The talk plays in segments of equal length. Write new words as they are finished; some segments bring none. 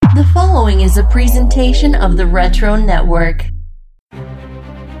The following is a presentation of the Retro Network.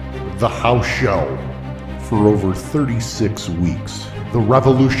 The House Show. For over 36 weeks, the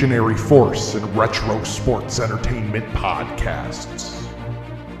revolutionary force in retro sports entertainment podcasts.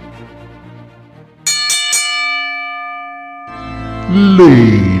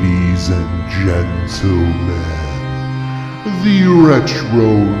 Ladies and gentlemen, the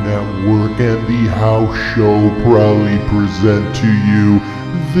Retro Network and the House Show proudly present to you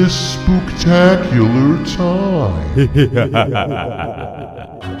this spooktacular time.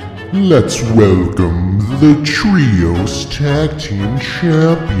 Let's welcome the Trios Tag Team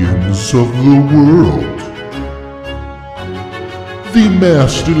Champions of the world. The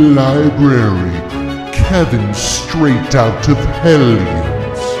Master Library, Kevin Straight Out of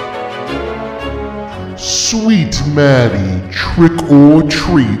Hellions. Sweet Maddie, Trick or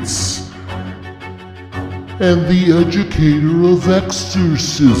Treats. And the Educator of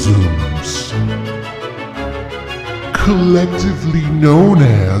Exorcisms. Collectively known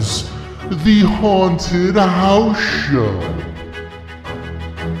as the Haunted House Show.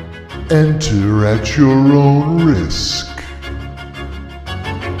 Enter at your own risk.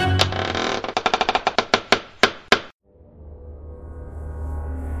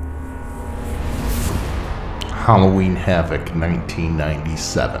 Halloween Havoc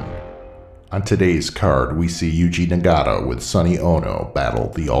 1997. On today's card, we see Yuji Nagata with Sonny Ono battle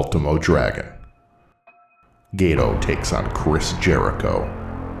the Ultimo Dragon. Gato takes on Chris Jericho.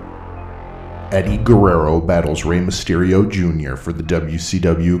 Eddie Guerrero battles Rey Mysterio Jr. for the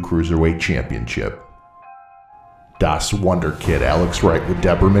WCW Cruiserweight Championship. Das Wonder Kid Alex Wright with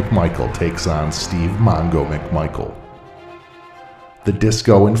Deborah McMichael takes on Steve Mongo McMichael. The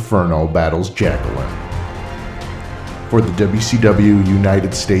Disco Inferno battles Jacqueline. For the WCW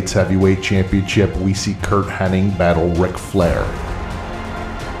United States Heavyweight Championship, we see Kurt Hennig battle Ric Flair.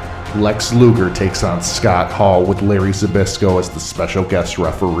 Lex Luger takes on Scott Hall with Larry Zbyszko as the special guest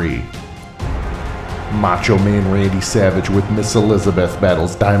referee. Macho Man Randy Savage with Miss Elizabeth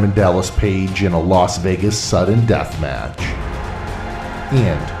battles Diamond Dallas Page in a Las Vegas sudden death match.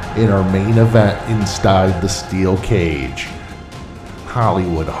 And in our main event inside the steel cage,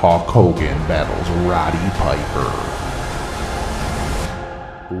 Hollywood Hulk Hogan battles Roddy Piper.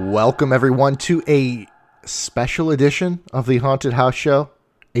 Welcome everyone to a special edition of the Haunted House Show.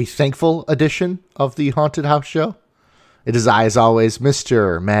 A thankful edition of the Haunted House Show. It is I, as always,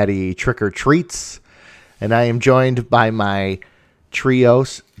 Mr. Matty Trick or Treats, and I am joined by my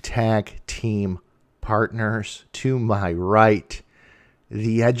Trios Tag Team partners. To my right,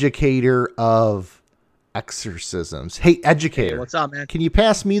 the Educator of Exorcisms. Hey, Educator. Hey, what's up, man? Can you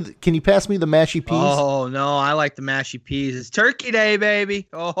pass me the mashy peas? Oh no, I like the mashy peas. It's Turkey Day, baby.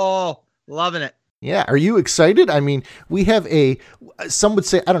 Oh, loving it. Yeah, are you excited? I mean, we have some would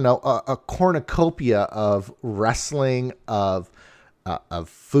say, I don't know, a cornucopia of wrestling, of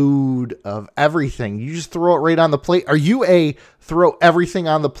food, of everything. You just throw it right on the plate. Are you a throw everything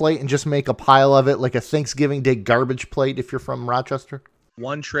on the plate and just make a pile of it like a Thanksgiving Day garbage plate if you're from Rochester?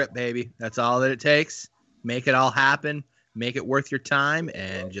 One trip, baby. That's all that it takes. Make it all happen. Make it worth your time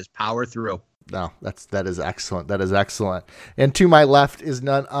and just power through. No, that is excellent. That is excellent. And to my left is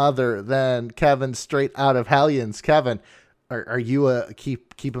none other than Kevin Straight Out of Hellions. Kevin, are you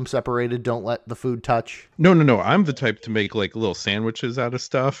keep them separated? Don't let the food touch. No. I'm the type to make like little sandwiches out of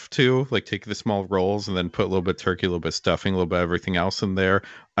stuff too. Like take the small rolls and then put a little bit of turkey, a little bit of stuffing, a little bit of everything else in there.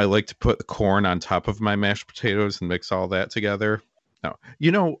 I like to put the corn on top of my mashed potatoes and mix all that together.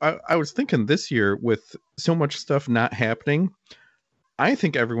 No, I was thinking this year with so much stuff not happening, I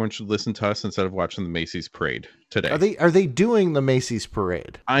think everyone should listen to us instead of watching the Macy's parade today. Are they doing the Macy's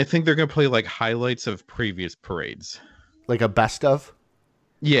parade? I think they're going to play like highlights of previous parades. Like a best of?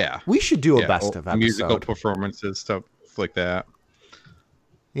 Yeah. We should do a best of episode. Musical performances, stuff like that.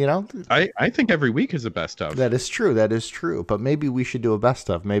 You know? I think every week is a best of. That is true. But maybe we should do a best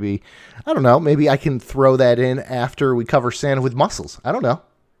of. Maybe, I don't know, maybe I can throw that in after we cover Santa with Muscles. I don't know.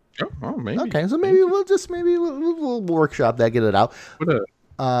 Oh, maybe. Okay, so maybe we'll workshop that, get it out. What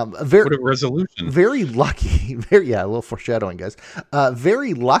a resolution. Very lucky. A little foreshadowing, guys.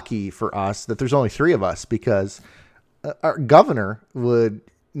 Very lucky for us that there's only three of us because our governor would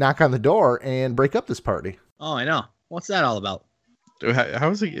knock on the door and break up this party. Oh, I know. What's that all about? How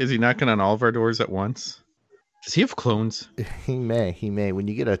is he? Is he knocking on all of our doors at once? Does he have clones? He may. When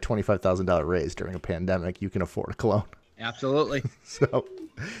you get a $25,000 raise during a pandemic, you can afford a clone. Absolutely. So,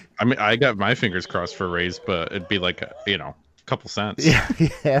 I mean, I got my fingers crossed for a raise, but it'd be like, a couple cents. Yeah,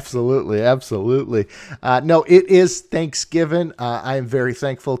 absolutely. No, it is Thanksgiving. I am very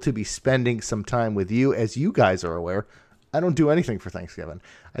thankful to be spending some time with you. As you guys are aware, I don't do anything for Thanksgiving.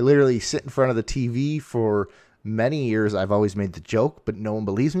 I literally sit in front of the TV for many years. I've always made the joke, but no one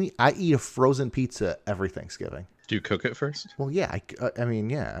believes me. I eat a frozen pizza every Thanksgiving. Do you cook it first? Well, yeah. I mean,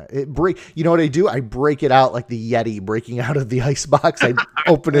 yeah. You know what I do? I break it out like the Yeti breaking out of the ice box. I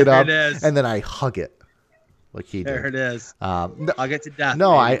open it up and then I hug it. Like he did. There it is. No, I'll get to death.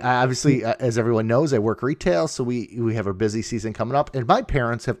 No, I obviously, as everyone knows, I work retail, so we have a busy season coming up. And my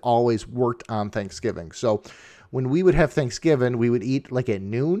parents have always worked on Thanksgiving. So when we would have Thanksgiving, we would eat like at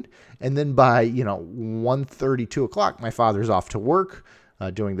noon. And then by, 1:30, 2 o'clock, my father's off to work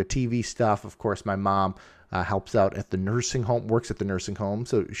doing the TV stuff. Of course, my mom helps out at the nursing home, works at the nursing home.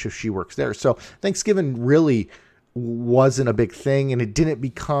 So she works there. So Thanksgiving really wasn't a big thing, and it didn't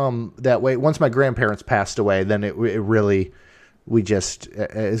become that way. Once my grandparents passed away, then it really, we just,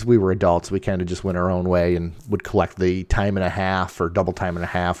 as we were adults, we kind of just went our own way and would collect the time and a half or double time and a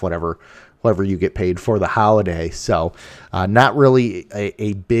half, whatever you get paid for the holiday. So not really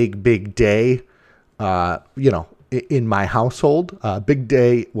a big day, in my household. Big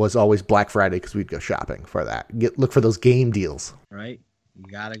day was always Black Friday because we'd go shopping for that. Look for those game deals. Right. You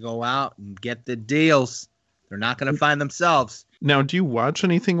got to go out and get the deals. They're not going to find themselves. Now, do you watch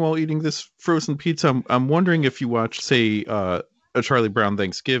anything while eating this frozen pizza? I'm wondering if you watch, say, a Charlie Brown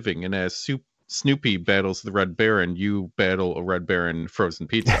Thanksgiving, and as Snoopy battles the Red Baron, you battle a Red Baron frozen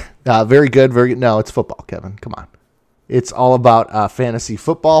pizza. Very good. Very good. No, it's football, Kevin. Come on. It's all about fantasy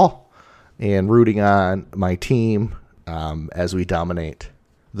football and rooting on my team as we dominate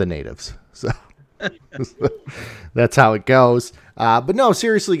the natives. So that's how it goes. But no,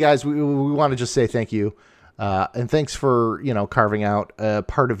 seriously, guys, we want to just say thank you. And thanks for, carving out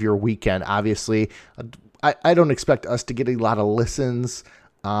part of your weekend. Obviously, I don't expect us to get a lot of listens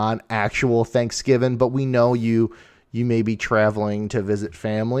on actual Thanksgiving, but we know you may be traveling to visit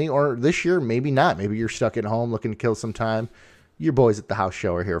family, or this year, maybe not. Maybe you're stuck at home looking to kill some time. Your boys at the house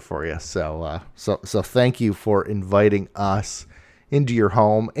show are here for you. So thank you for inviting us into your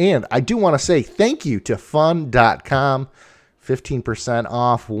home. And I do want to say thank you to fun.com. 15%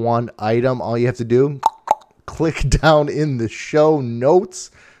 off one item. All you have to do, click down in the show notes.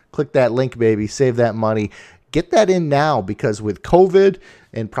 Click that link, baby. Save that money. Get that in now, because with COVID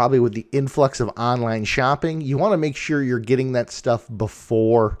and probably with the influx of online shopping, you want to make sure you're getting that stuff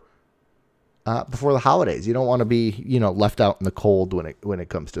before the holidays. You don't want to be, left out in the cold when it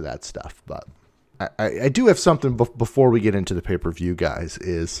comes to that stuff. But I do have something before we get into the pay-per-view, guys,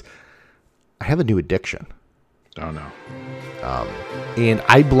 is I have a new addiction. Oh, no. And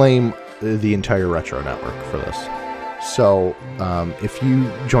I blame the entire Retro Network for this. So if you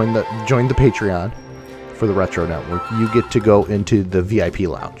join the Patreon for the Retro Network, you get to go into the VIP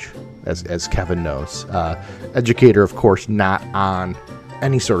lounge, as Kevin knows. Educator, of course, not on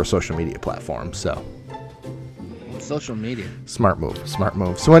any sort of social media platform. So social media. Smart move.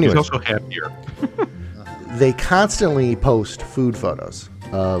 So anyway, he's also happier. They constantly post food photos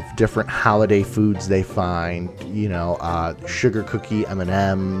of different holiday foods they find, sugar cookie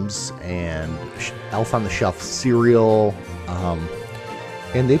M&Ms and Elf on the Shelf cereal.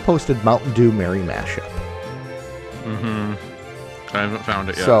 And they posted Mountain Dew Merry Mashup. Mm-hmm. I haven't found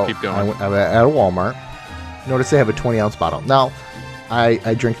it yet. So keep going. I'm at a Walmart. Notice they have a 20-ounce bottle. Now,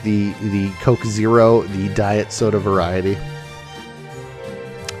 I drink the Coke Zero, the diet soda variety.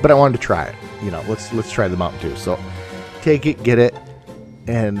 But I wanted to try it. Let's try the Mountain Dew. So take it, get it.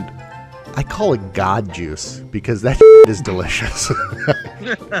 And I call it God juice because that is delicious.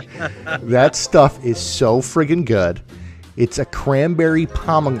 That stuff is so friggin' good. It's a cranberry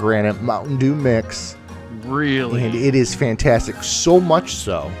pomegranate Mountain Dew mix. Really? And it is fantastic. So much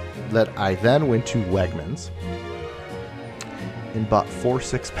so that I then went to Wegmans and bought 4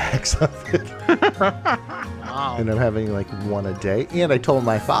 6-packs of it. Wow. And I'm having like one a day. And I told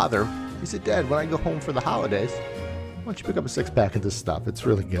my father, he said, Dad, when I go home for the holidays, why don't you pick up a 6-pack of this stuff? It's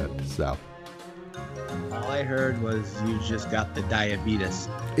really good. So all I heard was you just got the diabetes.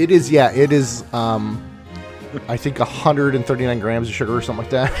 it is, yeah. It is, I think 139 grams of sugar or something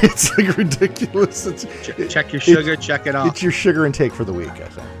like that. It's like ridiculous. Check your sugar, check it off. It's your sugar intake for the week, I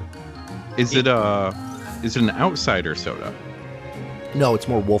think. Is it an outsider soda? No, it's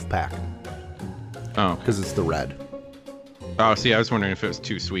more Wolfpack Oh. because it's the red. Oh, see, I was wondering if it was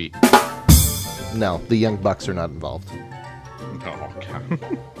too sweet. No, the Young Bucks are not involved. Oh,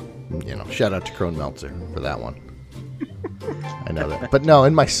 God. Shout out to Crone Meltzer for that one. I know that. But no,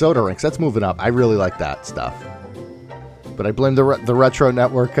 in my soda rinks, that's moving up. I really like that stuff. But I blame the Retro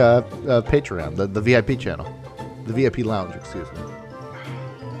Network Patreon, the VIP channel. The VIP lounge, excuse me.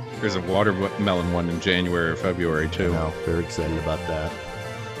 There's a watermelon one in January or February, too. No, very excited about that.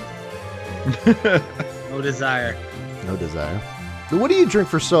 No desire. No desire. What do you drink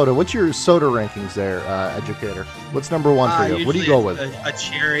for soda? What's your soda rankings there, educator? What's number one for you? What do you go with? A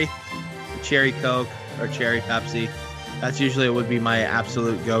cherry Coke or cherry Pepsi. That's usually would be my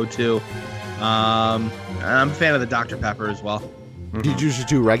absolute go-to. And I'm a fan of the Dr. Pepper as well. Do you usually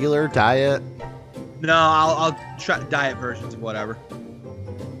do regular, diet? No, I'll try diet versions of whatever.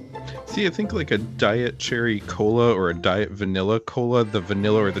 See, I think like a diet cherry cola or a diet vanilla cola, the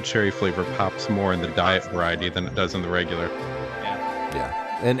vanilla or the cherry flavor pops more in the diet variety than it does in the regular.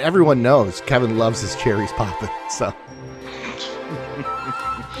 Yeah. And everyone knows Kevin loves his cherries popping, so.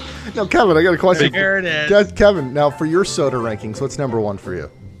 Now, Kevin, I got a question. There it is. Kevin, now for your soda rankings, what's number one for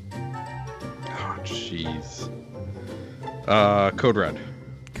you? Oh, jeez. Code Red.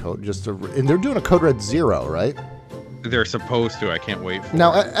 And they're doing a Code Red Zero, right? They're supposed to. I can't wait for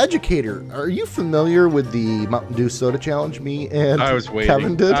now, it. educator, are you familiar with the Mountain Dew Soda Challenge me and I was waiting.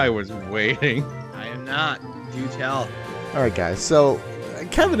 Kevin did? I was waiting. I am not. Do tell. All right, guys. So,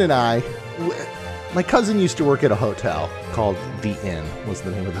 Kevin and I, my cousin used to work at a hotel called The Inn, was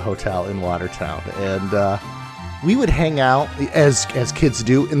the name of the hotel in Watertown. And we would hang out, as kids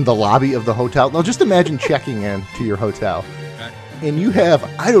do, in the lobby of the hotel. Now, just imagine checking in to your hotel. Okay. And you have,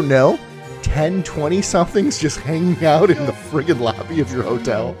 I don't know, 10, 20-somethings just hanging out in the friggin' lobby of your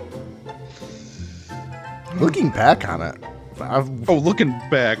hotel. Looking back on it. Looking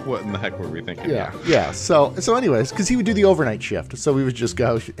back, what in the heck were we thinking? Yeah. So anyways, because he would do the overnight shift, so we would just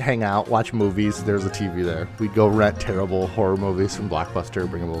go hang out, watch movies. There's a TV there. We'd go rent terrible horror movies from Blockbuster,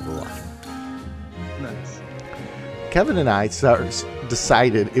 bring them over to watch. Nice. Kevin and I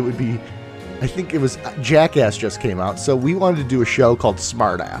decided it would be, I think it was Jackass just came out, so we wanted to do a show called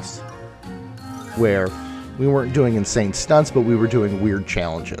Smartass, where we weren't doing insane stunts, but we were doing weird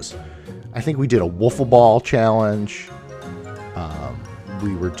challenges. I think we did a wiffle ball challenge.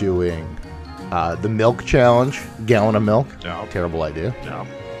 We were doing the milk challenge, gallon of milk. No. Terrible idea. No.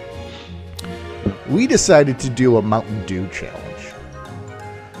 We decided to do a Mountain Dew challenge.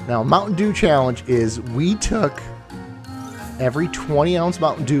 Now, Mountain Dew challenge is we took every 20-ounce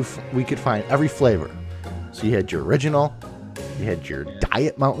Mountain Dew we could find, every flavor. So you had your original, you had your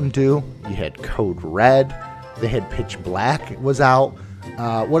Diet Mountain Dew, you had Code Red, they had Pitch Black was out.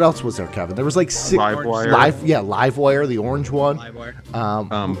 What else was there, Kevin? There was like 6 Livewire, the orange one.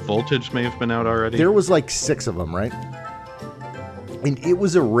 Voltage may have been out already. There was like 6 of them, right? And it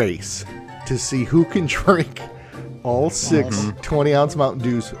was a race to see who can drink all 6 20-ounce Mountain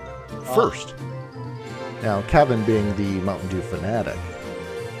Dews first. Now, Kevin being the Mountain Dew fanatic,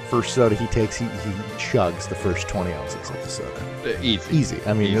 first soda he takes, he chugs the first 20 ounces of the soda. Easy.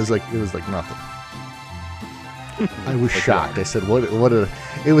 I mean, Easy. it was like nothing. I was shocked. I said,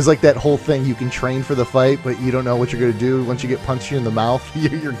 it was like that whole thing, you can train for the fight, but you don't know what you're going to do once you get punched in the mouth.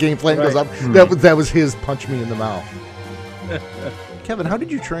 Your game plan goes up. That was his punch me in the mouth. Kevin, how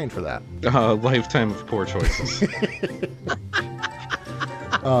did you train for that? Lifetime of poor choices.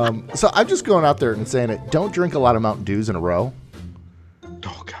 So I'm just going out there and saying it. Don't drink a lot of Mountain Dews in a row.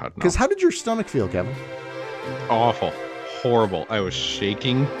 Oh, God, no. Because how did your stomach feel, Kevin? Awful. Horrible. I was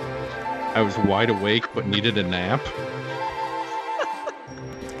shaking. I was wide awake, but needed a nap.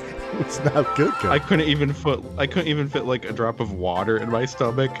 It's not good, Kevin. I couldn't even fit like a drop of water in my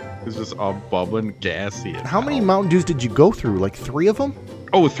stomach. It was just all bubbling, gassy. How many Mountain Dews did you go through? Like 3 of them?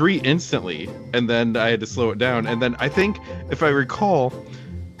 Oh, 3 instantly. And then I had to slow it down. And then I think, if I recall,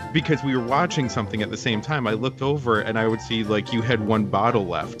 because we were watching something at the same time, I looked over and I would see like you had 1 bottle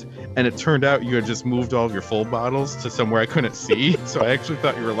left. And it turned out you had just moved all of your full bottles to somewhere I couldn't see. So I actually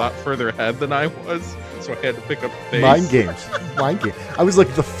thought you were a lot further ahead than I was. So I had to pick up the pace. Mind games. I was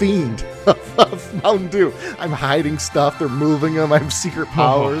like the fiend of Mountain Dew. I'm hiding stuff. They're moving them. I have secret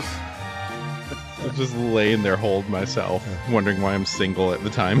powers. I was just laying there holding myself, wondering why I'm single at the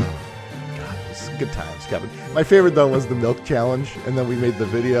time. God, it was good times, Kevin. My favorite, though, was the milk challenge. And then we made the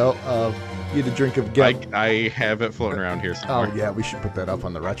video of you had to drink a gallon. I have it floating around here somewhere. Oh, yeah, we should put that up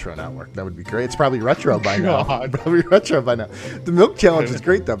on the Retro Network. That would be great. It's probably retro by now. God. Probably retro by now. The milk challenge is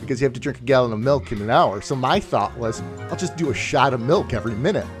great, though, because you have to drink a gallon of milk in an hour. So my thought was, I'll just do a shot of milk every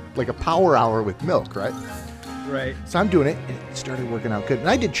minute, like a power hour with milk, right? Right. So I'm doing it, and it started working out good. And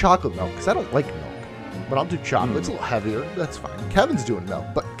I did chocolate milk, because I don't like milk. But I'll do chocolate. It's a little heavier. That's fine. Kevin's doing milk.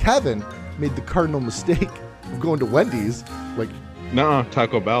 But Kevin made the cardinal mistake of going to Wendy's, like... No,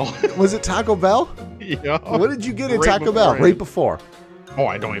 Taco Bell. Was it Taco Bell? Yeah. What did you get at Taco Bell right before? Oh,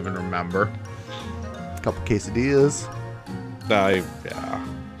 I don't even remember. A couple quesadillas. Yeah.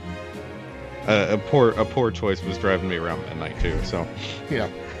 A poor choice was driving me around midnight too. So.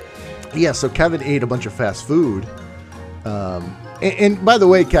 Yeah. So Kevin ate a bunch of fast food. And by the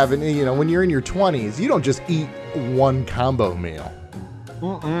way, Kevin, when you're in your 20s, you don't just eat one combo meal.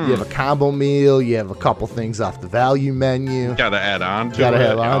 You have a combo meal. You have a couple things off the value menu. Gotta add on to it. Gotta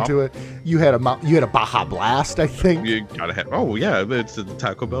add on to it. You had a Baja Blast, I think. You gotta have. Oh yeah, it's a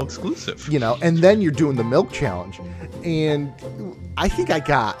Taco Bell exclusive. And then you're doing the milk challenge, and I think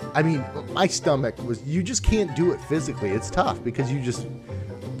my stomach was. You just can't do it physically. It's tough because you just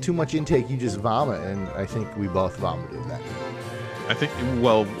too much intake. You just vomit, and I think we both vomited that. I think.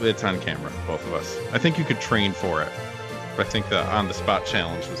 Well, it's on camera, both of us. I think you could train for it. But I think the on-the-spot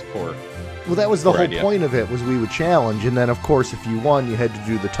challenge was poor. Well, that was the whole idea. point of it, was we would challenge, and then, of course, if you won, you had to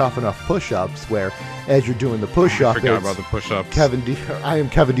do the tough enough push-ups, where, as you're doing the push-up, I forgot about the push-ups. I am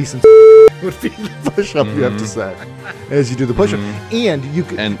Kevin Decent would be the push-up you have to say, as you do the push-up. And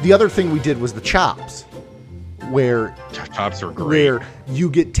the other thing we did was the chops, where chops are great. Where you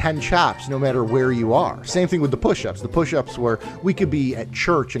get 10 chops no matter where you are. Same thing with the push-ups. The push-ups where we could be at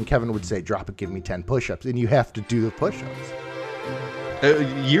church and Kevin would say, drop it, give me 10 push-ups. And you have to do the push-ups.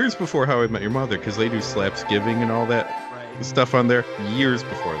 Years before How I Met Your Mother, because they do slaps giving and all that stuff on there. Years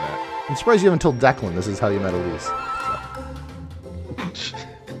before that. I'm surprised you haven't told Declan this is how you met Elise. So.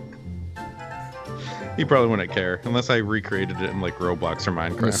 He probably wouldn't care unless I recreated it in like Roblox or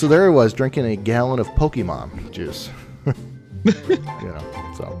Minecraft. So there he was drinking a gallon of Pokemon juice.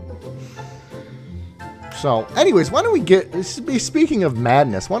 So anyways, why don't we speaking of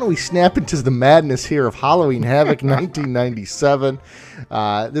madness, why don't we snap into the madness here of Halloween Havoc 1997.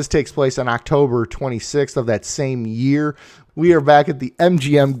 This takes place on October 26th of that same year. We are back at the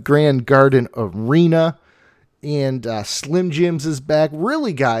MGM Grand Garden Arena. And Slim Jim's is back.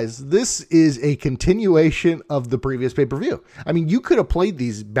 Really, guys, this is a continuation of the previous pay-per-view. I mean, you could have played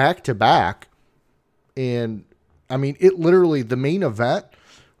these back-to-back. And, I mean, it literally, the main event,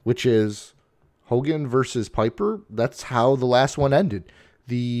 which is Hogan versus Piper, that's how the last one ended.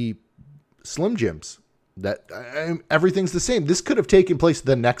 The Slim Jims, everything's the same. This could have taken place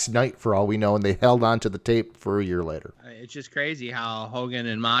the next night for all we know, and they held on to the tape for a year later. It's just crazy how Hogan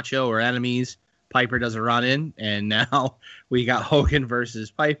and Macho are enemies. Piper does a run-in, and now we got Hogan versus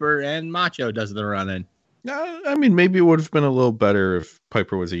Piper, and Macho does the run-in. I mean, maybe it would have been a little better if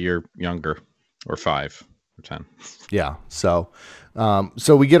Piper was a year younger, or 5 or 10. Yeah, so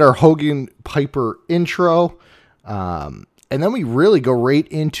we get our Hogan-Piper intro, and then we really go right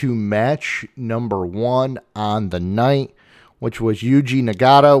into match number 1 on the night, which was Yuji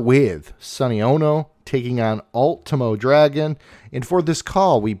Nagata with Sonny Ono taking on Ultimo Dragon. And for this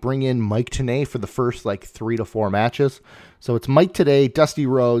call, we bring in Mike Tenay for the first 3 to 4 matches. So it's Mike Tenay, Dusty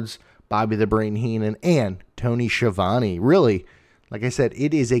Rhodes, Bobby the Brain Heenan, and Tony Schiavone. Really, like I said,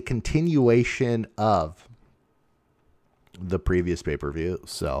 it is a continuation of the previous pay-per-view.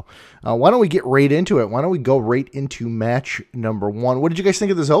 So why don't we get right into it? Why don't we go right into match number 1? What did you guys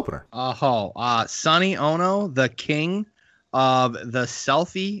think of this opener? Sonny Ono, the king of the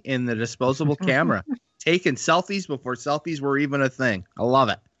selfie in the disposable camera. Taking selfies before selfies were even a thing. I love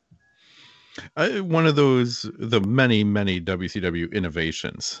it. One of the many WCW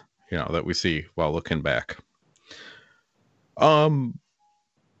innovations, that we see while looking back. I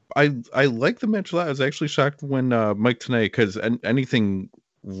like the match a lot. I was actually shocked when Mike Tenay, because anything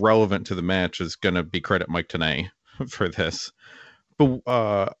relevant to the match is going to be credit Mike Tenay for this. But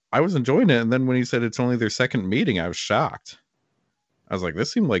I was enjoying it, and then when he said it's only their second meeting, I was shocked. I was like,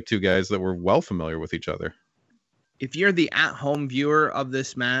 this seemed like two guys that were well familiar with each other. If you're the at-home viewer of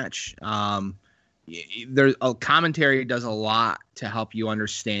this match, there's a commentary does a lot to help you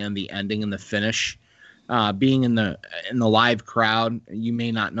understand the ending and the finish. Being in the live crowd, you may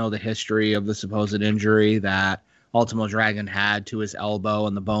not know the history of the supposed injury that Ultimo Dragon had to his elbow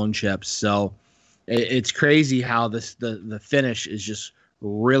and the bone chips. So it's crazy how the finish is just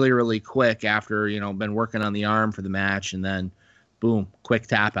really, really quick after been working on the arm for the match, and then boom, quick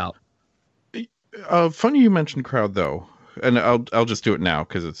tap out. Funny you mentioned crowd though, and I'll just do it now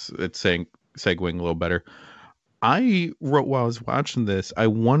because it's saying segueing a little better. I wrote while I was watching this, I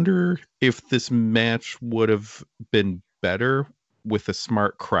wonder if this match would have been better with a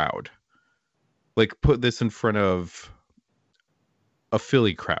smart crowd. Like put this in front of a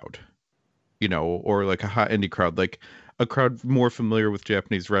Philly crowd, or like a hot indie crowd, like a crowd more familiar with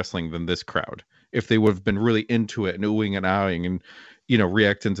Japanese wrestling than this crowd. If they would have been really into it and oohing and ahhing and,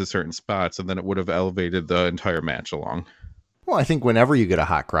 reacting to certain spots, and then it would have elevated the entire match along. Well, I think whenever you get a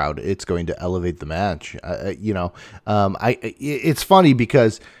hot crowd, it's going to elevate the match. It's funny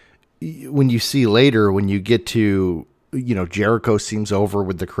because when you see later, when you get to, Jericho seems over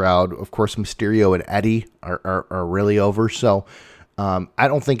with the crowd. Of course, Mysterio and Eddie are really over. So I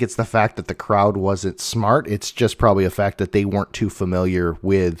don't think it's the fact that the crowd wasn't smart. It's just probably a fact that they weren't too familiar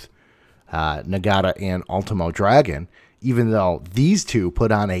with Nagata and Ultimo Dragon, even though these two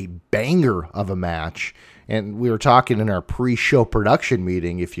put on a banger of a match. And we were talking in our pre-show production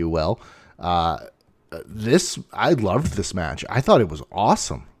meeting, if you will. I loved this match. I thought it was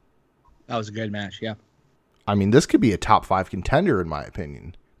awesome. That was a good match, yeah. I mean, this could be a top 5 contender, in my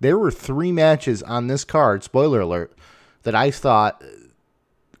opinion. There were 3 matches on this card, spoiler alert, that I thought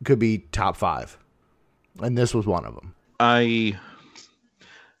could be top 5. And this was one of them.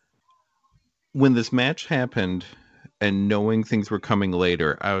 When this match happened and knowing things were coming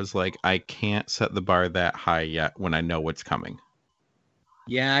later, I was like, I can't set the bar that high yet when I know what's coming.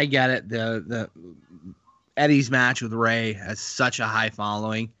 Yeah, I get it. The Eddie's match with Ray has such a high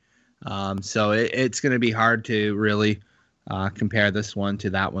following. So it's going to be hard to really compare this one to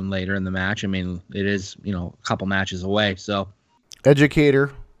that one later in the match. I mean, it is, a couple matches away. So,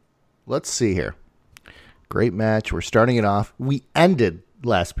 Educator, let's see here. Great match. We're starting it off. We ended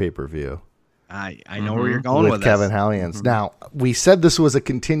last pay-per-view. I know where you're going with Kevin this. Hellions. Mm-hmm. Now, we said this was a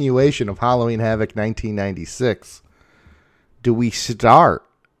continuation of Halloween Havoc 1996. Do we start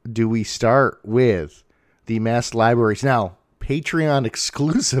with the Masked Libraries? Now, Patreon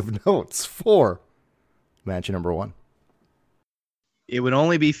exclusive notes for match number 1. It would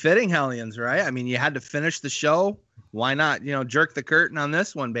only be fitting, Hellions, right? I mean, you had to finish the show. Why not, jerk the curtain on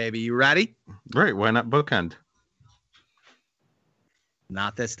this one, baby? You ready? Right. Why not bookend?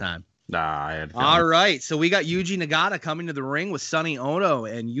 Not this time. Nah, I had. All right. So we got Yuji Nagata coming to the ring with Sonny Ono,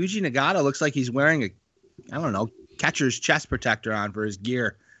 and Yuji Nagata looks like he's wearing catcher's chest protector on for his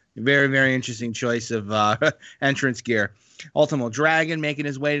gear. Very, very interesting choice of entrance gear. Ultimo Dragon making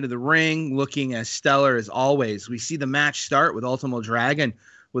his way to the ring, looking as stellar as always. We see the match start with Ultimo Dragon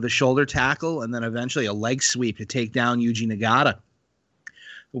with a shoulder tackle and then eventually a leg sweep to take down Yuji Nagata.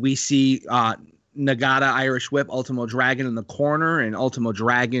 We see Nagata Irish whip Ultimo Dragon in the corner, and Ultimo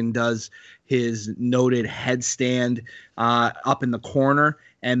Dragon does his noted headstand up in the corner,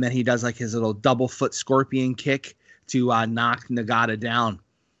 and then he does like his little double foot scorpion kick to knock Nagata down.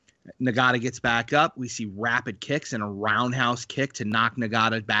 Nagata gets back up. We see rapid kicks and a roundhouse kick to knock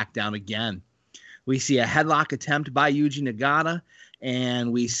Nagata back down again. We see a headlock attempt by Yuji Nagata,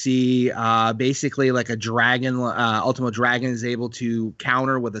 and we see basically like a dragon. Ultimo Dragon is able to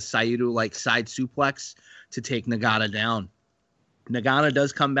counter with a Sayudo-like side suplex to take Nagata down. Nagata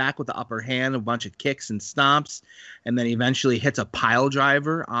does come back with the upper hand, a bunch of kicks and stomps, and then eventually hits a pile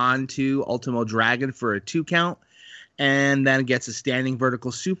driver onto Ultimo Dragon for a 2 count. And then gets a standing vertical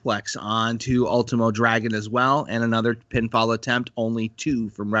suplex onto Ultimo Dragon as well. And another pinfall attempt, only 2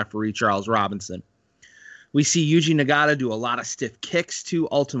 from referee Charles Robinson. We see Yuji Nagata do a lot of stiff kicks to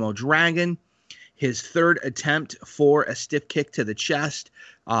Ultimo Dragon. His 3rd attempt for a stiff kick to the chest.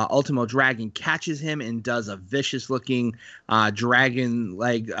 Ultimo Dragon catches him and does a vicious-looking dragon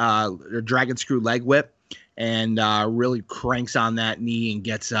screw leg whip. And really cranks on that knee and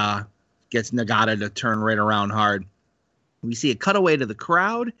gets Nagata to turn right around hard. We see a cutaway to the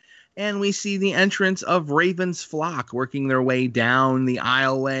crowd, and we see the entrance of Raven's flock working their way down the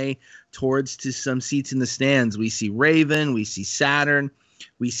aisleway towards to some seats in the stands. We see Raven, we see Saturn,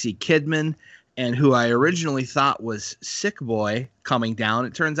 we see Kidman, and who I originally thought was Sick Boy coming down.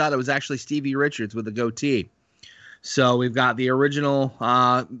 It turns out it was actually Stevie Richards with a goatee. So we've got the original,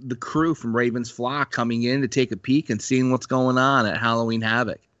 the crew from Raven's flock coming in to take a peek and seeing what's going on at Halloween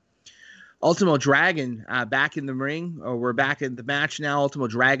Havoc. Ultimo Dragon back in the ring. We're back in the match now. Ultimo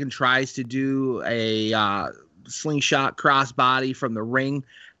Dragon tries to do a slingshot crossbody from the ring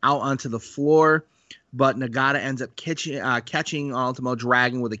out onto the floor, but Nagata ends up catching Ultimo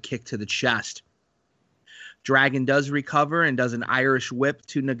Dragon with a kick to the chest. Dragon does recover and does an Irish whip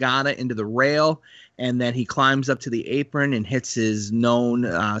to Nagata into the rail, and then he climbs up to the apron and hits his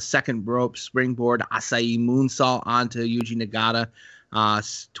known second rope springboard Asai moonsault onto Yuji Nagata,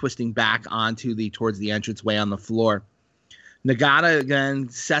 twisting back towards the entranceway on the floor. Nagata again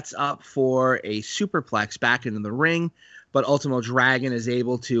sets up for a superplex back into the ring, but Ultimo Dragon is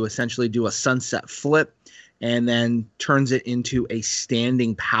able to essentially do a sunset flip and then turns it into a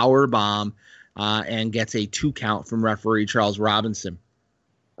standing power bomb and gets a 2 count from referee Charles Robinson.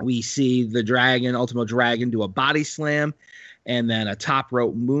 We see the Ultimo Dragon do a body slam and then a top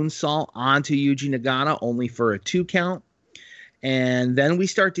rope moonsault onto Yuji Nagata, only for a 2 count. And then we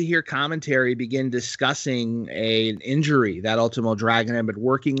start to hear commentary begin discussing an injury that Ultimo Dragon had been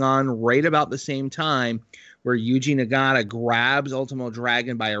working on right about the same time, where Yuji Nagata grabs Ultimo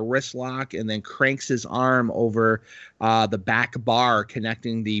Dragon by a wrist lock and then cranks his arm over the back bar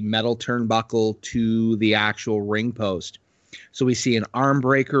connecting the metal turnbuckle to the actual ring post. So we see an arm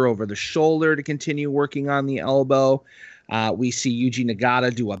breaker over the shoulder to continue working on the elbow. We see Yuji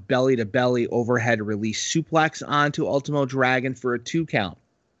Nagata do a belly-to-belly overhead release suplex onto Ultimo Dragon for a 2 count.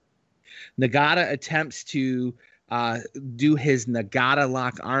 Nagata attempts to do his Nagata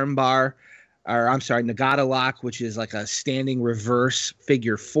lock armbar, Nagata lock, which is like a standing reverse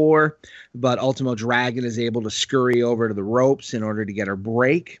figure 4, but Ultimo Dragon is able to scurry over to the ropes in order to get her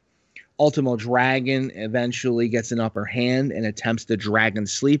break. Ultimo Dragon eventually gets an upper hand and attempts the Dragon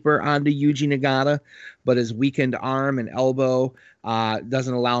Sleeper onto Yuji Nagata, but his weakened arm and elbow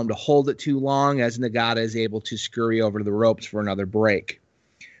doesn't allow him to hold it too long, as Nagata is able to scurry over to the ropes for another break.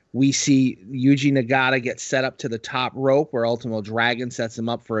 We see Yuji Nagata get set up to the top rope, where Ultimo Dragon sets him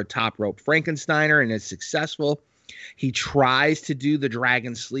up for a top rope Frankensteiner and is successful. He tries to do the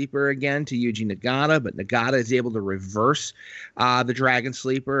Dragon Sleeper again to Yuji Nagata, but Nagata is able to reverse the Dragon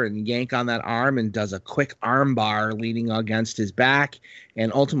Sleeper and yank on that arm and does a quick arm bar leaning against his back.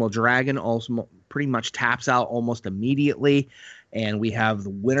 And Ultimo Dragon also pretty much taps out almost immediately. And we have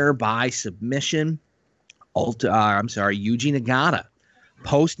the winner by submission, Yuji Nagata.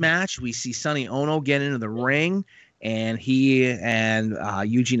 Post-match, we see Sonny Ono get into the ring, and he and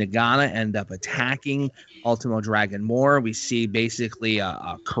Yuji Nagata end up attacking Ultimo Dragon more. We see basically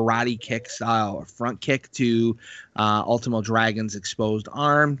a karate kick style front kick to Ultimo Dragon's exposed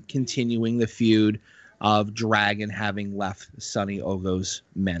arm, continuing the feud of Dragon having left Sonny Ogo's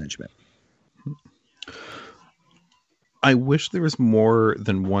management. I wish there was more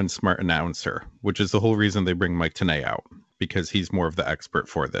than one smart announcer, which is the whole reason they bring Mike Tenay out, because he's more of the expert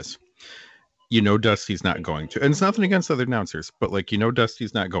for this. Dusty's not going to. And it's nothing against other announcers, but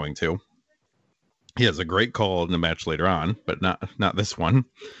Dusty's not going to. He has a great call in the match later on, but not this one.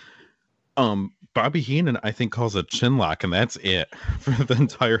 Bobby Heenan, I think, calls a chin lock, and that's it for the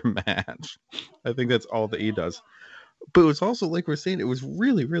entire match. I think that's all that he does. But it was also, like we're saying, it was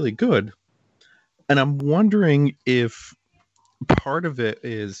really, really good. And I'm wondering if part of it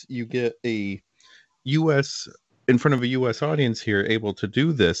is you get a U.S. in front of a U.S. audience here able to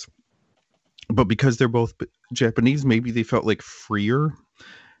do this, but because they're both Japanese, maybe they felt like freer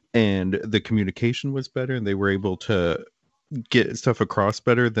and the communication was better and they were able to get stuff across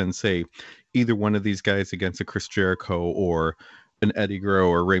better than, say, either one of these guys against a Chris Jericho or an Eddie Guerrero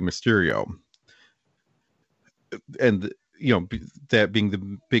or Rey Mysterio. And, that being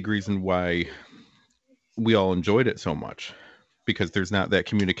the big reason why we all enjoyed it so much, because there's not that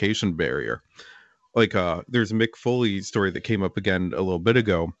communication barrier. Like there's a Mick Foley story that came up again a little bit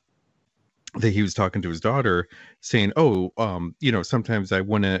ago, that he was talking to his daughter saying, sometimes I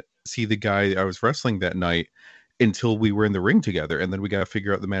wouldn't see the guy I was wrestling that night until we were in the ring together, and then we got to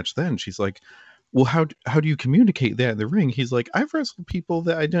figure out the match then. She's like, well, how do you communicate that in the ring? He's like, I've wrestled people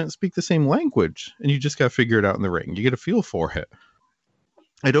that I didn't speak the same language, and you just got to figure it out in the ring. You get a feel for it.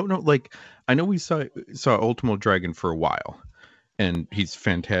 I don't know, I know we saw Ultimo Dragon for a while, and he's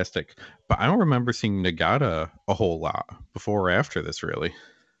fantastic, but I don't remember seeing Nagata a whole lot before or after this, really.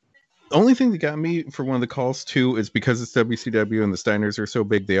 The only thing that got me for one of the calls, too, is because it's WCW and the Steiners are so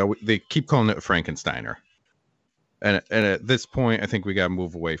big, they keep calling it Frankensteiner. And at this point, I think we got to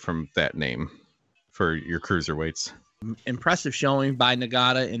move away from that name for your cruiserweights. Impressive showing by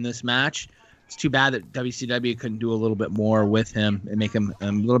Nagata in this match. It's too bad that WCW couldn't do a little bit more with him and make him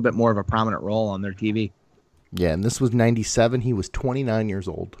a little bit more of a prominent role on their TV. Yeah, and this was 97. He was 29 years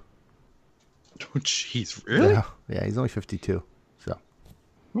old. Oh, jeez, really? Yeah, he's only 52. So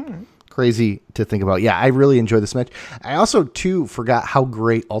right. Crazy to think about. Yeah, I really enjoyed this match. I also, too, forgot how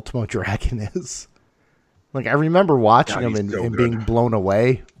great Ultimo Dragon is. Like, I remember watching him and being blown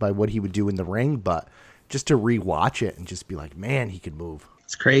away by what he would do in the ring, but just to rewatch it and just be like, man, he could move.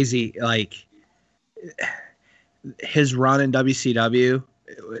 It's crazy. Like, his run in WCW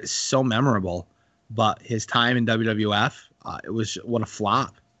is so memorable, but his time in WWF, it was what a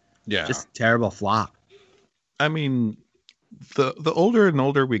flop. Yeah, just a terrible flop. I mean, the older and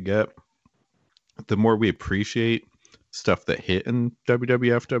older we get, the more we appreciate stuff that hit in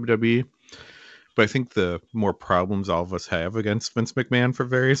WWF, WWE. But I think the more problems all of us have against Vince McMahon for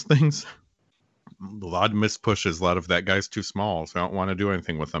various things. A lot of missed pushes. A lot of that guy's too small, so I don't want to do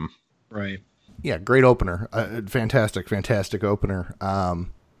anything with him. Right. Yeah, great opener. Fantastic opener.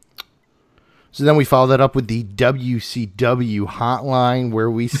 So then we follow that up with the WCW hotline,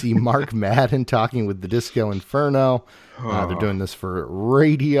 where we see Mark Madden talking with the Disco Inferno. They're doing this for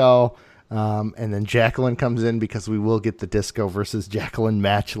radio. And then Jacqueline comes in, because we will get the Disco versus Jacqueline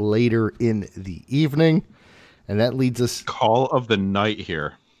match later in the evening. And that leads us... Call of the night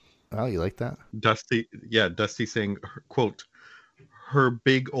here. Oh, you like that? Dusty saying, quote, her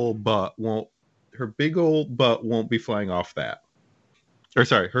big old butt won't be flying off that. Or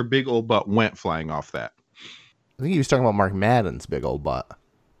sorry, her big old butt went flying off that. I think he was talking about Mark Madden's big old butt.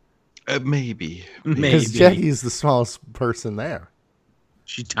 Maybe. Because Jackie's the smallest person there.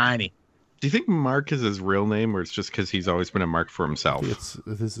 She's tiny. Do you think Mark is his real name, or it's just because he's always been a Mark for himself? This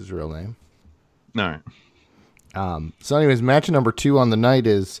is his real name. All right. So anyways, match number 2 on the night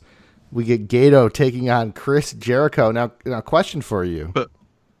is we get Gato taking on Chris Jericho. Now question for you. But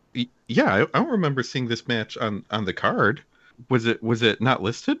yeah, I don't remember seeing this match on the card. Was it not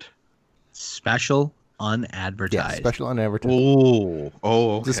listed? Special unadvertised. Yeah, special unadvertised. Oh,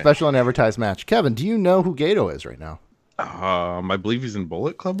 okay. It's a special unadvertised match. Kevin, do you know who Gato is right now? I believe he's in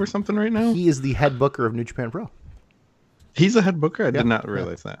Bullet Club or something right now. He is the head booker of New Japan Pro. He's a head booker? I did not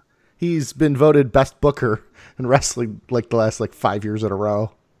realize that. He's been voted best booker in wrestling like the last 5 years in a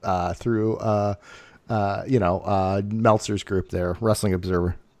row through Meltzer's group there, Wrestling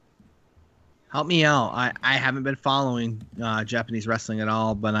Observer. Help me out. I haven't been following Japanese wrestling at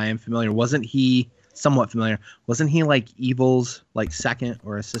all, but I am familiar. Wasn't he somewhat familiar? Wasn't he Evil's second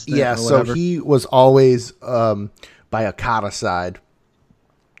or assistant? Yeah, or so he was always by Okada's side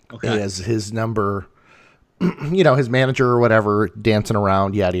as his number, his manager or whatever, dancing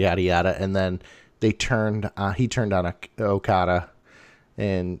around, yada yada yada, and then he turned on Okada,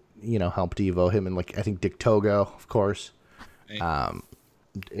 and helped Evo him and I think Dick Togo, of course,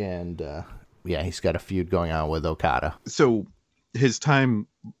 yeah, he's got a feud going on with Okada. So his time,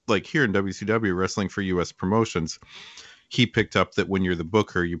 here in WCW, wrestling for U.S. promotions, he picked up that when you're the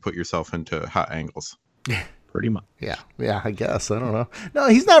booker, you put yourself into hot angles. Pretty much. Yeah, I guess. I don't know. No,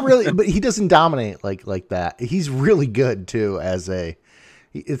 he's not really, but he doesn't dominate like that. He's really good, too,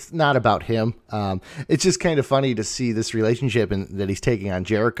 it's not about him. It's just kind of funny to see this relationship that he's taking on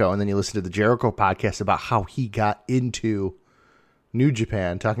Jericho, and then you listen to the Jericho podcast about how he got into New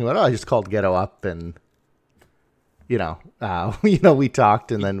Japan, talking about, I just called Geto up and, we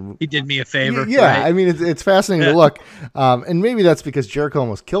talked and then he did me a favor. Yeah. Right? I mean, it's fascinating to look. And maybe that's because Jericho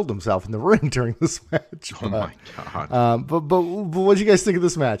almost killed himself in the ring during this match. Oh my God. But what do you guys think of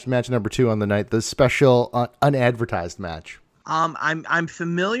this match? Match number 2 on the night, the special unadvertised match. I'm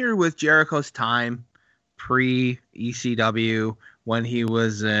familiar with Jericho's time pre ECW when he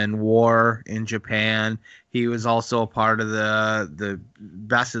was in War in Japan. He was also a part of the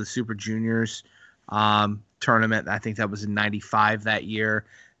Best of the Super Juniors tournament. I think that was in '95 that year.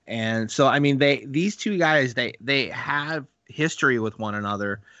 And so, I mean, these two guys, they have history with one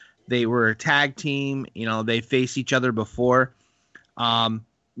another. They were a tag team. They faced each other before.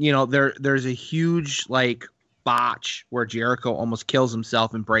 There's a huge botch where Jericho almost kills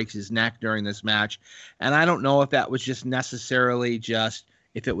himself and breaks his neck during this match. And I don't know if that was just necessarily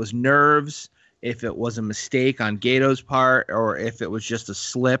if it was nerves, if it was a mistake on Gato's part, or if it was just a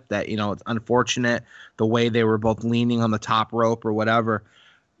slip that, it's unfortunate the way they were both leaning on the top rope or whatever.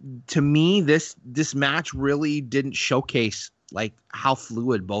 To me, this match really didn't showcase how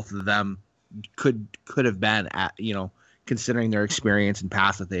fluid both of them could have been at, considering their experience and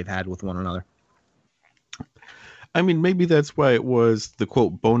past that they've had with one another. I mean, maybe that's why it was the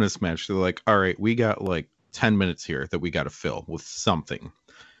quote bonus match. They're all right, we got 10 minutes here that we got to fill with something.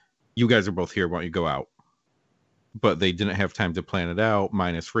 You guys are both here. Why don't you go out? But they didn't have time to plan it out,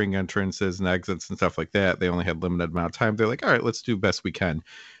 minus ring entrances and exits and stuff like that. They only had limited amount of time. They're all right, let's do best we can.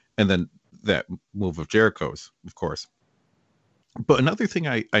 And then that move of Jericho's, of course. But another thing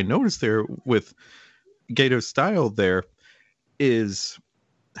I noticed there with Gato's style there is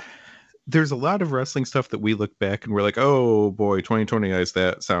there's a lot of wrestling stuff that we look back and we're oh boy, 2020 guys,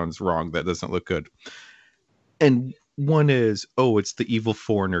 that sounds wrong. That doesn't look good. And one is, it's the evil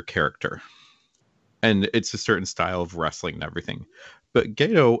foreigner character. And it's a certain style of wrestling and everything. But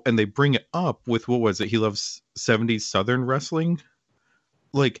Gato, and they bring it up with, what was it? He loves 70s Southern wrestling.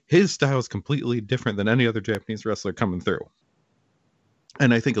 His style is completely different than any other Japanese wrestler coming through.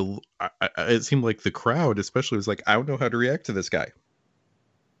 And I think it seemed like the crowd especially was I don't know how to react to this guy.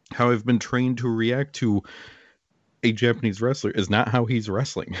 How I've been trained to react to a Japanese wrestler is not how he's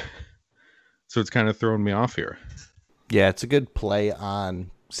wrestling. So it's kind of throwing me off here. Yeah, it's a good play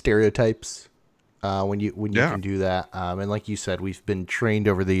on stereotypes when you can do that. And like you said, we've been trained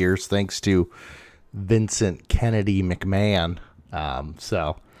over the years thanks to Vincent Kennedy McMahon.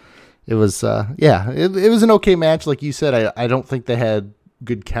 So it was it was an okay match. Like you said, I don't think they had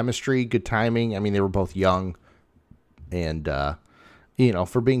good chemistry, good timing. I mean, they were both young and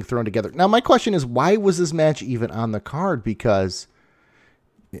for being thrown together. Now, my question is, why was this match even on the card? Because,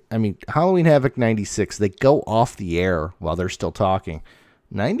 I mean, Halloween Havoc 96, they go off the air while they're still talking.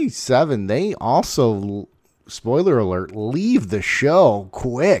 97, they also, spoiler alert, leave the show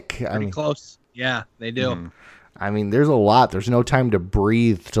quick. Pretty close. Yeah, they do. I mean, there's a lot. There's no time to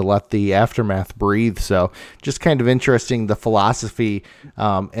breathe, to let the aftermath breathe. So just kind of interesting, the philosophy.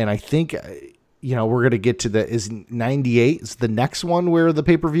 And I think, we're going to get to is 98 is the next one where the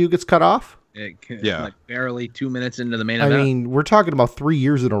pay-per-view gets cut off? Like barely 2 minutes into the main event. I mean, we're talking about 3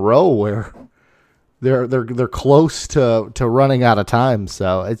 years in a row where they're close to running out of time.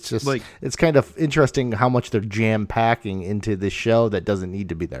 So it's just it's kind of interesting how much they're jam packing into this show that doesn't need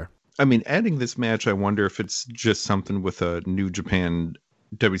to be there. I mean, adding this match, I wonder if it's just something with a New Japan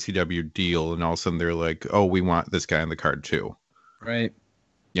WCW deal, and all of a sudden they're like, "Oh, we want this guy on the card too," right?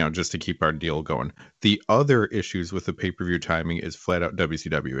 Just to keep our deal going. The other issues with the pay-per-view timing is flat out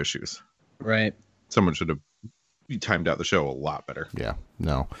WCW issues. Right. Someone should have timed out the show a lot better. Yeah,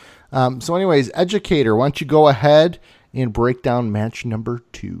 no. So anyways, Educator, why don't you go ahead and break down match number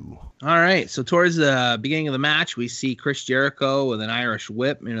 2? All right. So towards the beginning of the match, we see Chris Jericho with an Irish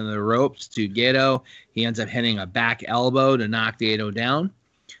whip into the ropes to Gato. He ends up hitting a back elbow to knock Gato down.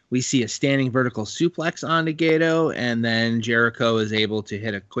 We see a standing vertical suplex onto Gato, and then Jericho is able to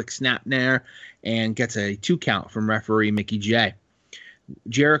hit a quick snap there and gets a 2 count from referee Mickey J.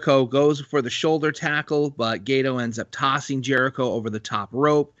 Jericho goes for the shoulder tackle, but Gato ends up tossing Jericho over the top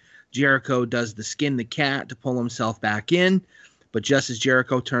rope. Jericho does the skin the cat to pull himself back in, but just as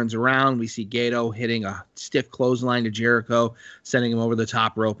Jericho turns around, we see Gato hitting a stiff clothesline to Jericho, sending him over the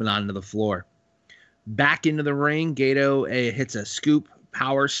top rope and onto the floor. Back into the ring, Gato hits a scoop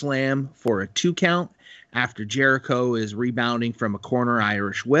power slam for a 2 count after Jericho is rebounding from a corner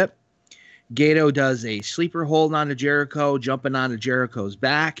Irish whip. Gato does a sleeper hold onto Jericho, jumping onto Jericho's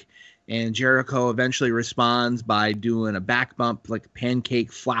back, and Jericho eventually responds by doing a back bump, like a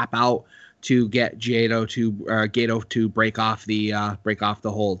pancake flap out, to get Gato to break off the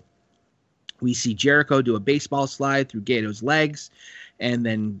hold. We see Jericho do a baseball slide through Gato's legs, and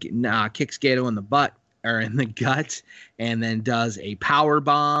then kicks Gato in the butt or in the gut, and then does a power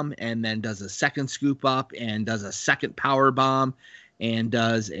bomb, and then does a second scoop up, and does a second power bomb, and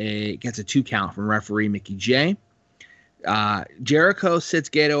gets a 2 count from referee Mickey J. Jericho sits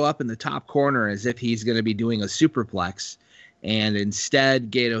Gato up in the top corner as if he's going to be doing a superplex, and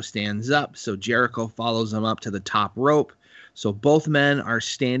instead Gato stands up, so Jericho follows him up to the top rope. So both men are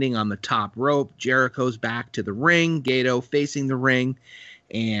standing on the top rope. Jericho's back to the ring, Gato facing the ring,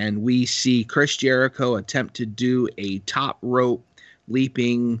 and we see Chris Jericho attempt to do a top rope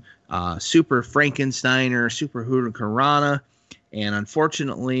leaping Super Frankensteiner, Super Hurricanrana. And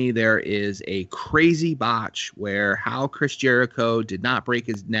unfortunately, there is a crazy botch where how Chris Jericho did not break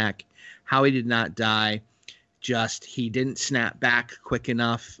his neck, how he did not die, just he didn't snap back quick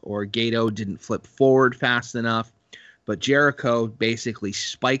enough, or Gato didn't flip forward fast enough. But Jericho basically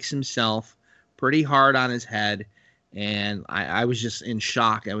spikes himself pretty hard on his head, and I was just in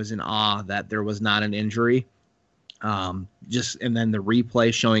shock. I was in awe that there was not an injury. And then the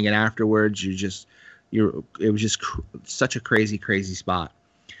replay showing it afterwards, it was just such a crazy spot.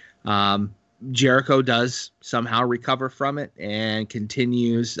 Jericho does somehow recover from it and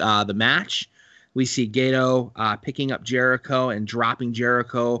continues the match. We see Gato picking up Jericho and dropping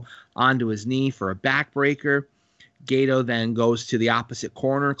Jericho onto his knee for a backbreaker. Gato then goes to the opposite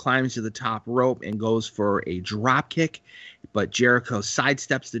corner, climbs to the top rope, and goes for a drop kick, but Jericho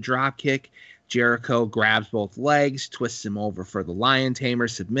sidesteps the drop kick. Jericho grabs both legs, twists him over for the Lion Tamer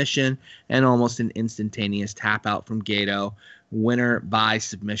submission, and almost an instantaneous tap out from Gato. Winner by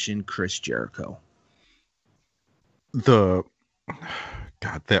submission, Chris Jericho. God,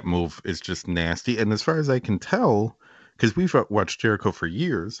 that move is just nasty. And as far as I can tell, because we've watched Jericho for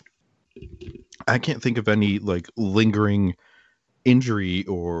years, I can't think of any like lingering injury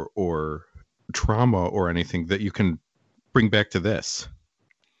or trauma or anything that you can bring back to this.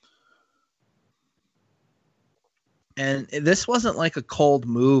 And this wasn't like a cold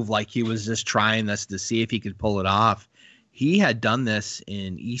move, like he was just trying this to see if he could pull it off. He had done this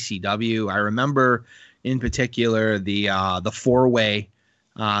in ECW. I remember in particular the 4-way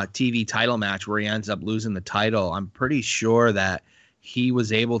TV title match where he ends up losing the title. I'm pretty sure that he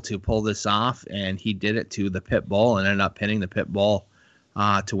was able to pull this off, and he did it to the Pit Bull and ended up pinning the Pit Bull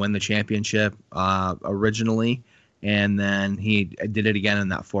to win the championship originally. And then he did it again in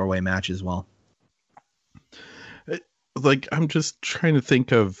that 4-way match as well. Like, I'm just trying to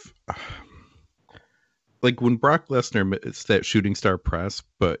think of like when Brock Lesnar, it's that shooting star press,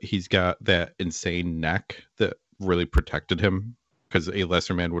 but he's got that insane neck that really protected him because a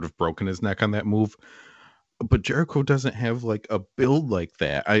lesser man would have broken his neck on that move. But Jericho doesn't have like a build like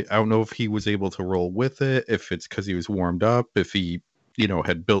that. I don't know if he was able to roll with it, if it's because he was warmed up, if he,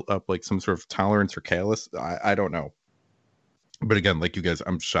 had built up like some sort of tolerance or callus. I don't know. But again, like you guys,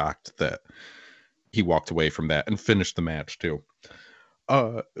 I'm shocked that he walked away from that and finished the match too.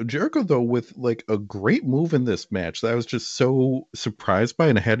 Jericho, though, with like a great move in this match that I was just so surprised by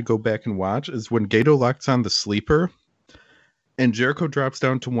and I had to go back and watch, is when Gato locks on the sleeper and Jericho drops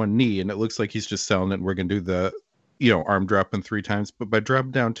down to one knee, and it looks like he's just selling it, and we're going to do the, arm dropping 3 times. But by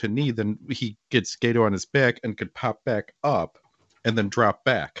dropping down to knee, then he gets Gato on his back and could pop back up and then drop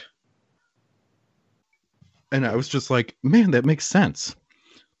back. And I was just like, man, that makes sense.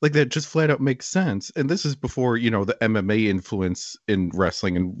 Like, that just flat out makes sense. And this is before, the MMA influence in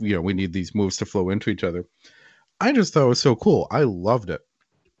wrestling, and, we need these moves to flow into each other. I just thought it was so cool. I loved it.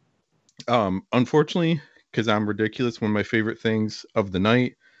 Unfortunately, because I'm ridiculous, one of my favorite things of the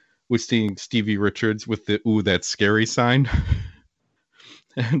night was seeing Stevie Richards with the "ooh, that's scary" sign.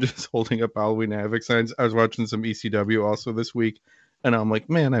 And just holding up Halloween Havoc signs. I was watching some ECW also this week, and I'm like,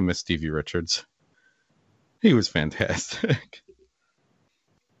 man, I miss Stevie Richards. He was fantastic.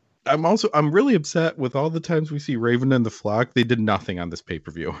 I'm really upset with all the times we see Raven and the Flock. They did nothing on this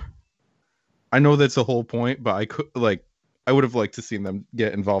pay-per-view. I know that's the whole point, but I would have liked to see them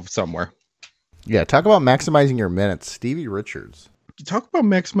get involved somewhere. Yeah, talk about maximizing your minutes. Stevie Richards. Talk about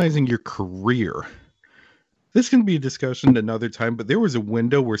maximizing your career. This can be a discussion another time, but there was a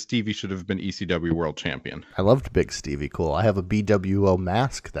window where Stevie should have been ECW World Champion. I loved Big Stevie. Cool. I have a BWO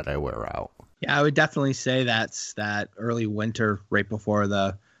mask that I wear out. Yeah, I would definitely say that's that early winter right before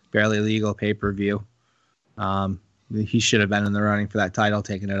the Barely Legal pay-per-view. He should have been in the running for that title,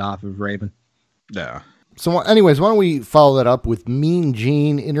 taking it off of Raven. Yeah. So anyways, why don't we follow that up with Mean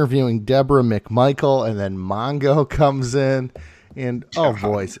Gene interviewing Deborah McMichael, and then Mongo comes in. And, oh,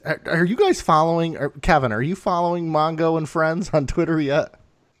 boys, are you guys following, Kevin, are you following Mongo and Friends on Twitter yet?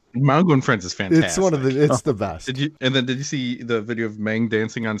 Mongo and Friends is fantastic. It's the best. Did you see the video of Meng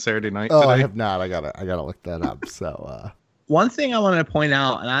dancing on Saturday night today? I have not. I gotta look that up. So, one thing I wanted to point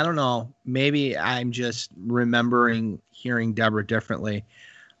out, and I don't know, maybe I'm just remembering hearing Deborah differently.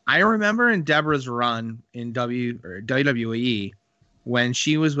 I remember in Deborah's run in WWE when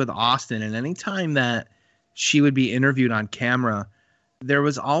she was with Austin, and anytime that she would be interviewed on camera, there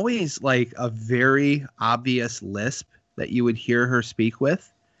was always like a very obvious lisp that you would hear her speak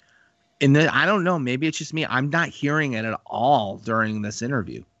with. And then, I don't know, maybe it's just me. I'm not hearing it at all during this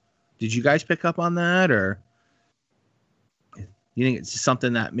interview. Did you guys pick up on that, or you think it's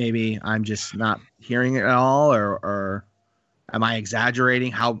something that maybe I'm just not hearing it at all, or am I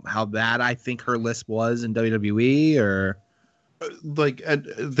exaggerating how bad I think her lisp was in WWE? Or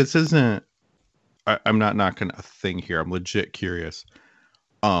this isn't. I'm not knocking a thing here. I'm legit curious.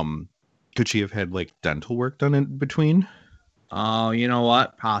 Could she have had like dental work done in between? Oh, you know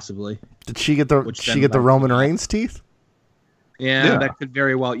what? Possibly. Did she get the Roman Reigns teeth? Yeah, that could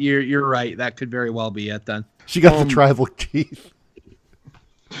very well. You're right. That could very well be it then. She got the tribal teeth.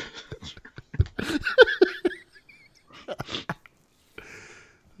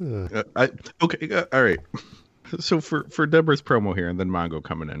 All right. So for Deborah's promo here, and then Mongo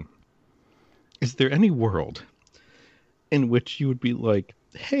coming in, is there any world in which you would be like,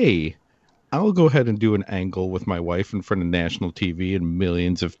 hey, I'll go ahead and do an angle with my wife in front of national TV and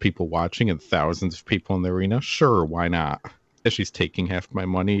millions of people watching and thousands of people in the arena? Sure, why not? As she's taking half my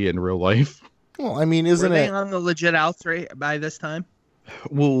money in real life. Well, I mean, isn't Were they on the legit outs right by this time?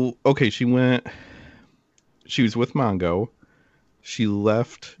 Well, okay, she was with Mongo. She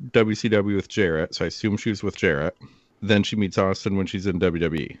left WCW with Jarrett, so I assume she was with Jarrett. Then she meets Austin when she's in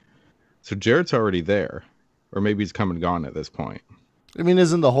WWE. So Jarrett's already there. Or maybe he's come and gone at this point. I mean,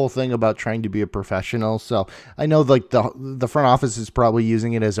 isn't the whole thing about trying to be a professional? So I know like the front office is probably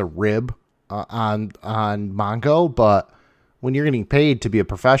using it as a rib on Mongo, but when you're getting paid to be a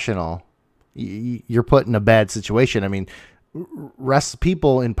professional, you're put in a bad situation. I mean,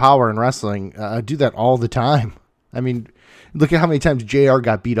 people in power in wrestling do that all the time. I mean, look at how many times JR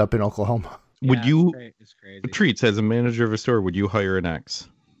got beat up in Oklahoma. Would you, it's crazy. Treats, as a manager of a store, would you hire an ex?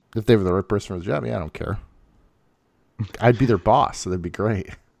 If they were the right person for the job, yeah, I don't care. I'd be their boss, so that'd be great.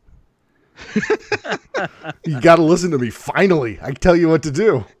 You got to listen to me. Finally, I tell you what to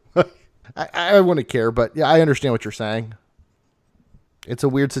do. I wouldn't care, but yeah, I understand what you're saying. It's a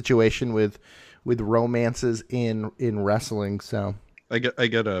weird situation with romances in wrestling. So I'm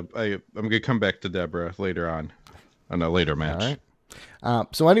gonna come back to Deborah later on a later match. All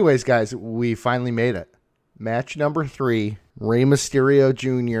right. So, anyways, guys, we finally made it. Match number 3: Rey Mysterio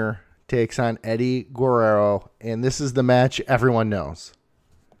Jr. takes on Eddie Guerrero, and this is the match everyone knows.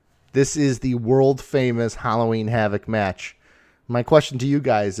 This is the world-famous Halloween Havoc match. My question to you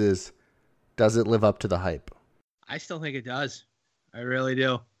guys is, does it live up to the hype? I still think it does. I really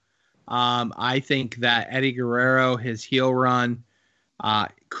do. I think that Eddie Guerrero, his heel run,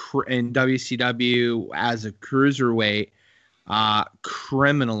 in WCW as a cruiserweight,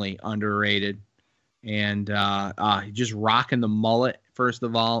 criminally underrated, and just rocking the mullet first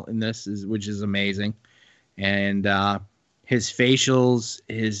of all in this which is amazing, and his facials,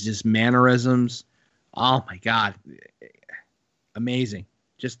 his just mannerisms, oh my god, amazing,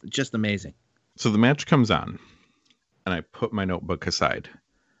 just amazing. So the match comes on, and I put my notebook aside.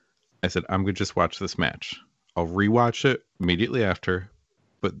 I said, I'm going to just watch this match. I'll rewatch it immediately after,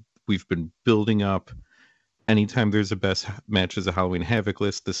 but we've been building up. Anytime there's a best matches of Halloween Havoc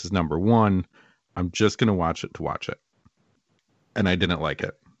list, this is number one. I'm just going to watch it to watch it. And I didn't like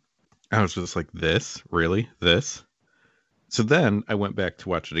it. I was just like, this? Really? This? So then I went back to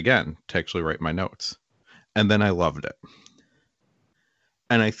watch it again to actually write my notes. And then I loved it.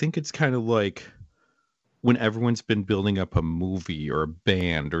 And I think it's kind of like when everyone's been building up a movie or a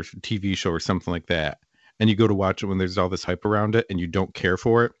band or TV show or something like that, and you go to watch it when there's all this hype around it and you don't care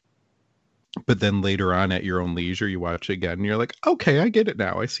for it. But then later on at your own leisure, you watch it again and you're like, okay, I get it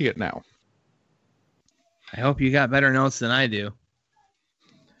now. I see it now. I hope you got better notes than I do.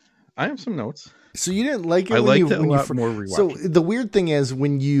 I have some notes. So you didn't like it? I liked it a lot more rewatching. So the weird thing is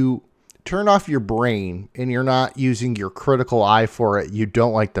when you turn off your brain and you're not using your critical eye for it, you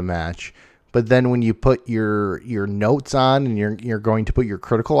don't like the match. But then when you put your notes on and you're going to put your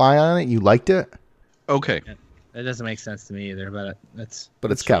critical eye on it, you liked it? Okay. That doesn't make sense to me either, but it's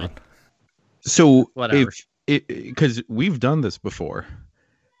Kevin. Fine. So whatever. Because we've done this before.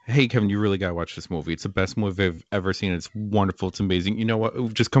 Hey, Kevin, you really got to watch this movie. It's the best movie I've ever seen. It's wonderful. It's amazing. You know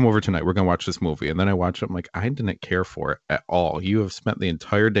what? Just come over tonight. We're going to watch this movie. And then I watch it. I'm like, I didn't care for it at all. You have spent the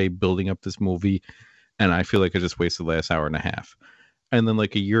entire day building up this movie. And I feel like I just wasted the last hour and a half. And then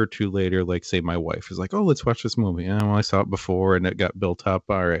like a year or two later, like say my wife is like, oh, let's watch this movie. And well, I saw it before and it got built up.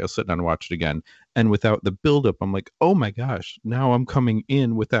 All right, I'll sit down and watch it again. And without the buildup, I'm like, oh my gosh, now I'm coming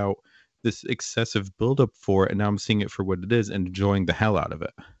in without this excessive buildup for it. And now I'm seeing it for what it is and enjoying the hell out of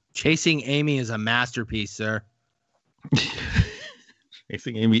it. Chasing Amy is a masterpiece, sir.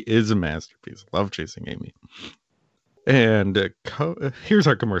 Chasing Amy is a masterpiece. Love Chasing Amy. And here's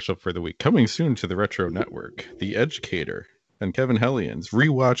our commercial for the week. Coming soon to the Retro Network, The Educator and Kevin Hellions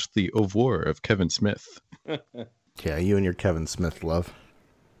rewatch the Au revoir of Kevin Smith. Yeah, you and your Kevin Smith love.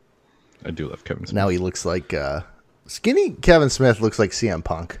 I do love Kevin Smith. Now he looks like skinny Kevin Smith looks like CM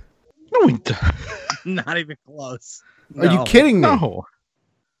Punk. No, he doesn't. Not even close. Are you kidding me?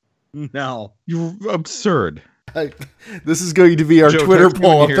 No. You're absurd. This is going to be our Joe, Twitter text me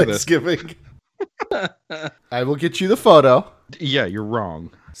when poll you on hear Thanksgiving. I will get you the photo. Yeah, you're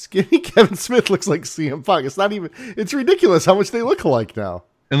wrong. Skinny Kevin Smith looks like CM Punk. It's ridiculous how much they look alike now.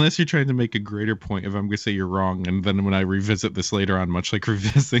 Unless you're trying to make a greater point if I'm going to say you're wrong, and then when I revisit this later on, much like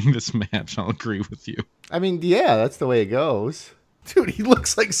revisiting this match, I'll agree with you. I mean, yeah, that's the way it goes. Dude, he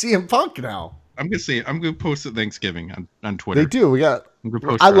looks like CM Punk now. I'm going to post it Thanksgiving on Twitter. They do.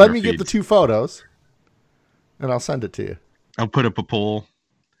 Let me get the two photos, and I'll send it to you. I'll put up a poll.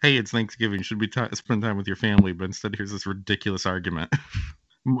 Hey, it's Thanksgiving. Should we spend time with your family? But instead, here's this ridiculous argument.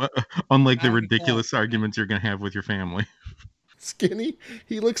 Unlike the ridiculous arguments you're going to have with your family. Skinny?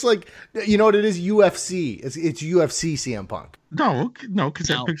 He looks like, you know what it is? UFC. It's UFC CM Punk. No, because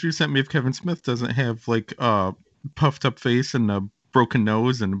that picture you sent me of Kevin Smith doesn't have like a puffed up face and a broken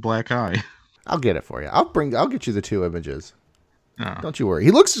nose and a black eye. I'll get it for you. I'll get you the two images. Oh. Don't you worry.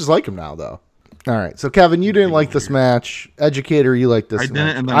 He looks just like him now, though. All right. So, Kevin, you didn't like this match. Educator, you like this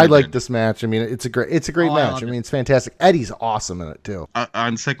match. I like this match. I mean, it's a great match. I mean, it's fantastic. Eddie's awesome in it, too.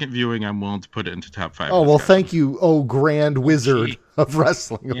 On second viewing, I'm willing to put it into top 5. Oh, well, thank you, grand wizard of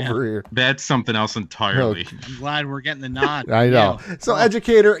wrestling over here. That's something else entirely. Okay. I'm glad we're getting the nod. I know. Yeah. So,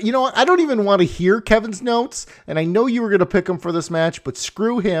 Educator, you know what? I don't even want to hear Kevin's notes, and I know you were going to pick him for this match, but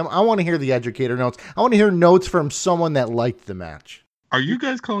screw him. I want to hear the Educator notes. I want to hear notes from someone that liked the match. Are you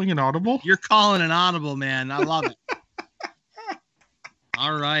guys calling an audible? You're calling an audible, man. I love it.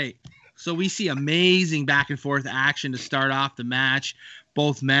 All right. So we see amazing back and forth action to start off the match.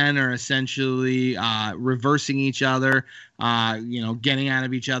 Both men are essentially reversing each other, getting out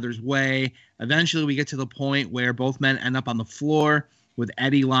of each other's way. Eventually we get to the point where both men end up on the floor with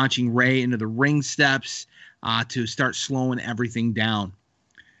Eddie launching Ray into the ring steps to start slowing everything down.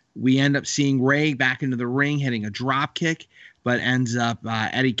 We end up seeing Ray back into the ring hitting a drop kick, but ends up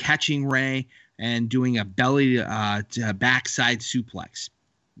Eddie catching Ray and doing a belly to backside suplex.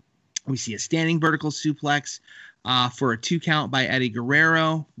 We see a standing vertical suplex for a 2 count by Eddie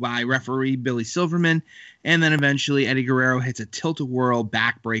Guerrero by referee Billy Silverman. And then eventually Eddie Guerrero hits a tilt-a-whirl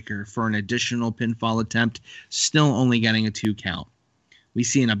backbreaker for an additional pinfall attempt, still only getting a 2 count. We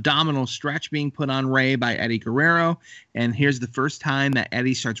see an abdominal stretch being put on Rey by Eddie Guerrero. And here's the first time that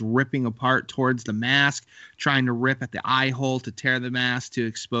Eddie starts ripping apart towards the mask, trying to rip at the eye hole to tear the mask to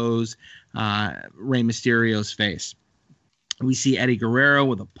expose Rey Mysterio's face. We see Eddie Guerrero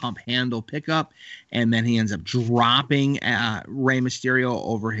with a pump handle pickup, and then he ends up dropping Rey Mysterio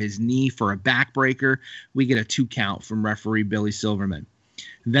over his knee for a backbreaker. We get a 2 count from referee Billy Silverman.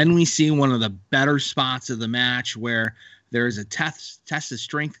 Then we see one of the better spots of the match where there's a test of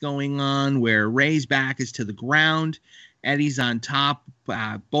strength going on where Rey's back is to the ground. Eddie's on top.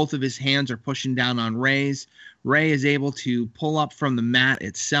 Both of his hands are pushing down on Rey's. Rey is able to pull up from the mat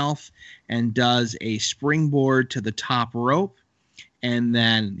itself and does a springboard to the top rope. And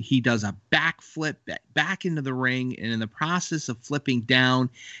then he does a backflip back into the ring. And in the process of flipping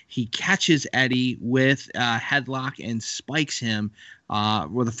down, he catches Eddie with a headlock and spikes him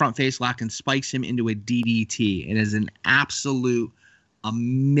with a front face lock and spikes him into a DDT. It is an absolute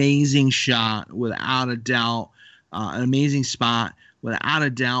amazing shot, without a doubt. An amazing spot, without a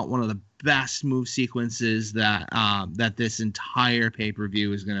doubt. One of the best move sequences that this entire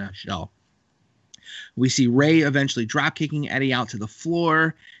pay-per-view is going to show. We see Rey eventually drop kicking Eddie out to the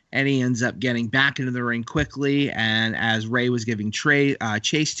floor. Eddie ends up getting back into the ring quickly, and as Rey was giving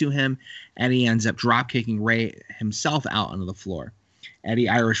chase to him, Eddie ends up drop kicking Rey himself out onto the floor. Eddie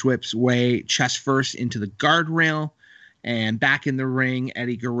Irish whips Rey chest first into the guardrail, and back in the ring,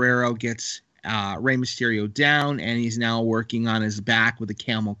 Eddie Guerrero gets Rey Mysterio down, and he's now working on his back with a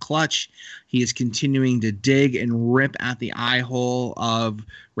camel clutch. He is continuing to dig and rip at the eye hole of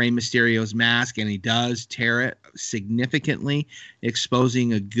Rey Mysterio's mask, and he does tear it significantly,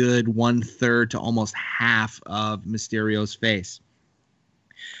 exposing a good 1/3 to almost half of Mysterio's face.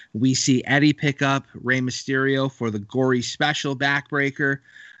 We see Eddie pick up Rey Mysterio for the gory special backbreaker.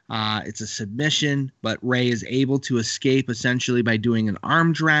 It's a submission, but Rey is able to escape essentially by doing an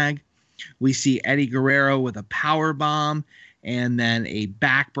arm drag. We see Eddie Guerrero with a power bomb and then a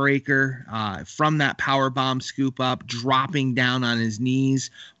backbreaker from that power bomb scoop up, dropping down on his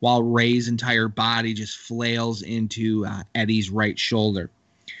knees while Rey's entire body just flails into Eddie's right shoulder.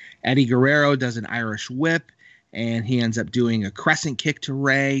 Eddie Guerrero does an Irish whip, and he ends up doing a crescent kick to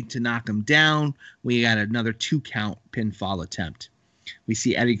Rey to knock him down. We got another 2 count pinfall attempt. We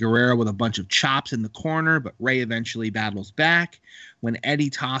see Eddie Guerrero with a bunch of chops in the corner, but Rey eventually battles back. When Eddie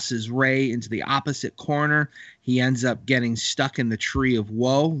tosses Rey into the opposite corner, he ends up getting stuck in the Tree of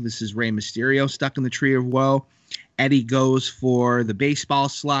Woe. This is Rey Mysterio stuck in the Tree of Woe. Eddie goes for the baseball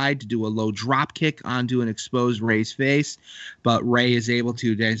slide to do a low drop kick onto an exposed Rey's face, but Rey is able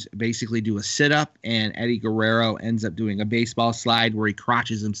to basically do a sit-up, and Eddie Guerrero ends up doing a baseball slide where he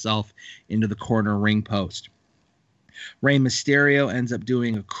crotches himself into the corner ring post. Rey Mysterio ends up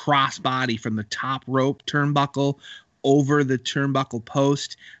doing a crossbody from the top rope turnbuckle over the turnbuckle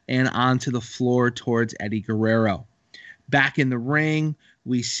post and onto the floor towards Eddie Guerrero. Back in the ring,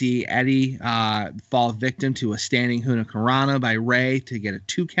 we see Eddie fall victim to a standing Hurricanrana by Rey to get a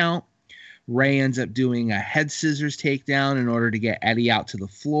 2 count. Rey ends up doing a head scissors takedown in order to get Eddie out to the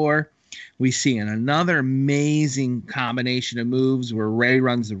floor. We see another amazing combination of moves where Rey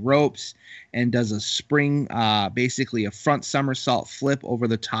runs the ropes and does a spring, basically a front somersault flip over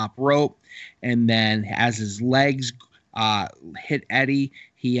the top rope. And then as his legs hit Eddie,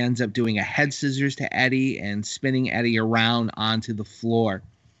 he ends up doing a head scissors to Eddie and spinning Eddie around onto the floor.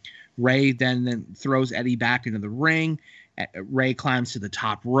 Rey then throws Eddie back into the ring. Rey climbs to the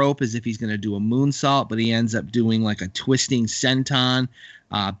top rope as if he's going to do a moonsault, but he ends up doing like a twisting senton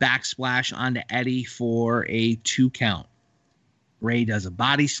backsplash onto Eddie for a 2 count. Rey does a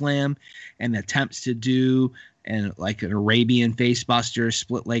body slam and attempts to do like an Arabian facebuster,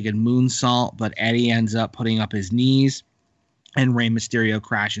 split-legged moonsault, but Eddie ends up putting up his knees, and Rey Mysterio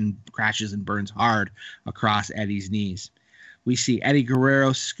crashes and burns hard across Eddie's knees. We see Eddie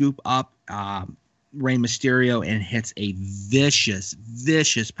Guerrero scoop up Rey Mysterio and hits a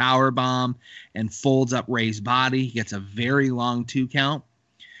vicious power bomb and folds up Rey's body. He gets a very long 2 count.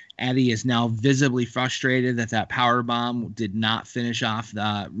 Eddie is now visibly frustrated that power bomb did not finish off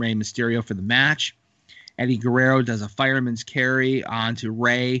Rey Mysterio for the match. Eddie Guerrero does a fireman's carry onto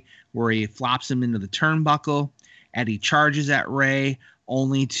Rey where he flops him into the turnbuckle. Eddie charges at Rey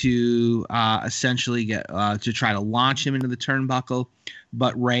only to essentially get to try to launch him into the turnbuckle,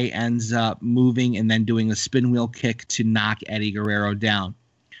 but Rey ends up moving and then doing a spin wheel kick to knock Eddie Guerrero down.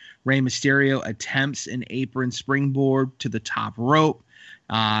 Rey Mysterio attempts an apron springboard to the top rope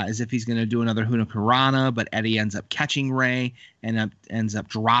as if he's going to do another Hurricanrana, but Eddie ends up catching Rey and ends up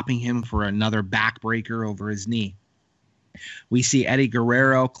dropping him for another backbreaker over his knee. We see Eddie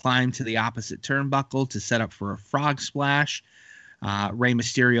Guerrero climb to the opposite turnbuckle to set up for a frog splash. Rey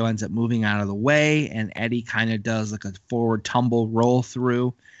Mysterio ends up moving out of the way, and Eddie kind of does like a forward tumble roll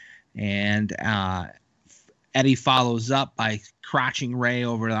through, and Eddie follows up by crotching Rey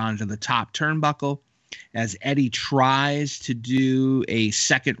over onto the top turnbuckle. As Eddie tries to do a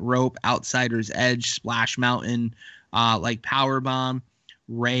second rope outsider's edge splash mountain like power bomb,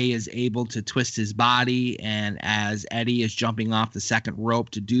 Rey is able to twist his body, and as Eddie is jumping off the second rope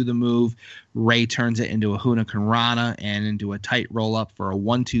to do the move, Rey turns it into a Hurricane Rana and into a tight roll up for a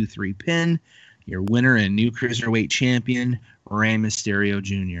 1-2-3 pin. Your winner and new cruiserweight champion, Rey Mysterio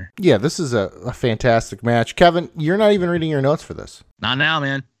Jr. Yeah, this is a fantastic match. Kevin, you're not even reading your notes for this. Not now,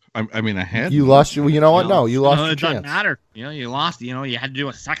 man. I mean, I had You lost your. You know what? No, you lost your it doesn't chance. matter. You lost. You had to do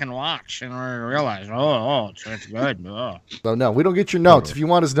a second watch in order to realize, it's good. Oh. So no, we don't get your notes. If you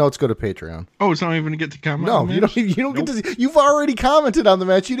want his notes, go to Patreon. Oh, it's not even to get to comment. No, on the you match? don't. You don't Nope. get to. You've already commented on the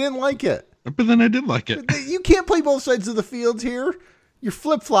match. You didn't like it. But then I did like it. You can't play both sides of the field here. You're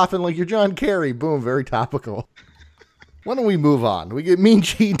flip flopping like you're John Kerry. Boom, very topical. Why don't we move on? We get Mean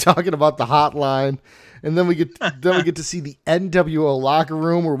Gene talking about the hotline, and then we get to see the NWO locker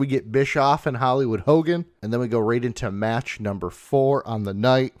room where we get Bischoff and Hollywood Hogan, and then we go right into match number 4 on the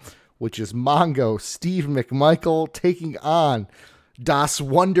night, which is Mongo Steve McMichael taking on Das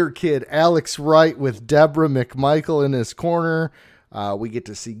Wonder Kid Alex Wright with Deborah McMichael in his corner. We get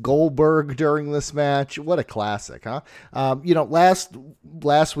to see Goldberg during this match. What a classic, huh?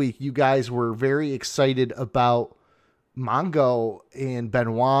 Last week you guys were very excited about Mongo and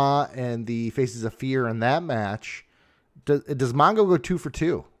Benoit and the Faces of Fear in that match. Does Mongo go 2 for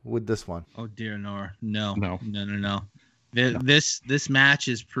 2 with this one? Oh dear, no. No. This match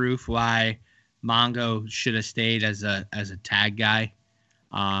is proof why Mongo should have stayed as a tag guy,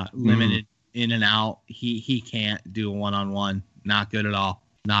 limited in and out. He can't do a 1-on-1. Not good at all.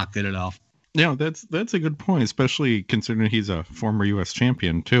 Yeah, that's a good point, especially considering he's a former U.S.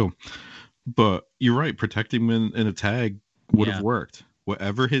 champion too. But you're right, protecting him in a tag would have worked.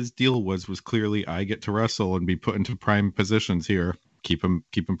 Whatever his deal was clearly I get to wrestle and be put into prime positions here. Keep him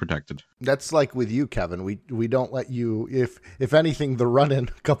protected. That's like with you, Kevin. We don't let you. If anything, the run-in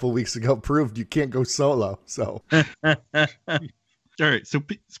a couple weeks ago proved you can't go solo. So all right. So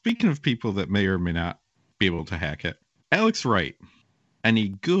speaking of people that may or may not be able to hack it, Alex Wright, any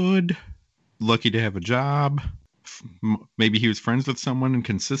good? Lucky to have a job? Maybe he was friends with someone and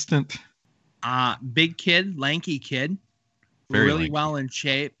consistent. Big kid, lanky kid, Very really lanky. well in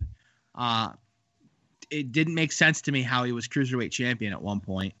shape. It didn't make sense to me how he was cruiserweight champion at one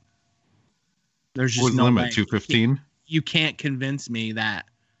point. There's just What was no the way. limit? 215. You can't convince me that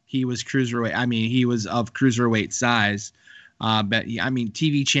he was cruiserweight. I mean, he was of cruiserweight size. But I mean,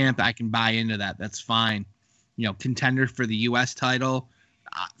 TV champ, I can buy into that. That's fine. Contender for the U.S. title,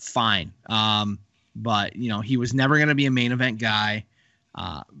 fine. But he was never going to be a main event guy.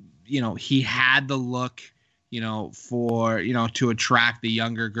 He had the look, for, to attract the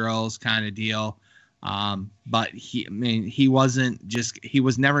younger girls kind of deal. But he was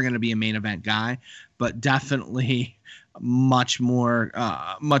never going to be a main event guy, but definitely much more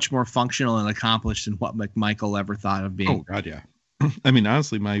functional and accomplished than what McMichael ever thought of being. Oh God, yeah. I mean,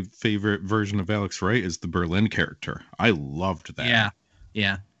 honestly, my favorite version of Alex Wright is the Berlin character. I loved that.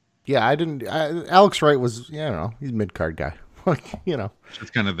 Yeah. Alex Wright was, he's a mid-card guy.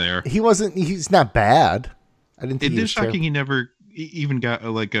 It's kind of there. He's not bad. I didn't think It he is was shocking terrible. he never even got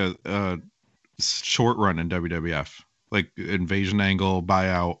a short run in WWF, like invasion angle,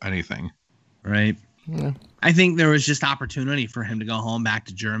 buyout, anything. Right. Yeah. I think there was just opportunity for him to go home back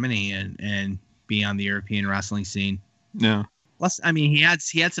to Germany and be on the European wrestling scene. Yeah. Plus, I mean, he had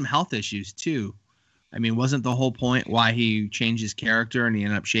some health issues too. I mean, wasn't the whole point why he changed his character and he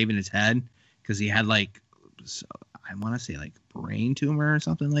ended up shaving his head because he had I want to say brain tumor or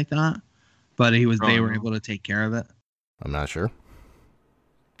something like that. But they were able to take care of it. I'm not sure.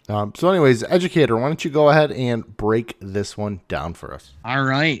 So anyways, Educator, why don't you go ahead and break this one down for us? All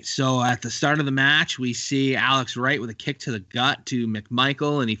right. So at the start of the match, we see Alex Wright with a kick to the gut to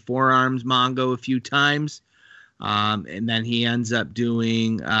McMichael, and he forearms Mongo a few times. And then he ends up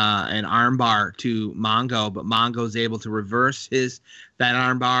doing an armbar to Mongo, but Mongo's able to reverse that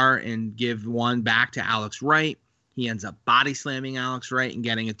armbar and give one back to Alex Wright. He ends up body slamming Alex Wright and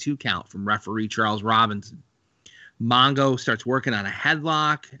getting a 2 count from referee Charles Robinson. Mongo starts working on a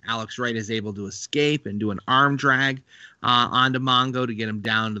headlock. Alex Wright is able to escape and do an arm drag onto Mongo to get him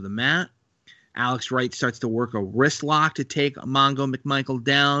down to the mat. Alex Wright starts to work a wrist lock to take Mongo McMichael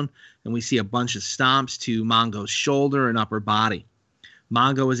down, and we see a bunch of stomps to Mongo's shoulder and upper body.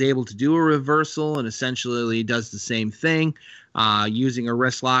 Mongo is able to do a reversal and essentially does the same thing, using a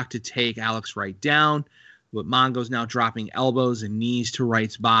wrist lock to take Alex Wright down. but Mongo's now dropping elbows and knees to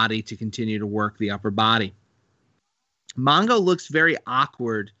Wright's body to continue to work the upper body. Mongo looks very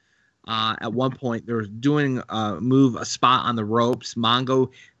awkward. At one point, they're doing a spot on the ropes. Mongo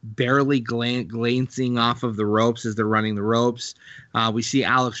barely glancing off of the ropes as they're running the ropes. We see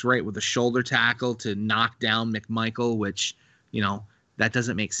Alex Wright with a shoulder tackle to knock down McMichael, which, that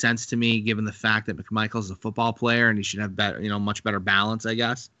doesn't make sense to me, given the fact that McMichael's a football player and he should have better, much better balance, I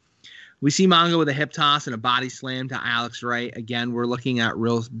guess. We see Mongo with a hip toss and a body slam to Alex Wright. Again, we're looking at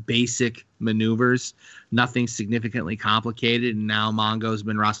real basic maneuvers, nothing significantly complicated. And now Mongo's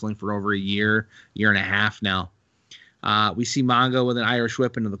been wrestling for over a year and a half now. We see Mongo with an Irish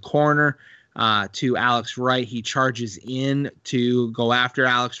whip into the corner to Alex Wright. He charges in to go after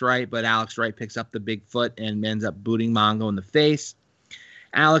Alex Wright, but Alex Wright picks up the big foot and ends up booting Mongo in the face.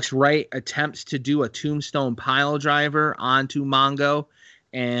 Alex Wright attempts to do a tombstone pile driver onto Mongo,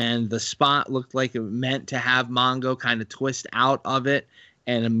 and the spot looked like it meant to have Mongo kind of twist out of it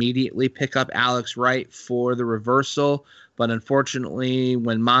and immediately pick up Alex Wright for the reversal. But unfortunately,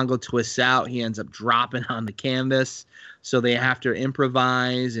 when Mongo twists out, he ends up dropping on the canvas. So they have to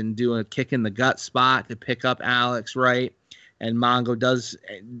improvise and do a kick in the gut spot to pick up Alex Wright. And Mongo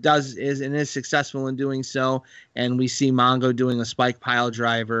is successful in doing so. And we see Mongo doing a spike pile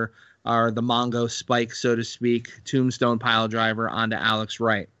driver, or the Mongo spike, so to speak, tombstone pile driver onto Alex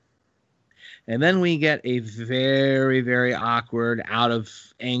Wright. And then we get a very, very awkward out of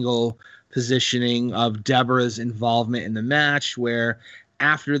angle positioning of Deborah's involvement in the match, where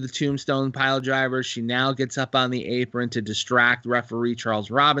after the tombstone pile driver, she now gets up on the apron to distract referee Charles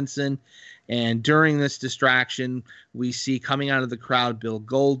Robinson. And during this distraction, we see coming out of the crowd Bill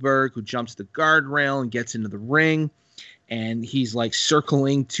Goldberg, who jumps the guardrail and gets into the ring. And he's like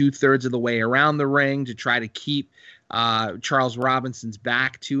circling 2/3 of the way around the ring to try to keep Charles Robinson's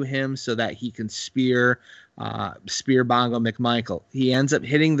back to him so that he can spear Bongo McMichael. He ends up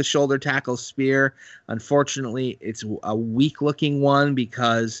hitting the shoulder tackle spear. Unfortunately, it's a weak-looking one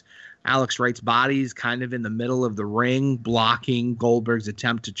because Alex Wright's body is kind of in the middle of the ring, blocking Goldberg's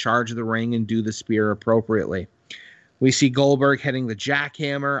attempt to charge the ring and do the spear appropriately. We see Goldberg hitting the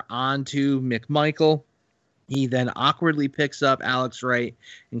jackhammer onto McMichael. He then awkwardly picks up Alex Wright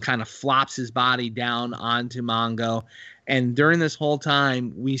and kind of flops his body down onto Mongo. And during this whole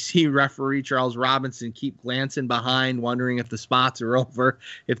time, we see referee Charles Robinson keep glancing behind, wondering if the spots are over.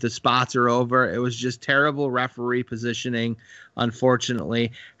 It was just terrible referee positioning,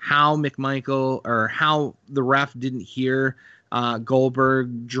 unfortunately. How the ref didn't hear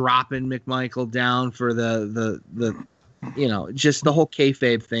Goldberg dropping McMichael down for the just the whole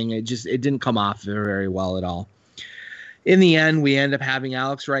kayfabe thing. It didn't come off very well at all. In the end, we end up having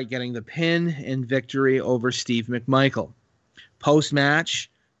Alex Wright getting the pin and victory over Steve McMichael. Post-match,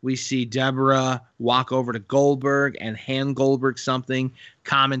 we see Deborah walk over to Goldberg and hand Goldberg something.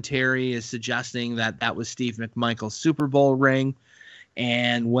 Commentary is suggesting that was Steve McMichael's Super Bowl ring.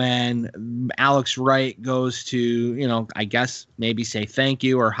 And when Alex Wright goes to, I guess maybe say thank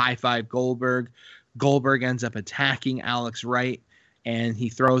you or high-five Goldberg, Goldberg ends up attacking Alex Wright, and he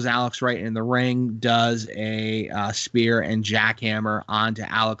throws Alex Wright in the ring, does a spear and jackhammer onto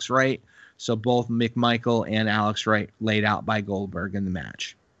Alex Wright. So both McMichael and Alex Wright laid out by Goldberg in the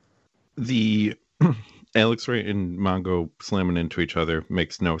match. The Alex Wright and Mongo slamming into each other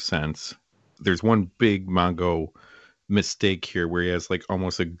makes no sense. There's one big Mongo mistake here where he has like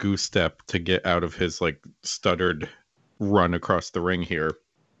almost a goose step to get out of his like stuttered run across the ring here.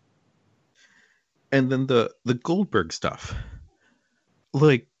 And then the Goldberg stuff.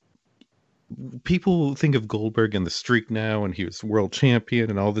 Like, people think of Goldberg and the streak now, and he was world champion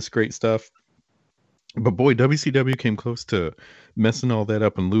and all this great stuff. But boy, WCW came close to messing all that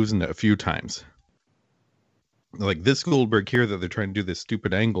up and losing it a few times. Like, this Goldberg here that they're trying to do this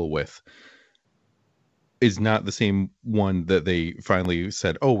stupid angle with is not the same one that they finally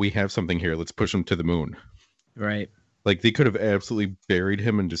said, oh, we have something here, let's push him to the moon. Right. Like, they could have absolutely buried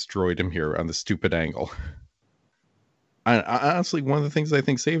him and destroyed him here on the stupid angle. I honestly, one of the things I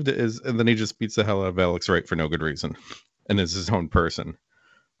think saved it is, and then he just beats the hell out of Alex Wright for no good reason, and is his own person.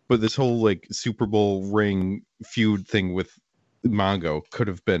 But this whole like Super Bowl ring feud thing with Mongo could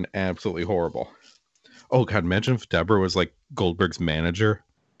have been absolutely horrible. Oh God, imagine if Deborah was like Goldberg's manager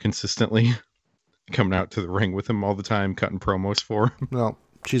consistently, coming out to the ring with him all the time, cutting promos for him. No,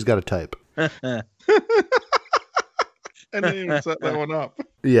 she's got a type. I didn't even set that one up.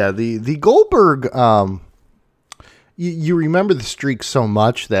 Yeah, the Goldberg. You remember the streak so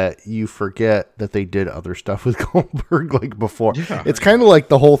much that you forget that they did other stuff with Goldberg like before. Yeah. It's kind of like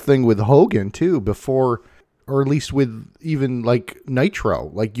the whole thing with Hogan too. Before or at least with even like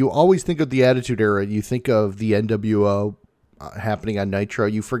Nitro. Like you always think of the Attitude Era, you think of the NWO happening on Nitro.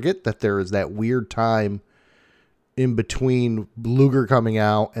 You forget that there is that weird time in between Luger coming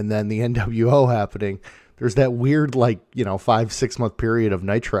out and then the NWO happening. There's that weird, like, 5-6 month period of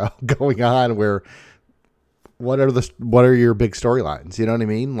Nitro going on where what are your big storylines? You know what I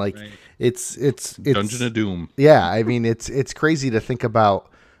mean? Like Right. it's Dungeon of Doom. Yeah. I mean, it's crazy to think about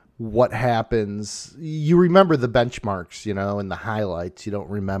what happens. You remember the benchmarks, and the highlights. You don't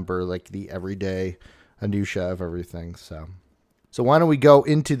remember like the everyday minutia of everything. So why don't we go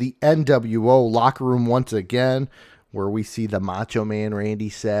into the NWO locker room once again, where we see the Macho Man Randy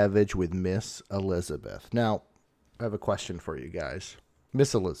Savage with Miss Elizabeth. Now, I have a question for you guys.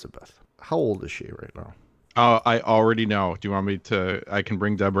 Miss Elizabeth, how old is she right now? I already know. Do you want me to? I can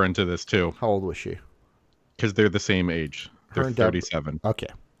bring Deborah into this too. How old was she? Because they're the same age. They're 37. Okay.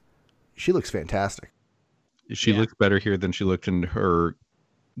 She looks fantastic. She looks better here than she looked in her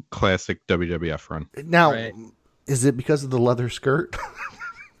classic WWF run. Now, Right. Is it because of the leather skirt?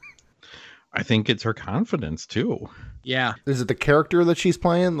 I think it's her confidence too. Yeah. Is it the character that she's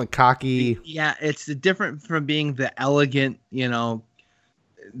playing? The cocky? Yeah, it's different from being the elegant, the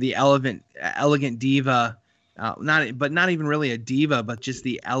elegant diva, not even really a diva, but just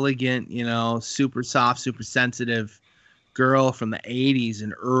the elegant, super soft, super sensitive girl from the 80s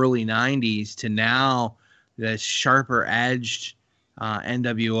and early 90s to now the sharper edged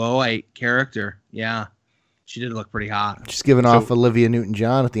NWO character. Yeah, she did look pretty hot. She's giving off Olivia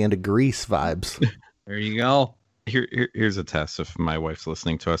Newton-John at the end of Grease vibes. There you go. Here's a test if my wife's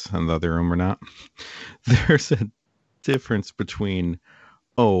listening to us in the other room or not. There's a difference between,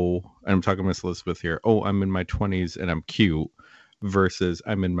 and I'm talking Miss Elizabeth here, I'm in my 20s and I'm cute, versus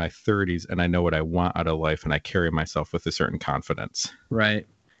I'm in my 30s and I know what I want out of life and I carry myself with a certain confidence. Right.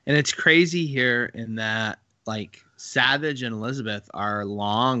 And it's crazy here in that, like, Savage and Elizabeth are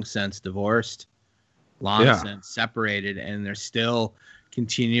long since divorced, since separated, and they're still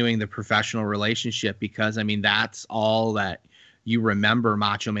continuing the professional relationship because, I mean, that's all that you remember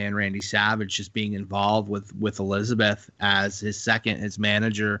Macho Man Randy Savage just being involved with Elizabeth as his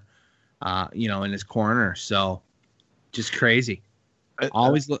manager, in his corner. So just crazy.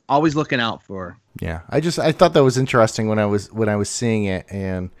 Always looking out for her. Yeah. I thought that was interesting when I was seeing it,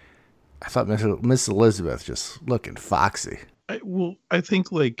 and I thought Miss Elizabeth just looking foxy. I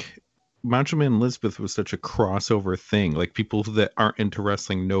think like Macho Man and Elizabeth was such a crossover thing. Like people that aren't into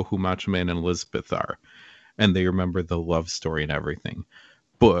wrestling know who Macho Man and Elizabeth are, and they remember the love story and everything.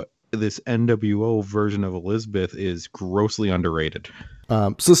 But this NWO version of Elizabeth is grossly underrated.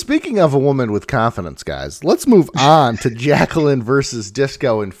 So speaking of a woman with confidence, guys, let's move on to Jacqueline versus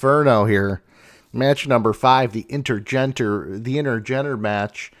Disco Inferno here. Match number 5, the intergender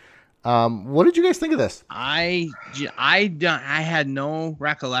match. What did you guys think of this? I had no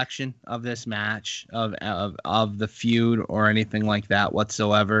recollection of this match of the feud or anything like that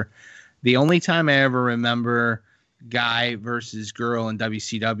whatsoever. The only time I ever remember guy versus girl in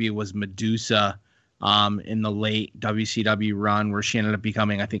WCW was Medusa in the late WCW run, where she ended up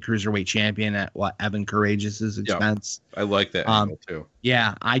becoming, I think, cruiserweight champion at Evan Courageous's expense. I like that angle too.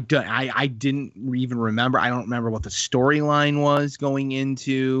 Yeah, I didn't even remember. I don't remember what the storyline was going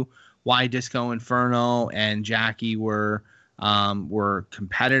into why Disco Inferno and Jackie were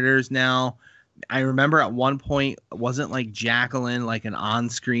competitors now. I remember at one point, wasn't like Jacqueline like an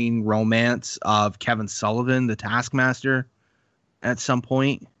on-screen romance of Kevin Sullivan, the Taskmaster, at some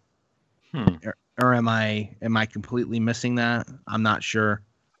point? Or am I completely missing that? I'm not sure.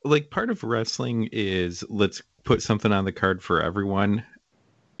 Like part of wrestling is let's put something on the card for everyone,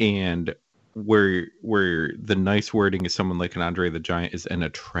 and where the nice wording is someone like an Andre the Giant is an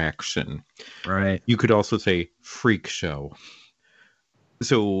attraction. Right. You could also say freak show.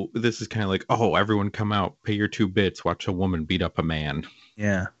 So this is kind of like, everyone come out, pay your 2 bits, watch a woman beat up a man.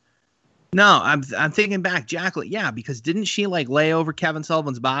 Yeah. No, I'm thinking back, Jacqueline. Yeah, because didn't she like lay over Kevin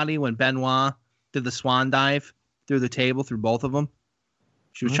Sullivan's body when Benoit did the swan dive through the table through both of them?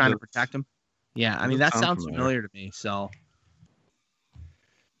 She was trying to protect him. Yeah, I mean that sounds familiar to me. So,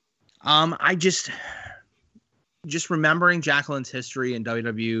 I just remembering Jacqueline's history in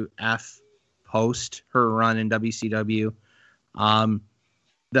WWF post her run in WCW.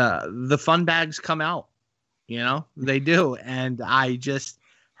 The fun bags come out, they do. And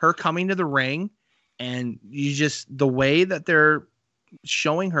her coming to the ring, and the way that they're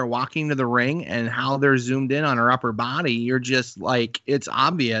showing her walking to the ring and how they're zoomed in on her upper body, you're just like, it's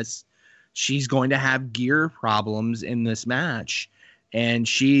obvious she's going to have gear problems in this match. and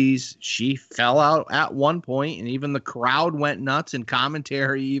she fell out at one point, and even the crowd went nuts, and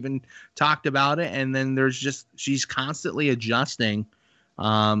commentary even talked about it. And then she's constantly adjusting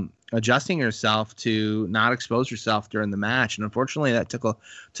herself to not expose herself during the match. And unfortunately, that took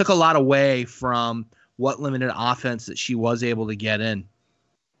a lot away from what limited offense that she was able to get in.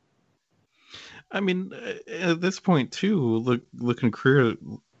 I mean, at this point too, looking career,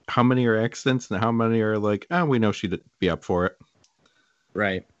 how many are accidents and how many are like, oh, we know she'd be up for it.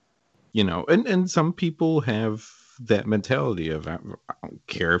 Right. You know, and some people have that mentality of, I don't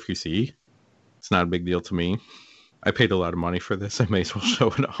care if you see. It's not a big deal to me. I paid a lot of money for this. I may as well show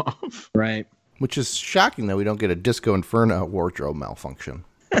it off. Right. Which is shocking that we don't get a Disco Inferno wardrobe malfunction.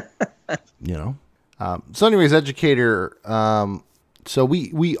 You know? So anyways, Educator, so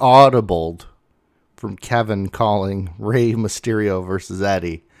we audibled from Kevin calling Rey Mysterio versus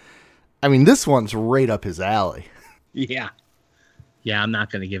Eddie. I mean, this one's right up his alley. Yeah. Yeah, I'm not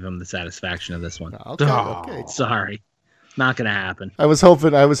going to give him the satisfaction of this one. Okay. Sorry. Not going to happen. I was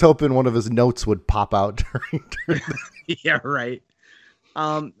hoping one of his notes would pop out during Yeah, right.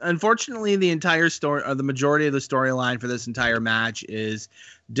 Unfortunately, the entire story, or the majority of the storyline for this entire match, is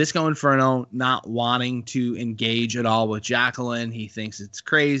Disco Inferno not wanting to engage at all with Jacqueline. He thinks it's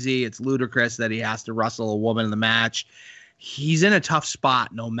crazy, it's ludicrous that he has to wrestle a woman in the match. He's in a tough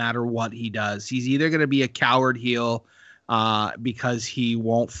spot no matter what he does. He's either going to be a coward heel because he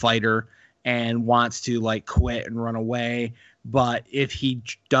won't fight her and wants to like quit and run away. But if he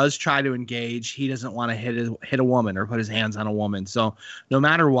does try to engage, he doesn't want to hit a woman or put his hands on a woman. So no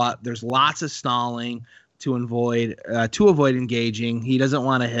matter what, there's lots of stalling to avoid engaging. He doesn't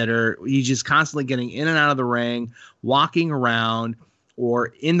want to hit her. He's just constantly getting in and out of the ring, walking around, or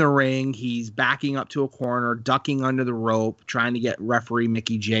in the ring, he's backing up to a corner, ducking under the rope, trying to get referee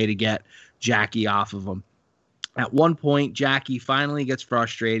Mickey J to get Jackie off of him. At one point, Jackie finally gets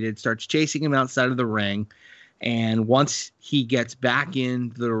frustrated, starts chasing him outside of the ring. And once he gets back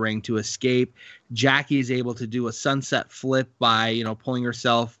into the ring to escape, Jackie is able to do a sunset flip by, pulling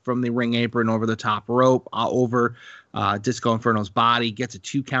herself from the ring apron over the top rope, over Disco Inferno's body, gets a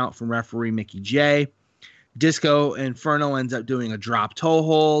 2 count from referee Mickey J. Disco Inferno ends up doing a drop toe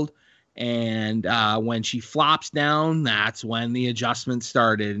hold. And when she flops down, that's when the adjustment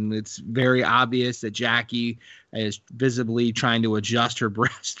started. And it's very obvious that Jackie is visibly trying to adjust her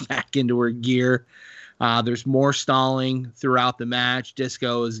breast back into her gear. There's more stalling throughout the match.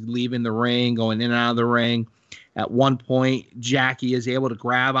 Disco is leaving the ring, going in and out of the ring. At one point, Jackie is able to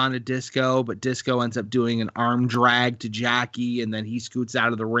grab onto Disco, but Disco ends up doing an arm drag to Jackie, and then he scoots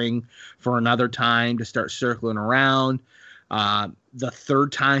out of the ring for another time to start circling around. The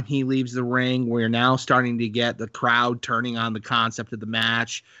third time he leaves the ring, we're now starting to get the crowd turning on the concept of the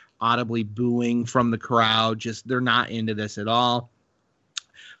match, audibly booing from the crowd. Just they're not into this at all.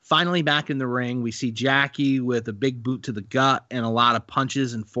 Finally, back in the ring, we see Jackie with a big boot to the gut and a lot of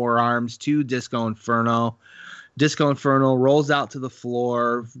punches and forearms to Disco Inferno. Disco Inferno rolls out to the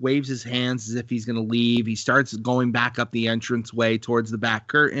floor, waves his hands as if he's going to leave. He starts going back up the entranceway towards the back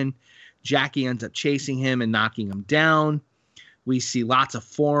curtain. Jackie ends up chasing him and knocking him down. We see lots of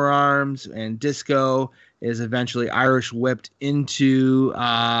forearms, and Disco is eventually Irish whipped into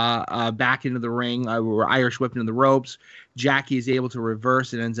back into the ring. We're Irish whipped into the ropes. Jackie is able to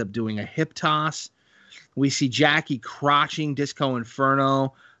reverse and ends up doing a hip toss. We see Jackie crotching Disco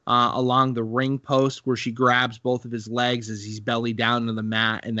Inferno along the ring post, where she grabs both of his legs as he's belly down into the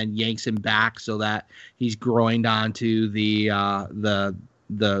mat and then yanks him back so that he's groined onto the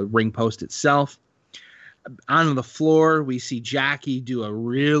ring post itself. On the floor, we see Jackie do a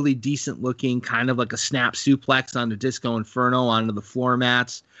really decent looking kind of like a snap suplex onto Disco Inferno onto the floor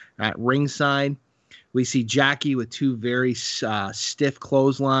mats at ringside. We see Jackie with 2 very stiff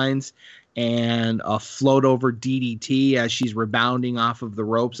clotheslines and a float over DDT as she's rebounding off of the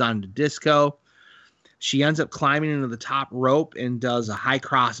ropes onto Disco. She ends up climbing into the top rope and does a high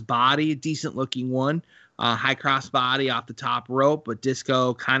cross body, a decent looking one. High cross body off the top rope, but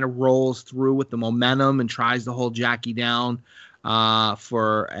Disco kind of rolls through with the momentum and tries to hold Jackie down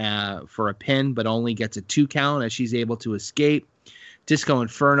for a pin, but only gets a 2 count as she's able to escape. Disco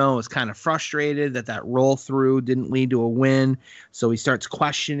Inferno is kind of frustrated that roll through didn't lead to a win, so he starts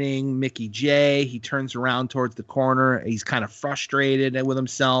questioning Mickey J. He turns around towards the corner. He's kind of frustrated with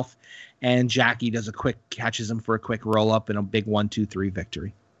himself, and Jackie catches him for a quick roll up and a big 1-2-3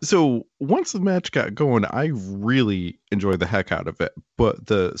 victory. So once the match got going, I really enjoyed the heck out of it. But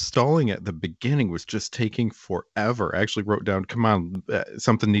the stalling at the beginning was just taking forever. I actually wrote down, come on,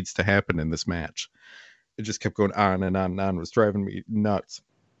 something needs to happen in this match. It just kept going on and on and on. It was driving me nuts.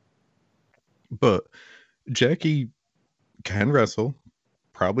 But Jackie can wrestle,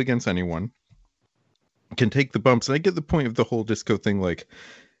 probably against anyone, can take the bumps. And I get the point of the whole disco thing, like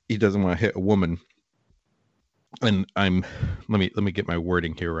he doesn't want to hit a woman. And let me get my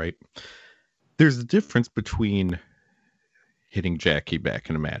wording here right. There's a difference between hitting Jackie back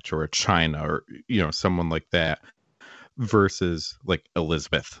in a match, or a China, or someone like that, versus like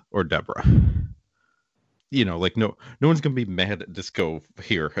Elizabeth or Deborah. Like no one's gonna be mad at Disco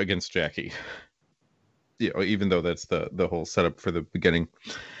here against Jackie. Even though that's the whole setup for the beginning.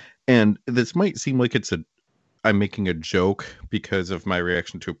 And this might seem like I'm making a joke because of my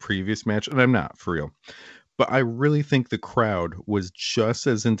reaction to a previous match, and I'm not, for real. But I really think the crowd was just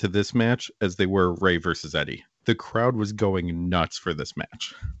as into this match as they were Ray versus Eddie. The crowd was going nuts for this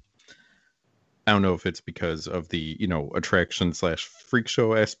match. I don't know if it's because of the, attraction / freak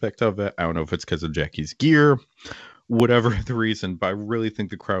show aspect of it. I don't know if it's because of Jackie's gear, whatever the reason, but I really think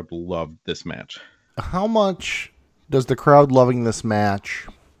the crowd loved this match. How much does the crowd loving this match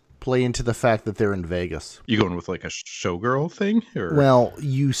play into the fact that they're in Vegas? You going with like a showgirl thing? Or? Well,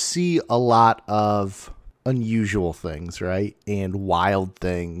 you see a lot of unusual things, right? And wild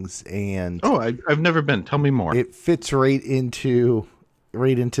things. And I've never been. Tell me more. It fits right into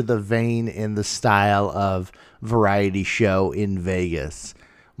the vein and the style of variety show in Vegas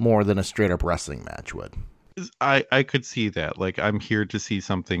more than a straight up wrestling match would. I could see that. Like, I'm here to see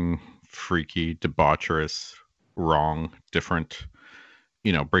something freaky, debaucherous, wrong, different,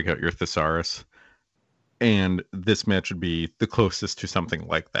 break out your thesaurus. And this match would be the closest to something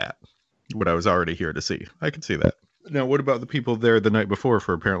like that, what I was already here to see. I could see that. Now, what about the people there the night before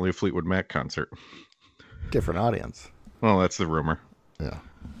for apparently a Fleetwood Mac concert? Different audience. Well, that's the rumor. Yeah.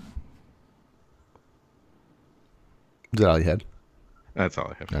 Is that all you had? That's all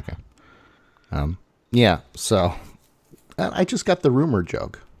I have. Okay. Yeah, so I just got the rumor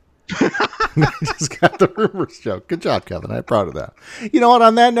joke. I just got the rumors joke. Good job, Kevin. I'm proud of that. You know what?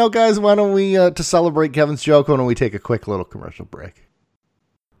 On that note, guys, why don't we, to celebrate Kevin's joke, why don't we take a quick little commercial break?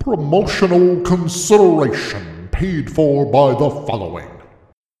 Promotional consideration paid for by the following.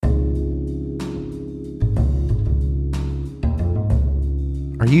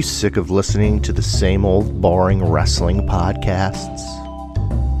 Are you sick of listening to the same old boring wrestling podcasts?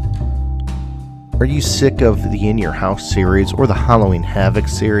 Are you sick of the In Your House series or the Halloween Havoc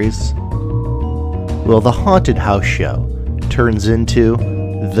series? Well, the Haunted House Show turns into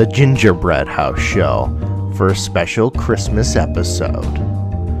the Gingerbread House Show for a special Christmas episode.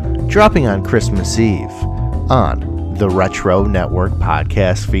 Dropping on Christmas Eve on the Retro Network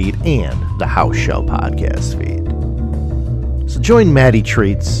podcast feed and the House Show podcast feed. So join Maddie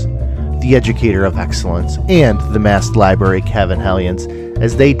Treats, the educator of excellence, and the Masked Library Kevin Hellions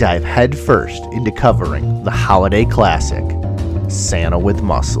as they dive headfirst into covering the holiday classic, Santa with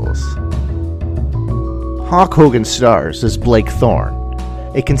Muscles. Hawk Hogan stars as Blake Thorne,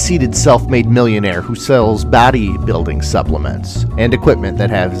 a conceited self-made millionaire who sells bodybuilding supplements and equipment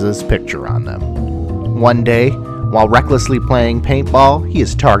that has his picture on them. One day, while recklessly playing paintball, he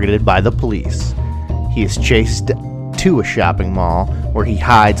is targeted by the police. He is chased to a shopping mall where he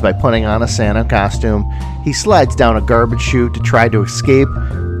hides by putting on a Santa costume. He slides down a garbage chute to try to escape,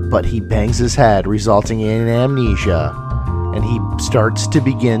 but he bangs his head, resulting in amnesia, and he starts to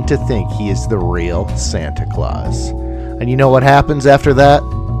begin to think he is the real Santa Claus. And you know what happens after that?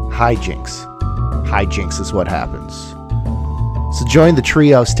 Hijinks. Hijinks is what happens. So join the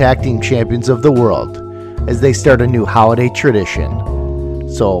Trios Tag Team Champions of the world as they start a new holiday tradition.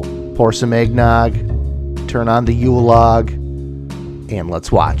 So pour some eggnog, turn on the Yule log, and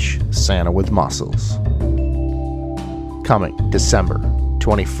let's watch Santa with Muscles. Coming December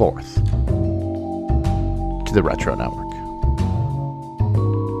 24th to the Retro Network.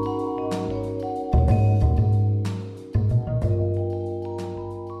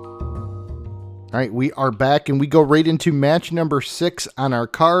 All right, we are back, and we go right into match number 6 on our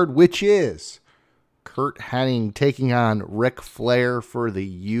card, which is Kurt Hennig taking on Ric Flair for the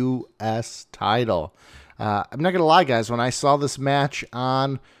U.S. title. I'm not going to lie, guys. When I saw this match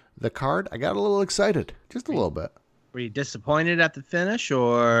on the card, I got a little excited. Just a little bit. Were you disappointed at the finish,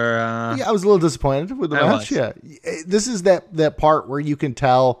 or? Yeah, I was a little disappointed with the match. Yeah, this is that part where you can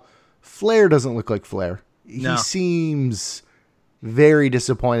tell Flair doesn't look like Flair. No. He seems very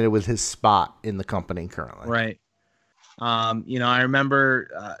disappointed with his spot in the company currently. Right. I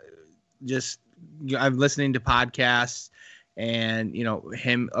remember I'm listening to podcasts. And,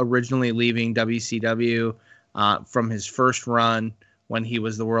 him originally leaving WCW from his first run when he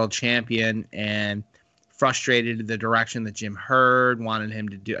was the world champion, and frustrated the direction that Jim Herd wanted him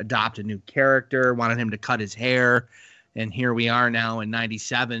to adopt a new character, wanted him to cut his hair. And here we are now in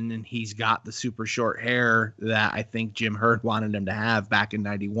 97, and he's got the super short hair that I think Jim Herd wanted him to have back in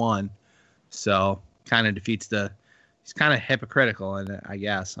 91. So kind of defeats he's kind of hypocritical, and I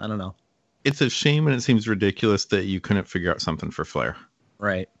guess. I don't know. It's a shame, and it seems ridiculous that you couldn't figure out something for Flair.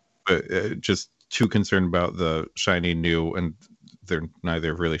 Right. But just too concerned about the shiny new, and they're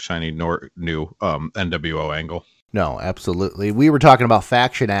neither really shiny nor new NWO angle. No, absolutely. We were talking about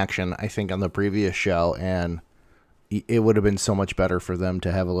faction action, I think, on the previous show, and it would have been so much better for them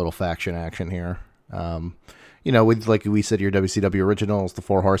to have a little faction action here. With, like we said, your WCW originals, the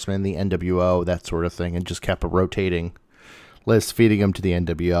Four Horsemen, the NWO, that sort of thing, and just kept a rotating list, feeding them to the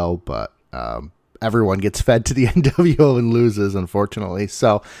NWO, but everyone gets fed to the NWO and loses, unfortunately.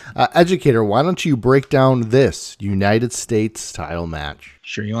 So, Educator, why don't you break down this United States title match?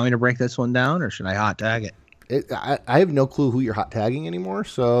 Sure, you want me to break this one down, or should I hot tag it? I have no clue who you're hot tagging anymore,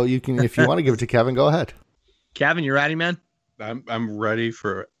 so you can, if you want to give it to Kevin, go ahead. Kevin, you ready, man? I'm ready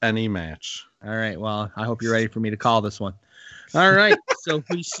for any match. All right. Well, I hope you're ready for me to call this one. All right. So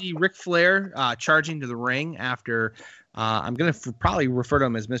we see Ric Flair charging to the ring after I'm going to probably refer to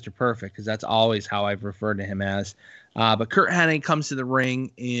him as Mr. Perfect, because that's always how I've referred to him as. But Kurt Hennig comes to the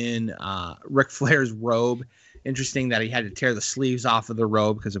ring in Ric Flair's robe. Interesting that he had to tear the sleeves off of the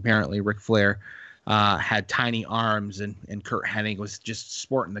robe, because apparently Ric Flair had tiny arms, and Kurt Hennig was just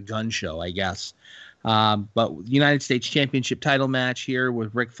sporting the gun show, I guess. But United States Championship title match here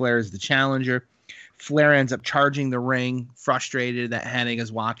with Ric Flair as the challenger. Flair ends up charging the ring, frustrated that Hennig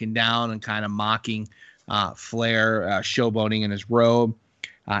is walking down and kind of mocking Flair, showboating in his robe.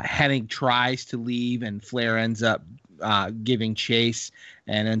 Hennig tries to leave, and Flair ends up giving chase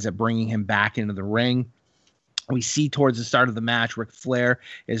and ends up bringing him back into the ring. We see towards the start of the match, Ric Flair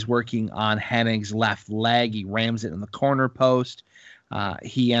is working on Hennig's left leg. He rams it in the corner post.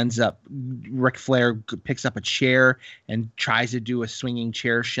 Ric Flair picks up a chair and tries to do a swinging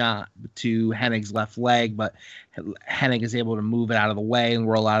chair shot to Hennig's left leg, but Hennig is able to move it out of the way and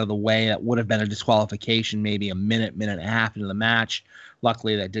roll out of the way. That would have been a disqualification maybe a minute and a half into the match.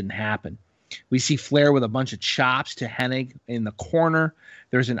 Luckily, that didn't happen. We see Flair with a bunch of chops to Hennig in the corner.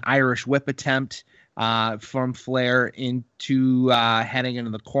 There's an Irish whip attempt from Flair into Hennig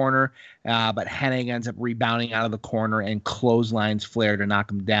into the corner, but Hennig ends up rebounding out of the corner and clotheslines Flair to knock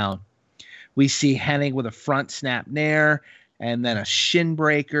him down. We see Hennig with a front snap nair and then a shin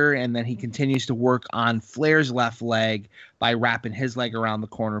breaker, and then he continues to work on Flair's left leg by wrapping his leg around the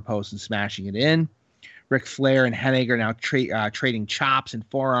corner post and smashing it in. Ric Flair and Hennig are now trading chops and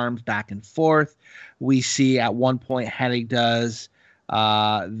forearms back and forth. We see at one point Hennig does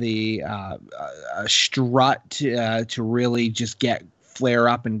the strut to really just get Flair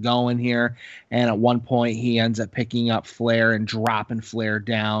up and going here. And at one point, he ends up picking up Flair and dropping Flair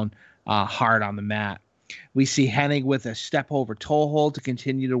down hard on the mat. We see Hennig with a step over toe hold to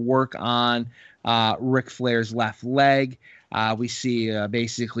continue to work on Ric Flair's left leg. We see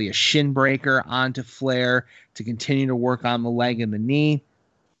basically a shin breaker onto Flair to continue to work on the leg and the knee.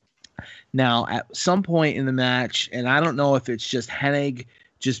 Now, at some point in the match, and I don't know if it's just Hennig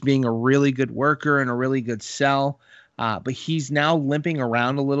just being a really good worker and a really good sell, but he's now limping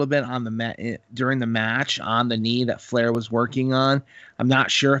around a little bit on the during the match on the knee that Flair was working on. I'm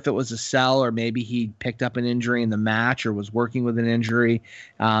not sure if it was a sell or maybe he picked up an injury in the match or was working with an injury.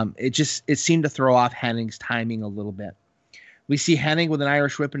 It seemed to throw off Hennig's timing a little bit. We see Hennig with an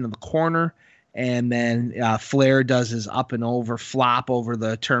Irish whip into the corner. And then Flair does his up and over flop over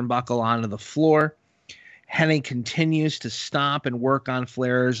the turnbuckle onto the floor. Hennig continues to stomp and work on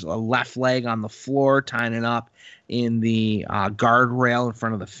Flair's left leg on the floor, tying it up in the guardrail in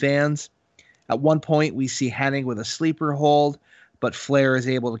front of the fans. At one point, we see Hennig with a sleeper hold, but Flair is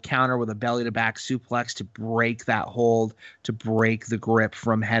able to counter with a belly-to-back suplex to break that hold, to break the grip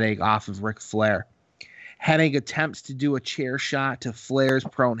from Hennig off of Ric Flair. Hennig attempts to do a chair shot to Flair's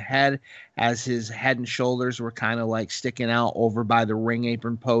prone head as his head and shoulders were kind of like sticking out over by the ring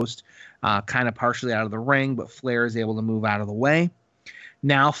apron post, kind of partially out of the ring, but Flair is able to move out of the way.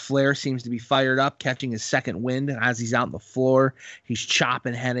 Now Flair seems to be fired up, catching his second wind, and as he's out on the floor, he's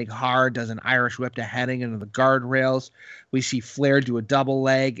chopping Hennig hard, does an Irish whip to Hennig into the guardrails. We see Flair do a double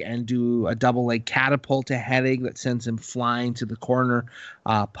leg and do a double leg catapult to Hennig that sends him flying to the corner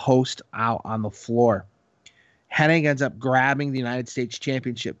post out on the floor. Hennig ends up grabbing the United States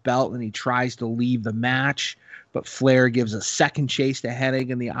Championship belt and he tries to leave the match, but Flair gives a second chase to Hennig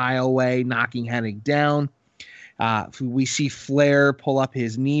in the aisleway, knocking Hennig down. We see Flair pull up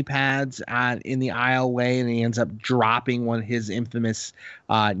his knee pads in the aisleway, and he ends up dropping one of his infamous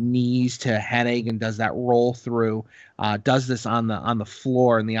knees to Hennig and does that roll through. Does this on the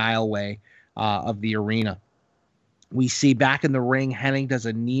floor in the aisleway of the arena. We see back in the ring, Hennig does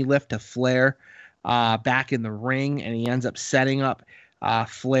a knee lift to Flair back in the ring, and he ends up setting up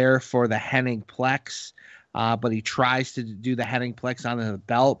Flair for the Hennig Plex. But he tries to do the Hennig Plex onto the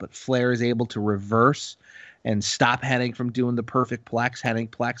belt, but Flair is able to reverse and stop Hennig from doing the perfect Plex, Hennig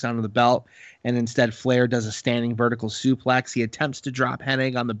Plex onto the belt. And instead, Flair does a standing vertical suplex. He attempts to drop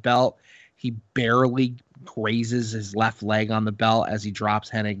Hennig on the belt. He barely grazes his left leg on the belt as he drops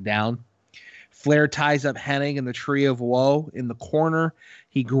Hennig down. Flair ties up Hennig in the Tree of Woe in the corner.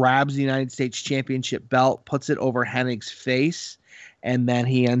 He grabs the United States Championship belt, puts it over Hennig's face, and then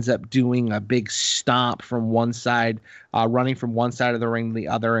he ends up doing a big stomp from one side, running from one side of the ring to the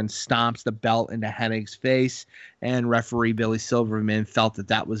other, and stomps the belt into Hennig's face. And referee Billy Silverman felt that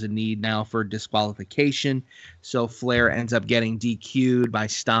that was a need now for disqualification. So Flair ends up getting DQ'd by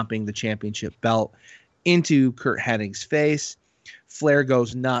stomping the championship belt into Curt Hennig's face. Flair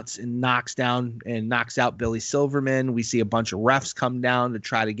goes nuts and knocks out Billy Silverman. We see a bunch of refs come down to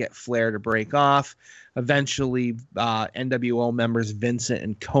try to get Flair to break off. Eventually, NWO members Vincent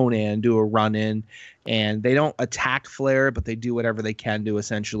and Conan do a run-in, and they don't attack Flair, but they do whatever they can to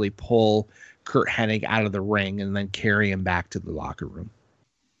essentially pull Curt Hennig out of the ring and then carry him back to the locker room.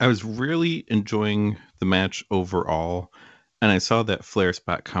 I was really enjoying the match overall, and I saw that Flair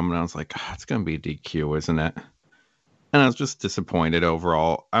spot coming, and I was like, it's going to be DQ, isn't it? And I was just disappointed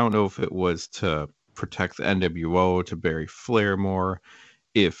overall. I don't know if it was to protect the NWO, to bury Flair more,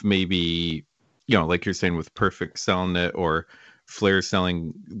 if maybe, like you're saying with Perfect selling it, or Flair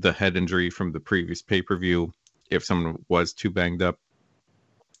selling the head injury from the previous pay-per-view, if someone was too banged up.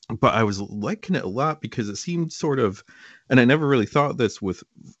 But I was liking it a lot because it seemed sort of, and I never really thought this with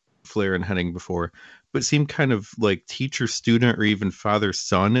Flair and Hennig before, but it seemed kind of like teacher-student or even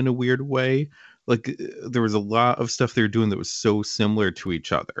father-son in a weird way. Like there was a lot of stuff they were doing that was so similar to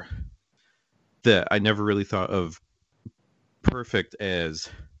each other that I never really thought of Perfect as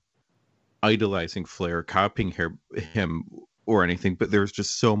idolizing Flair, copying him or anything. But there was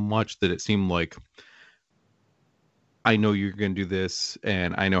just so much that it seemed like, I know you're going to do this,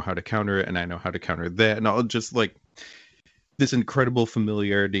 and I know how to counter it, and I know how to counter that. And I'll just like this incredible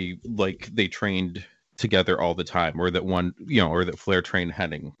familiarity, like they trained together all the time, or that one, or that Flair trained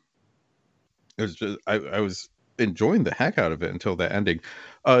Hennig. It was just, I was enjoying the heck out of it until that ending.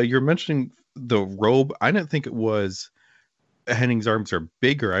 You're mentioning the robe. I didn't think it was Hennig's arms are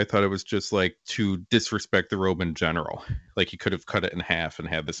bigger. I thought it was just like to disrespect the robe in general. Like he could have cut it in half and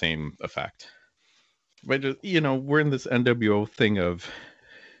had the same effect. But just, we're in this NWO thing of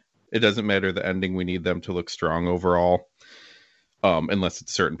it doesn't matter the ending. We need them to look strong overall. Unless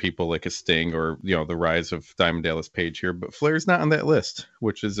it's certain people like a Sting or, the rise of Diamond Dallas Page here. But Flair's not on that list,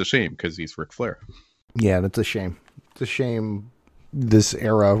 which is a shame because he's Ric Flair. Yeah, that's a shame. It's a shame this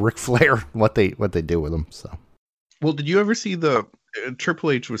era, Ric Flair, what they do with him. So, well, did you ever see the Triple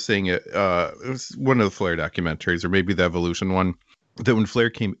H was saying it? It was one of the Flair documentaries, or maybe the Evolution one, that when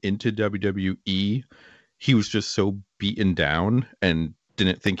Flair came into WWE, he was just so beaten down and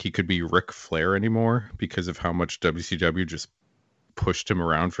didn't think he could be Ric Flair anymore because of how much WCW just pushed him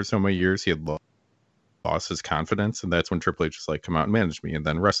around for so many years. He had lost his confidence, and that's when Triple H was like, come out and manage me, and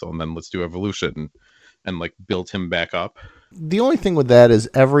then wrestle, and then let's do Evolution, and like built him back up. The only thing with that is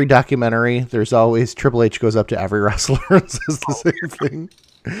every documentary, there's always Triple H goes up to every wrestler and says the same thing.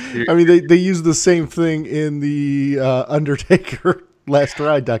 I mean, they use the same thing in the Undertaker Last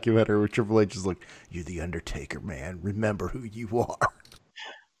Ride documentary where Triple H is like, you're the Undertaker, man. Remember who you are.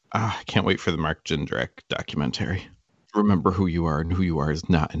 I can't wait for the Mark Jindrak documentary. Remember who you are, and who you are is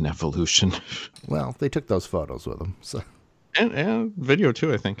not an Evolution. Well, they took those photos with them, so. And video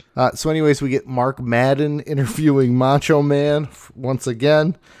too, I think. So anyways, we get Mark Madden interviewing Macho Man once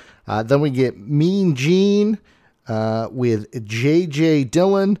again. Then we get Mean Gene with J.J.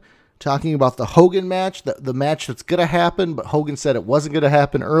 Dillon talking about the Hogan match, the match that's going to happen, but Hogan said it wasn't going to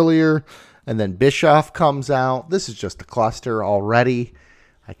happen earlier. And then Bischoff comes out. This is just a cluster already.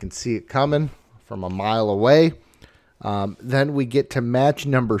 I can see it coming from a mile away. Then we get to match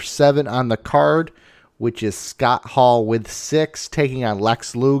number 7 on the card, which is Scott Hall with 6 taking on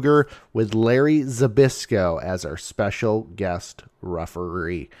Lex Luger with Larry Zbyszko as our special guest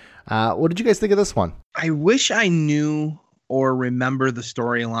referee. What did you guys think of this one? I wish I knew or remember the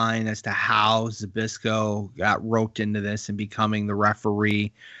storyline as to how Zbyszko got roped into this and becoming the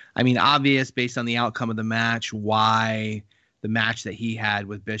referee. I mean, obvious based on the outcome of the match, why the match that he had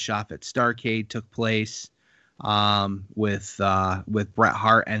with Bischoff at Starrcade took place. With Bret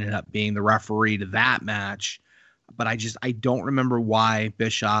Hart ended up being the referee to that match, but I don't remember why why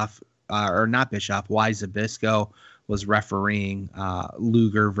Zbyszko was refereeing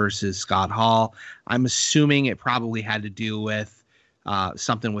Luger versus Scott Hall. I'm assuming it probably had to do with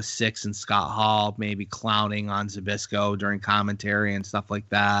something with Six and Scott Hall maybe clowning on Zbyszko during commentary and stuff like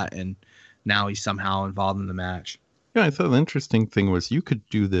that, and now he's somehow involved in the match. Yeah, I thought the interesting thing was you could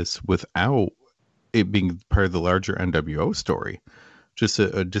do this without it being part of the larger NWO story. Just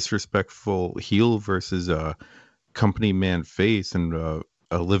a disrespectful heel versus a company man face, and a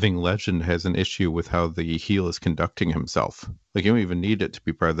living legend has an issue with how the heel is conducting himself. Like, you don't even need it to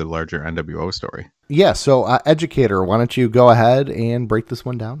be part of the larger NWO story. Yeah, so Educator, why don't you go ahead and break this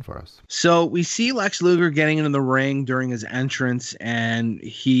one down for us? So we see Lex Luger getting into the ring during his entrance, and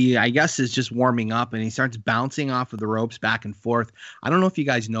he, I guess, is just warming up, and he starts bouncing off of the ropes back and forth. I don't know if you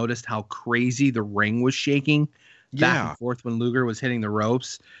guys noticed how crazy the ring was shaking back and forth when Luger was hitting the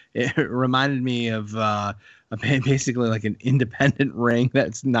ropes. It reminded me of basically like an independent ring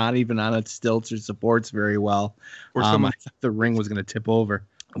that's not even on its stilts or supports very well. Or I thought the ring was going to tip over.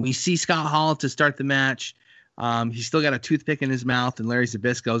 We see Scott Hall to start the match. He's still got a toothpick in his mouth, and Larry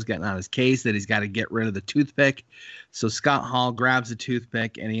Zbyszko's getting on his case that he's got to get rid of the toothpick. So Scott Hall grabs the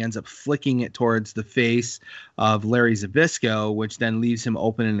toothpick, and he ends up flicking it towards the face of Larry Zbyszko, which then leaves him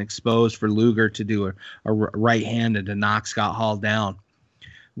open and exposed for Luger to do a right hand and to knock Scott Hall down.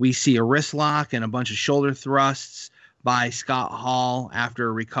 We see a wrist lock and a bunch of shoulder thrusts by Scott Hall after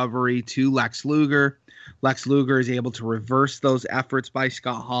a recovery to Lex Luger. Lex Luger is able to reverse those efforts by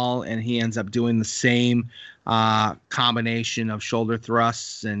Scott Hall, and he ends up doing the same combination of shoulder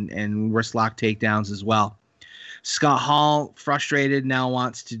thrusts and wrist lock takedowns as well. Scott Hall, frustrated, now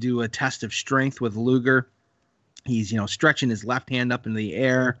wants to do a test of strength with Luger. He's, stretching his left hand up in the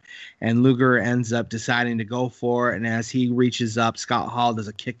air, and Luger ends up deciding to go for it. And as he reaches up, Scott Hall does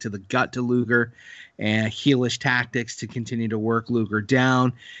a kick to the gut to Luger, and heelish tactics to continue to work Luger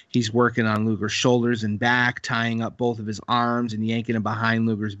down. He's working on Luger's shoulders and back, tying up both of his arms and yanking him behind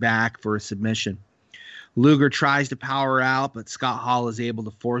Luger's back for a submission. Luger tries to power out, but Scott Hall is able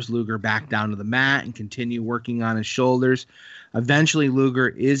to force Luger back down to the mat and continue working on his shoulders. Eventually, Luger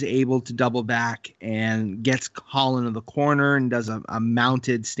is able to double back and gets Hall into the corner and does a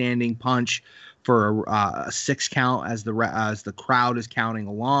mounted standing punch for a 6 count as the crowd is counting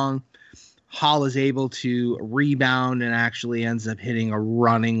along. Hall is able to rebound and actually ends up hitting a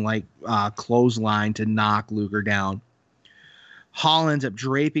running clothesline to knock Luger down. Hall ends up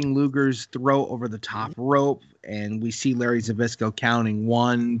draping Luger's throat over the top rope, and we see Larry Zbyszko counting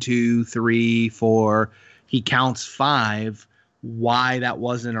 1, 2, 3, 4. He counts 5. Why that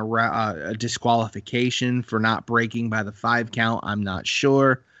wasn't a disqualification for not breaking by the 5 count, I'm not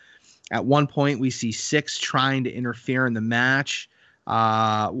sure. At one point, we see Six trying to interfere in the match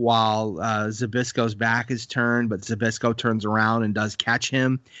while Zbyszko's back is turned, but Zbyszko turns around and does catch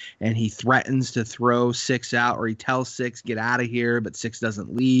him, and he threatens to throw Six out, or he tells Six, get out of here, but Six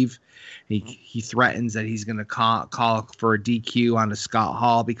doesn't leave. He threatens that he's going to call for a DQ onto Scott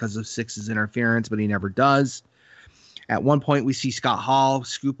Hall because of Six's interference, but he never does. At one point, we see Scott Hall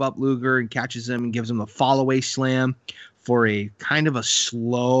scoop up Luger and catches him and gives him a fall-away slam for a kind of a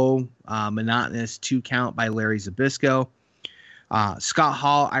slow, monotonous 2 count by Larry Zbyszko. Scott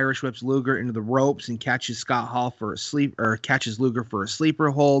Hall Irish whips Luger into the ropes and catches Luger for a sleeper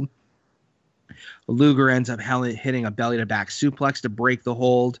hold. Luger ends up hitting a belly to back suplex to break the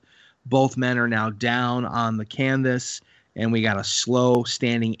hold. Both men are now down on the canvas, and we got a slow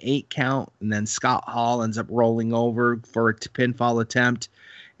standing 8 count. And then Scott Hall ends up rolling over for a pinfall attempt,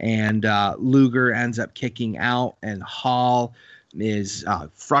 and Luger ends up kicking out, and Hall is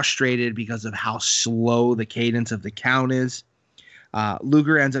frustrated because of how slow the cadence of the count is.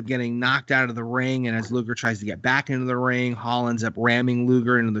 Luger ends up getting knocked out of the ring, and as Luger tries to get back into the ring, Hall ends up ramming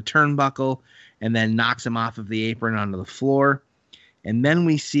Luger into the turnbuckle and then knocks him off of the apron onto the floor. And then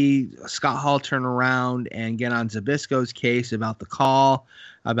we see Scott Hall turn around and get on Zbyszko's case about the call,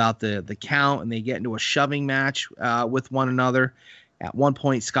 about the count, and they get into a shoving match with one another. At one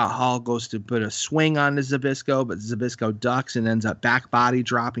point, Scott Hall goes to put a swing on Zbyszko, but Zbyszko ducks and ends up back body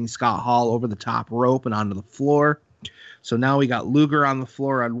dropping Scott Hall over the top rope and onto the floor. So now we got Luger on the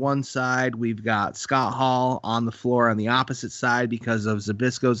floor on one side. We've got Scott Hall on the floor on the opposite side because of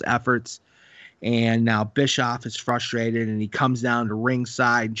Zbyszko's efforts. And now Bischoff is frustrated, and he comes down to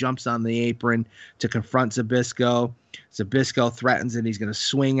ringside, jumps on the apron to confront Zbyszko. Zbyszko threatens that he's going to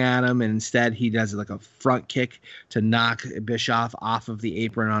swing at him, and instead he does like a front kick to knock Bischoff off of the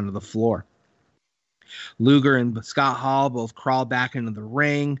apron onto the floor. Luger and Scott Hall both crawl back into the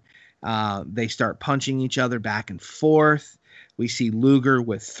ring. They start punching each other back and forth. We see Luger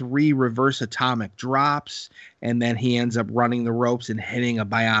with 3 reverse atomic drops, and then he ends up running the ropes and hitting a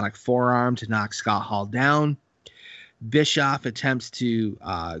bionic forearm to knock Scott Hall down. Bischoff attempts to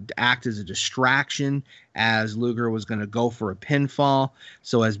act as a distraction as Luger was going to go for a pinfall.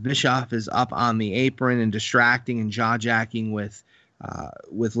 So as Bischoff is up on the apron and distracting and jaw-jacking with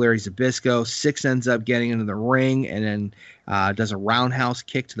Larry Zbyszko, Six ends up getting into the ring and then does a roundhouse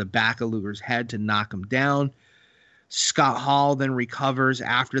kick to the back of Luger's head to knock him down. Scott Hall then recovers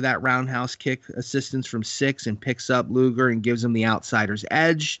after that roundhouse kick assistance from Six and picks up Luger and gives him the outsider's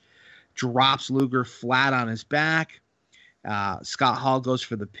edge, drops Luger flat on his back. Scott Hall goes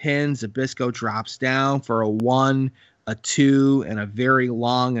for the pin. Zbyszko drops down for a 1, a 2, and a very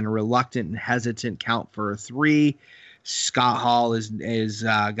long and reluctant and hesitant count for a 3. Scott Hall is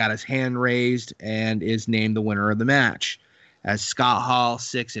got his hand raised and is named the winner of the match. As Scott Hall,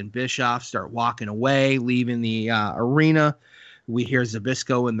 Six, and Bischoff start walking away, leaving the arena, we hear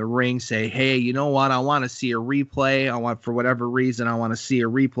Zbyszko in the ring say, "Hey, you know what? I want to see a replay. For whatever reason, I want to see a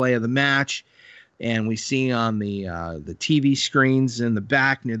replay of the match." And we see on the TV screens in the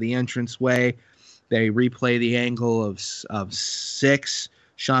back near the entranceway, they replay the angle of Six,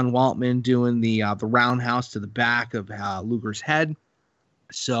 Sean Waltman doing the roundhouse to the back of Luger's head.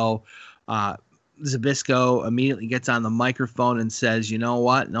 So Zbyszko immediately gets on the microphone and says, "You know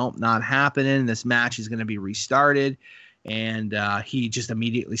what? Nope, not happening. This match is going to be restarted." And he just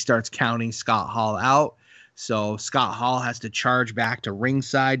immediately starts counting Scott Hall out. So Scott Hall has to charge back to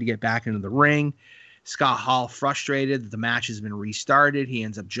ringside to get back into the ring. Scott Hall, frustrated that the match has been restarted, he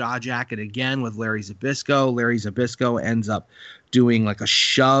ends up jaw-jacking again with Larry Zbyszko. Larry Zbyszko ends up doing like a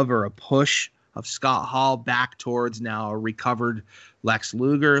shove or a push of Scott Hall back towards now a recovered Lex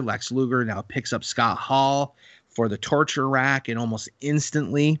Luger. Lex Luger now picks up Scott Hall for the torture rack, and almost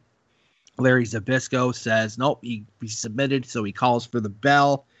instantly Larry Zbyszko says, nope, he submitted, so he calls for the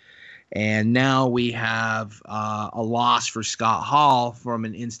bell. And now we have a loss for Scott Hall from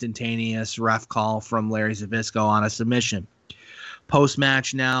an instantaneous ref call from Larry Zbyszko on a submission.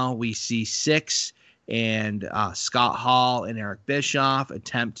 Post-match now, we see Six and Scott Hall and Eric Bischoff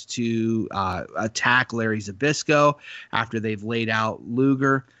attempt to attack Larry Zbyszko after they've laid out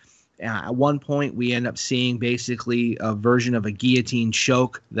Luger. At one point, we end up seeing basically a version of a guillotine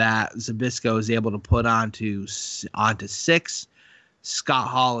choke that Zbyszko is able to put onto Six. Scott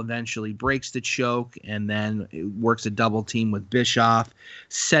Hall eventually breaks the choke and then works a double team with Bischoff,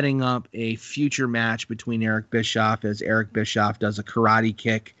 setting up a future match between Eric Bischoff as Eric Bischoff does a karate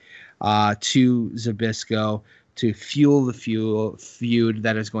kick to Zbyszko to fuel the feud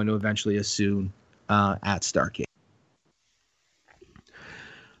that is going to eventually ensue at Starrcade.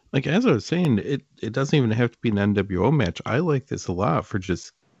 Like, as I was saying, it doesn't even have to be an NWO match. I like this a lot for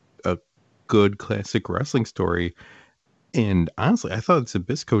just a good classic wrestling story. And honestly, I thought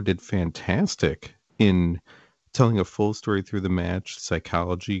Zbyszko did fantastic in telling a full story through the match,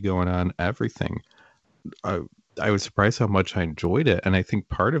 psychology going on, everything. I was surprised how much I enjoyed it. And I think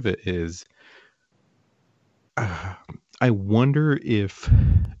part of it is, I wonder if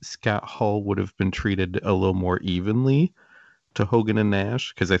Scott Hall would have been treated a little more evenly to Hogan and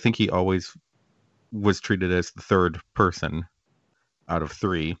Nash, because I think he always was treated as the third person out of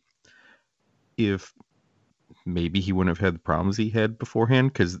 3. If maybe he wouldn't have had the problems he had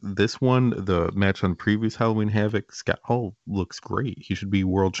beforehand, because this one, the match on previous Halloween Havoc, Scott Hall looks great. He should be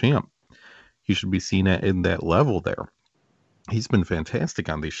world champ. He should be seen in that level there. He's been fantastic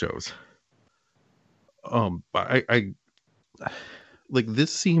on these shows. I like,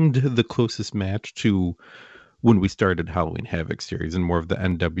 this seemed the closest match to when we started Halloween Havoc series and more of the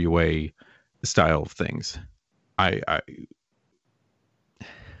NWA style of things. I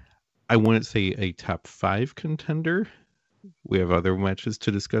wouldn't say a top 5 contender. We have other matches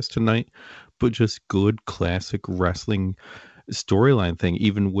to discuss tonight, but just good classic wrestling storyline thing,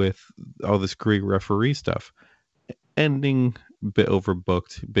 even with all this great referee stuff. Ending a bit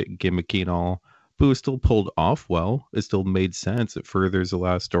overbooked, a bit gimmicky and all, but it was still pulled off well. It still made sense. It furthers a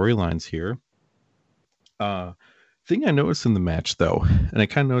lot of storylines here. Thing I noticed in the match, though, and I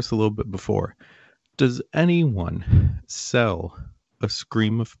kind of noticed a little bit before, does anyone sell a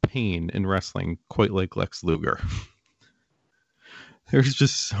scream of pain in wrestling quite like Lex Luger? There's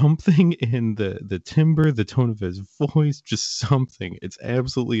just something in the timbre, the tone of his voice, just something. It's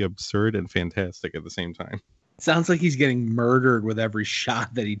absolutely absurd and fantastic at the same time. Sounds like he's getting murdered with every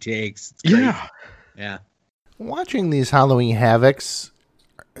shot that he takes. It's crazy. Yeah. Watching these Halloween Havocs,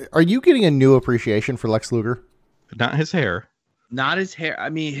 are you getting a new appreciation for Lex Luger? Not his hair. Not his hair. I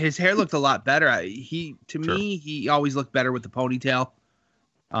mean, his hair looked a lot better. To me, he always looked better with the ponytail.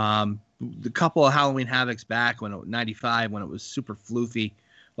 The couple of Halloween Havocs back when 95, when it was super floofy,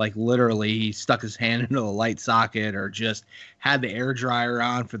 like literally he stuck his hand into the light socket or just had the air dryer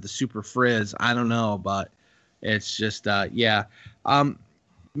on for the super frizz. I don't know, but It's just, yeah.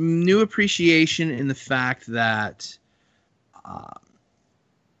 New appreciation in the fact that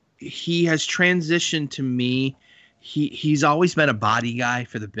he has transitioned to me. He's always been a body guy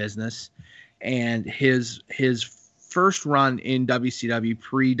for the business, and his first run in WCW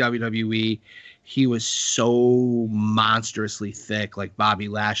pre WWE, he was so monstrously thick, like Bobby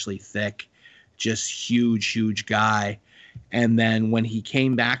Lashley thick, just huge guy. And then when he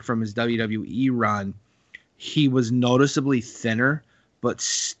came back from his WWE run, he was noticeably thinner, but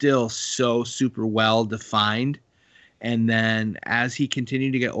still so super well defined. And then as he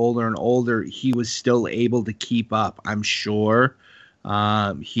continued to get older and older, he was still able to keep up. I'm sure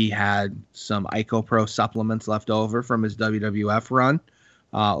he had some IcoPro supplements left over from his WWF run,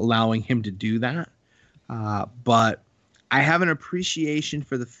 allowing him to do that. But I have an appreciation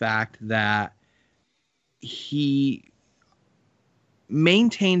for the fact that he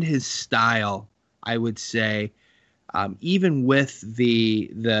maintained his style, I would say, even with the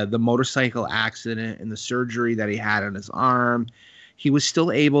motorcycle accident and the surgery that he had on his arm, he was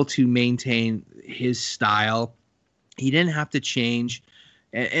still able to maintain his style. He didn't have to change.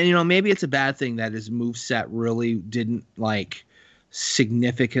 And you know, maybe it's a bad thing that his moveset really didn't like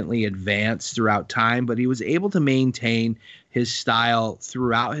significantly advance throughout time, but he was able to maintain his style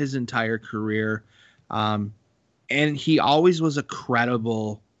throughout his entire career. And he always was a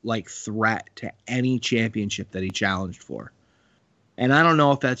credible like threat to any championship that he challenged for. And I don't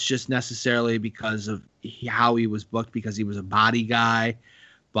know if that's just necessarily because of how he was booked, because he was a body guy,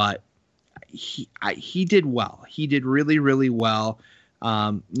 but he did well. He did really well.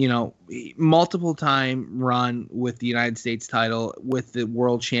 You know, multiple time run with the United States title, with the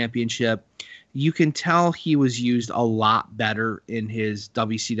world championship. You can tell he was used a lot better in his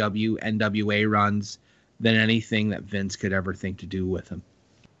WCW NWA runs than anything that Vince could ever think to do with him.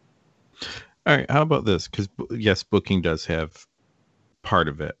 All right, how about this? Because yes, booking does have part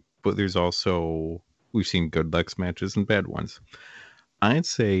of it, but there's also, we've seen good Lex matches and bad ones. I'd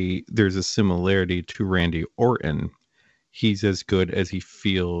say there's a similarity to Randy Orton. He's as good as he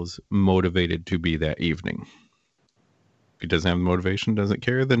feels motivated to be that evening. If he doesn't have motivation, doesn't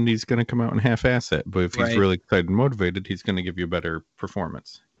care, then he's going to come out and half-ass it. But if he's really excited and motivated, he's going to give you a better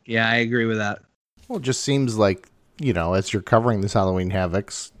performance. Yeah, I agree with that. Well, it just seems like, you know, as you're covering this Halloween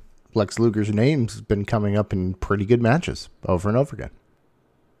Havocs, Lex Luger's name's been coming up in pretty good matches over and over again.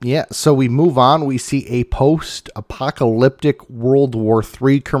 Yeah, so we move on. We see a post-apocalyptic World War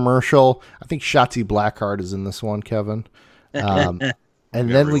III commercial. I think Shotzi Blackheart is in this one, Kevin. And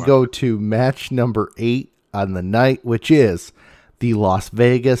then we go to match number 8 on the night, which is the Las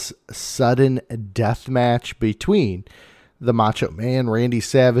Vegas sudden death match between the Macho Man Randy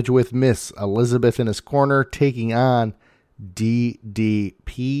Savage with Miss Elizabeth in his corner, taking on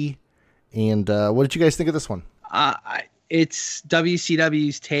DDP. And what did you guys think of this one? It's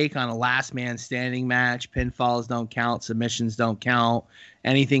WCW's take on a last man standing match. Pinfalls don't count. Submissions don't count.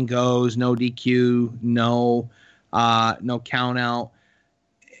 Anything goes. No DQ. No count out.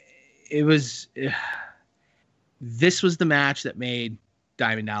 This was the match that made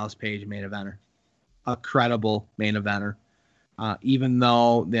Diamond Dallas Page a main eventer, a credible main eventer. Even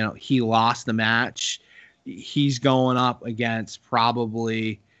though, you know, he lost the match, he's going up against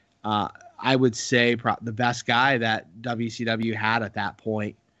probably, I would say, the best guy that WCW had at that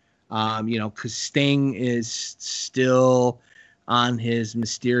point. You know, because Sting is still on his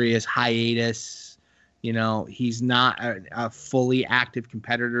mysterious hiatus. You know, he's not a fully active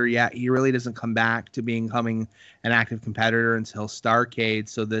competitor yet. He really doesn't come back to becoming an active competitor until Starrcade.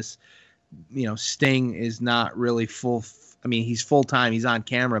 So this, you know, Sting is not really full. I mean, he's full time. He's on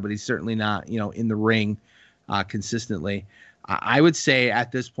camera, but he's certainly not, you know, in the ring consistently. I would say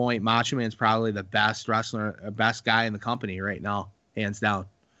at this point, Macho Man's probably the best wrestler, best guy in the company right now, hands down.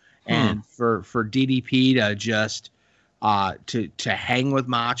 And for DDP to just to hang with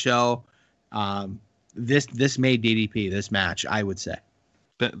Macho, this made DDP this match, I would say.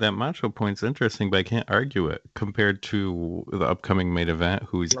 That Macho point's interesting, but I can't argue it compared to the upcoming main event,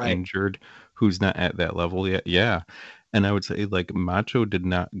 who's injured, who's not at that level yet. Yeah. And I would say, like, Macho did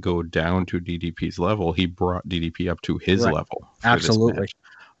not go down to DDP's level. He brought DDP up to his level. Absolutely.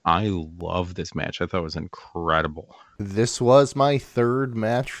 I love this match. I thought it was incredible. This was my third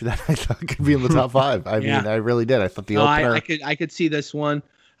match that I thought could be in the top 5. I mean, I really did. I thought the opener. I could see this one.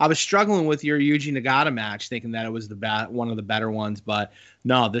 I was struggling with your Yuji Nagata match, thinking that it was one of the better ones, but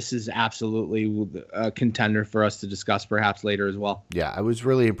no, this is absolutely a contender for us to discuss perhaps later as well. Yeah, I was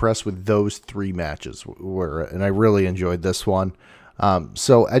really impressed with those 3 matches, and I really enjoyed this one.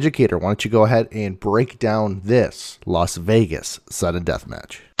 So, Educator, why don't you go ahead and break down this Las Vegas sudden death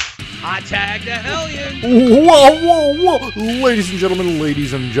match? Hot tag the Hellions. Whoa. Ladies and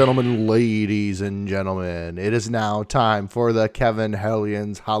gentlemen, it is now time for the Kevin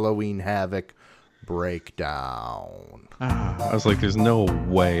Hellions Halloween Havoc breakdown. I was like, there's no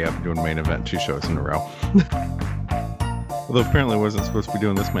way I'm doing main event 2 shows in a row. Although apparently I wasn't supposed to be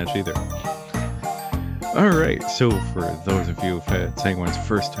doing this match either. Alright, so for those of you who've had Sanguine's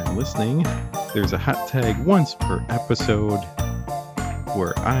first time listening, there's a hot tag once per episode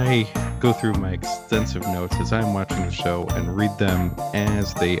where I go through my extensive notes as I'm watching the show and read them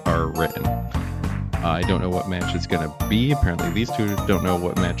as they are written. I don't know what match it's going to be. Apparently these two don't know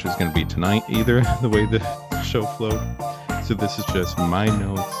what match is going to be tonight either, the way the show flowed. So this is just my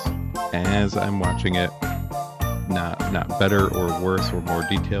notes as I'm watching it. Not better or worse or more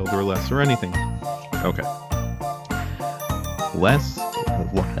detailed or less or anything. Okay.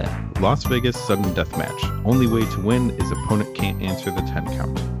 Las Vegas sudden death match. Only way to win is opponent can't answer the 10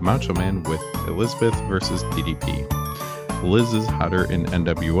 count. Macho Man with Elizabeth versus DDP. Liz is hotter in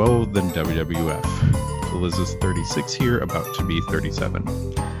NWO than WWF. Liz is 36 here, about to be 37.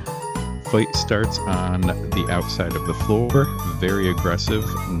 Fight starts on the outside of the floor. Very aggressive.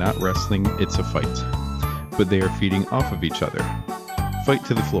 Not wrestling, it's a fight. But they are feeding off of each other. Fight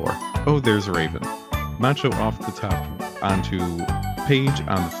to the floor. Oh, there's Raven. Macho off the top onto Page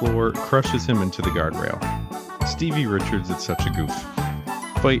on the floor, crushes him into the guardrail. Stevie Richards is such a goof.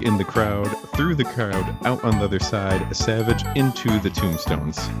 Fight in the crowd, through the crowd, out on the other side, Savage into the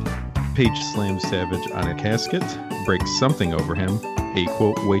tombstones. Page slams Savage on a casket, breaks something over him, a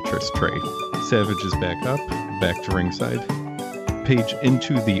quote waitress tray. Savage is back up, back to ringside. Page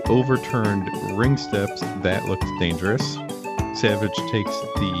into the overturned ring steps, that looked dangerous. Savage takes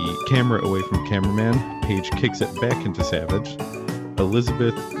the camera away from cameraman. Page kicks it back into Savage.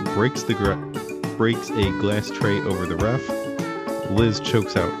 Elizabeth breaks a glass tray over the ref. Liz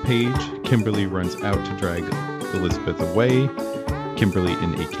chokes out Page. Kimberly runs out to drag Elizabeth away. Kimberly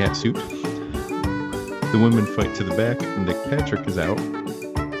in a catsuit. The women fight to the back. Nick Patrick is out.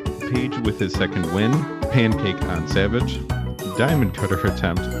 Page with his second win. Pancake on Savage. Diamond cutter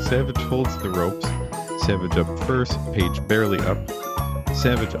attempt. Savage holds the ropes. Savage up first, Page barely up.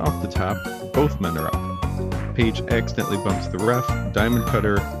 Savage off the top, both men are up. Page accidentally bumps the ref. Diamond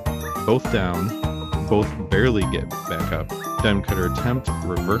cutter, both down. Both barely get back up. Diamond cutter attempt,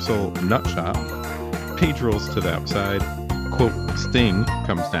 reversal, nut shot. Page rolls to the outside. Quote, Sting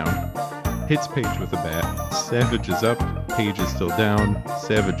comes down. Hits Page with a bat. Savage is up. Page is still down.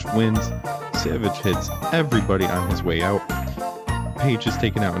 Savage wins. Savage hits everybody on his way out. Page is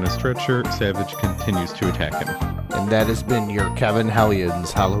taken out in a stretcher. Savage continues to attack him. And that has been your Kevin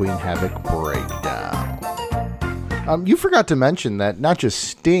Hellions Halloween Havoc breakdown. You forgot to mention that not just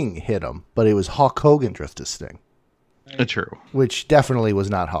Sting hit him, but it was Hulk Hogan dressed as Sting. True. Which definitely was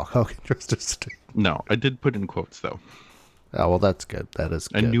not Hulk Hogan dressed as Sting. No, I did put in quotes, though. Oh, well, that's good. That is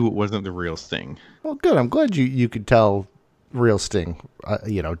good. I knew it wasn't the real Sting. Well, good. I'm glad you could tell real Sting,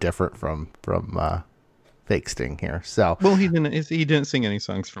 different from fake Sting here. So, well, he didn't sing any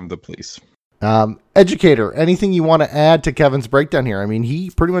songs from The Police. Educator, anything you want to add to Kevin's breakdown here? I mean, he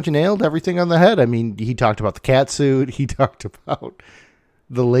pretty much nailed everything on the head. I mean, he talked about the cat suit. He talked about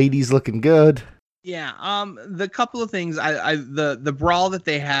the ladies looking good. Yeah. The couple of things the brawl that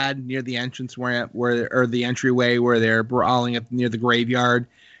they had near the entrance or the entryway where they're brawling up near the graveyard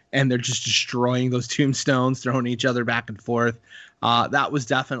and they're just destroying those tombstones, throwing each other back and forth. That was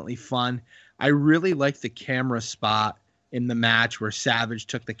definitely fun. I really liked the camera spot in the match where Savage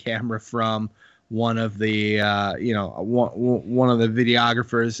took the camera from one of the one of the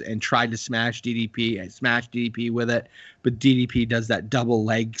videographers and tried to smash DDP with it, but DDP does that double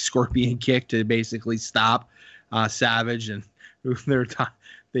leg scorpion kick to basically stop Savage, and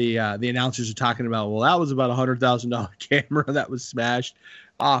the announcers are talking about, well, that was about $100,000 camera that was smashed.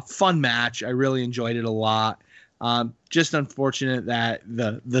 Fun match. I really enjoyed it a lot. Just unfortunate that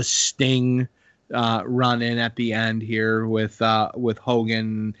the Sting run in at the end here with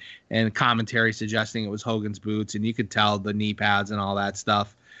Hogan and commentary suggesting it was Hogan's boots, and you could tell the knee pads and all that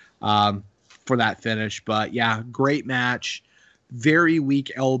stuff for that finish. But yeah, great match. Very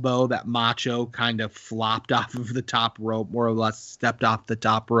weak elbow that Macho kind of flopped off of the top rope, more or less stepped off the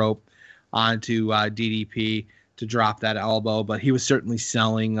top rope onto DDP to drop that elbow, but he was certainly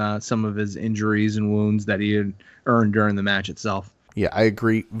selling some of his injuries and wounds that he had earned during the match itself. Yeah, I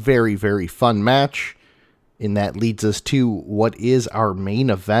agree. Very, very fun match. And that leads us to what is our main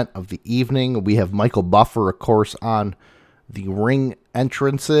event of the evening. We have Michael Buffer, of course, on the ring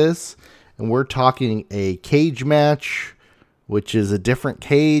entrances. And we're talking a cage match which is a different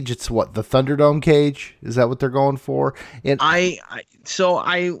cage. It's what, the Thunderdome cage? Is that what they're going for? And I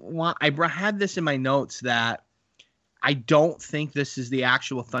had this in my notes that I don't think this is the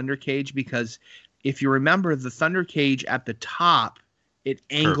actual Thunder cage, because if you remember, the Thunder cage at the top, it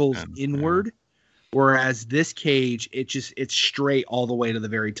angles inward, whereas this cage, it's straight all the way to the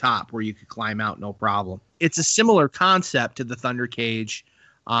very top where you could climb out no problem. It's a similar concept to the Thunder cage,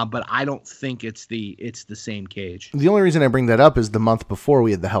 but I don't think it's the same cage. The only reason I bring that up is the month before we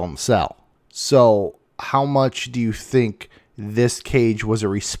had the Hell in the Cell. So how much do you think this cage was a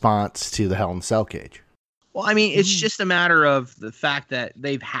response to the Hell in the Cell cage? Well, I mean, it's just a matter of the fact that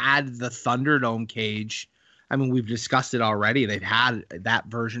they've had the Thunderdome cage. I mean, we've discussed it already. They've had that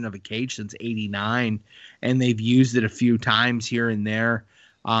version of a cage since '89, and they've used it a few times here and there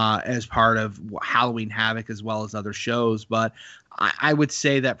as part of Halloween Havoc as well as other shows. But I would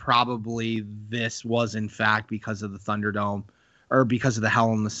say that probably this was, in fact, because of the Thunderdome, or because of the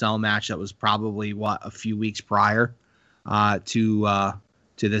Hell in the Cell match that was probably, a few weeks prior to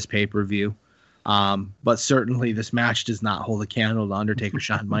this pay-per-view. But certainly this match does not hold a candle to Undertaker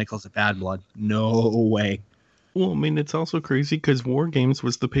Shawn Michaels at Bad Blood. No way. Well, I mean, it's also crazy because War Games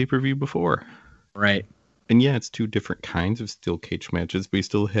was the pay-per-view before. Right. And yeah, it's two different kinds of steel cage matches, but you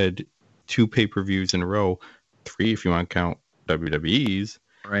still had 2 pay-per-views in a row, 3 if you want to count WWE's,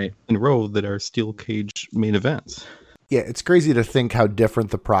 right, in a row that are steel cage main events. Yeah, it's crazy to think how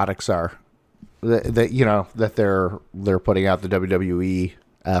different the products are. That they're putting out, the WWE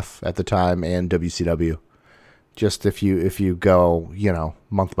at the time and WCW. Just if you go,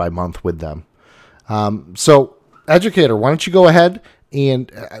 month by month with them. So, Educator, why don't you go ahead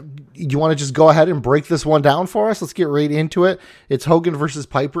and you want to just go ahead and break this one down for us? Let's get right into it. It's Hogan versus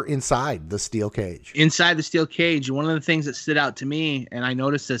Piper inside the steel cage. Inside the steel cage. One of the things that stood out to me, and I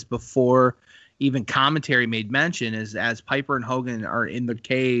noticed this before even commentary made mention, is as Piper and Hogan are in the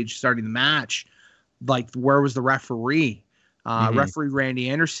cage starting the match, like, where was the referee? Referee Randy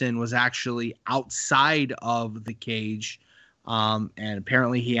Anderson was actually outside of the cage, and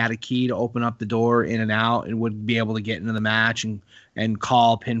apparently he had a key to open up the door in and out and would be able to get into the match and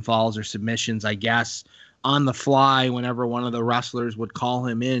call pinfalls or submissions, I guess, on the fly whenever one of the wrestlers would call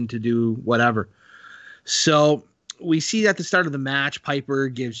him in to do whatever. So we see at the start of the match, Piper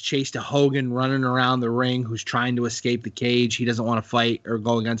gives chase to Hogan running around the ring, who's trying to escape the cage. He doesn't want to fight or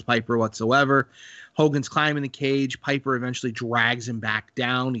go against Piper whatsoever. Hogan's climbing the cage. Piper eventually drags him back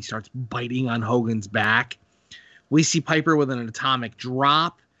down. He starts biting on Hogan's back. We see Piper with an atomic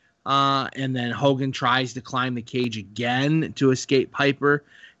drop, and then Hogan tries to climb the cage again to escape Piper,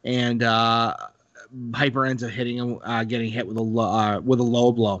 and Piper ends up hitting him, getting hit with a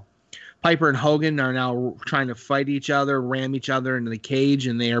low blow. Piper and Hogan are now trying to fight each other, ram each other into the cage,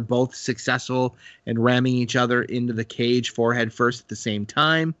 and they are both successful in ramming each other into the cage forehead first at the same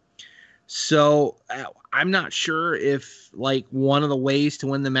time. So I'm not sure if, like, one of the ways to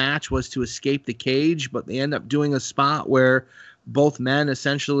win the match was to escape the cage, but they end up doing a spot where both men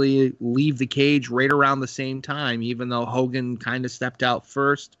essentially leave the cage right around the same time, even though Hogan kind of stepped out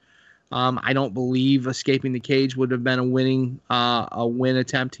first. I don't believe escaping the cage would have been a win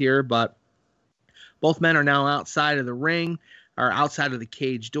attempt here, but both men are now outside of the ring, or outside of the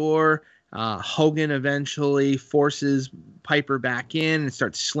cage door. Hogan eventually forces Piper back in and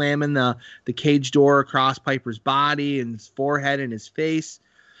starts slamming the cage door across Piper's body and his forehead and his face.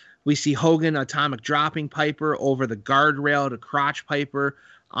 We see Hogan atomic dropping Piper over the guardrail to crotch Piper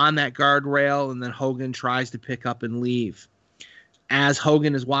on that guardrail, and then Hogan tries to pick up and leave. As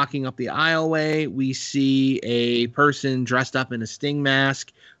Hogan is walking up the aisleway, we see a person dressed up in a Sting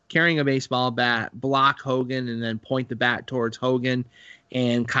mask carrying a baseball bat block Hogan and then point the bat towards Hogan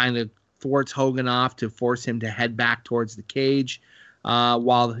and kind of thwarts Hogan off to force him to head back towards the cage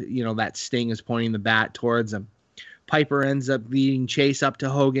while that Sting is pointing the bat towards him. Piper ends up leading chase up to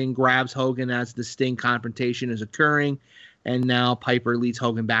Hogan, grabs Hogan as the Sting confrontation is occurring, and now Piper leads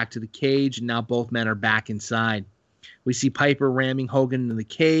Hogan back to the cage, and now both men are back inside. We see Piper ramming Hogan into the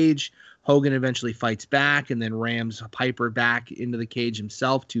cage. Hogan eventually fights back and then rams Piper back into the cage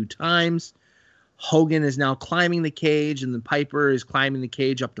himself 2 times. Hogan is now climbing the cage, and then Piper is climbing the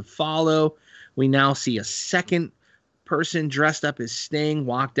cage up to follow. We now see a second person dressed up as Sting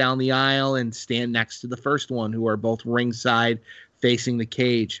walk down the aisle and stand next to the first one, who are both ringside facing the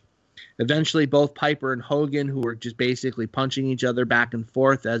cage. Eventually, both Piper and Hogan, who are just basically punching each other back and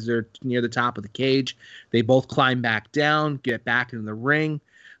forth as they're near the top of the cage, they both climb back down, get back into the ring.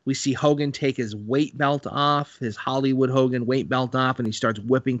 We see Hogan take his weight belt off, his Hollywood Hogan weight belt off, and he starts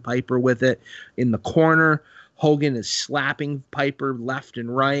whipping Piper with it in the corner. Hogan is slapping Piper left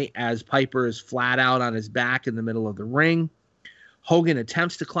and right as Piper is flat out on his back in the middle of the ring. Hogan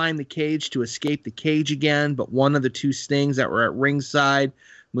attempts to climb the cage to escape the cage again, but one of the two Stings that were at ringside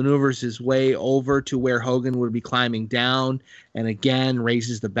maneuvers his way over to where Hogan would be climbing down, and again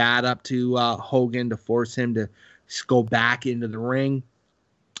raises the bat up to Hogan to force him to go back into the ring.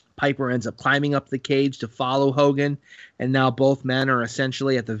 Piper ends up climbing up the cage to follow Hogan, and now both men are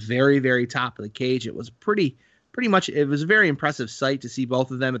essentially at the very, very top of the cage. It was pretty much, it was a very impressive sight to see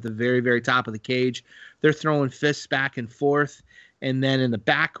both of them at the very, very top of the cage. They're throwing fists back and forth, and then in the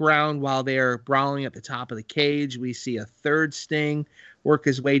background, while they're brawling at the top of the cage, we see a third Sting work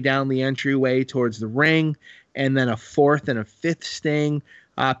his way down the entryway towards the ring, and then a fourth and a fifth Sting.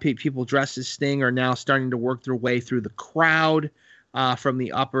 People dressed as Sting are now starting to work their way through the crowd from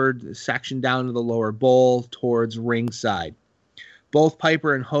the upper section down to the lower bowl towards ringside. Both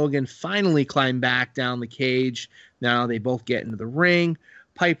Piper and Hogan finally climb back down the cage. Now they both get into the ring.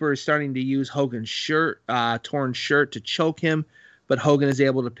 Piper is starting to use Hogan's torn shirt to choke him, but Hogan is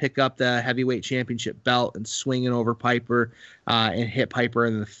able to pick up the heavyweight championship belt and swing it over Piper and hit Piper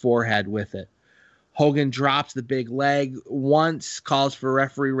in the forehead with it. Hogan drops the big leg once, calls for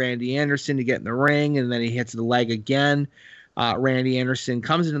referee Randy Anderson to get in the ring, and then he hits the leg again. Randy Anderson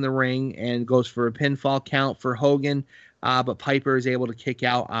comes into the ring and goes for a pinfall count for Hogan, but Piper is able to kick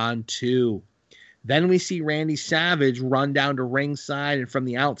out on 2. Then we see Randy Savage run down to ringside, and from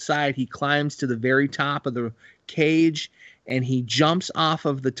the outside, he climbs to the very top of the cage, and he jumps off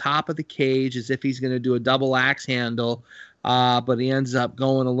of the top of the cage as if he's going to do a double axe handle, but he ends up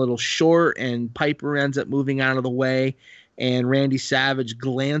going a little short, and Piper ends up moving out of the way, and Randy Savage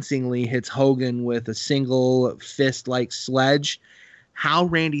glancingly hits Hogan with a single fist-like sledge. How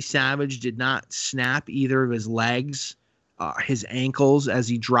Randy Savage did not snap either of his legs, his ankles, as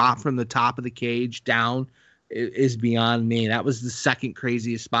he dropped from the top of the cage down is beyond me. That was the second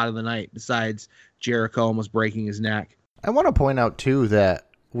craziest spot of the night, besides Jericho almost breaking his neck. I want to point out, too, that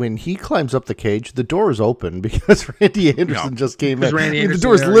when he climbs up the cage, the door is open because Randy Anderson just came in. The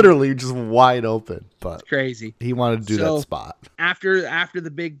door is literally just wide open. But it's crazy. He wanted to do that spot. After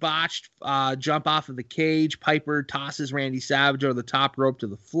the big botched jump off of the cage, Piper tosses Randy Savage over the top rope to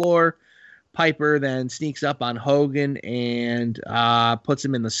the floor. Piper then sneaks up on Hogan and puts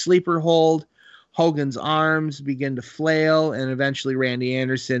him in the sleeper hold. Hogan's arms begin to flail, and eventually Randy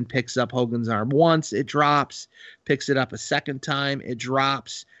Anderson picks up Hogan's arm once, it drops, picks it up a second time, it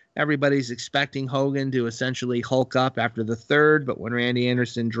drops. Everybody's expecting Hogan to essentially hulk up after the third, but when Randy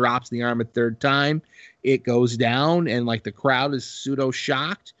Anderson drops the arm a third time, it goes down, and like the crowd is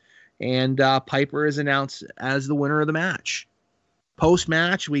pseudo-shocked, and Piper is announced as the winner of the match.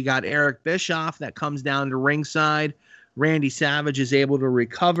 Post-match, we got Eric Bischoff that comes down to ringside. Randy Savage is able to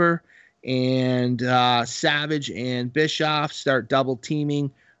recover, and Savage and Bischoff start double teaming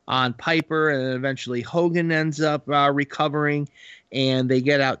on Piper, and eventually Hogan ends up recovering, and they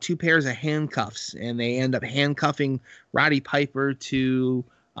get out 2 pairs of handcuffs, and they end up handcuffing Roddy Piper to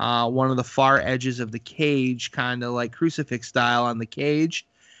one of the far edges of the cage, kind of like crucifix style on the cage.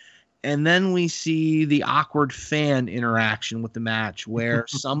 And then we see the awkward fan interaction with the match where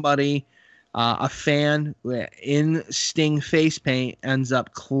somebody, a fan in Sting face paint, ends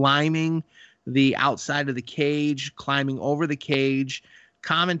up climbing the outside of the cage, climbing over the cage.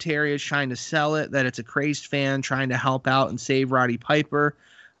 Commentary is trying to sell it that it's a crazed fan trying to help out and save Roddy Piper.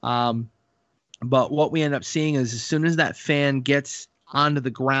 But what we end up seeing is as soon as that fan gets onto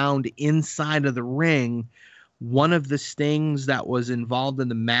the ground inside of the ring, one of the Stings that was involved in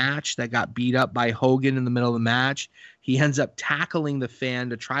the match that got beat up by Hogan in the middle of the match, he ends up tackling the fan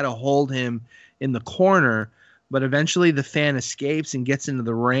to try to hold him in the corner, but eventually the fan escapes and gets into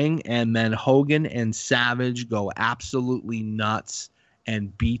the ring, and then Hogan and Savage go absolutely nuts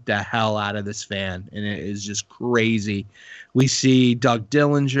and beat the hell out of this fan, and it is just crazy. We see Doug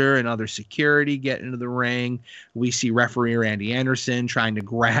Dillinger and other security get into the ring. We see referee Randy Anderson trying to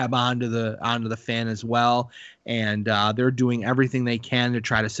grab onto the fan as well, and they're doing everything they can to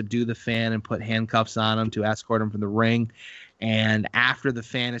try to subdue the fan and put handcuffs on him to escort him from the ring. And after the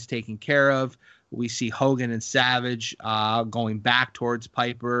fan is taken care of, we see Hogan and Savage going back towards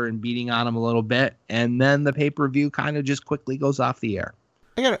Piper and beating on him a little bit. And then the pay-per-view kind of just quickly goes off the air.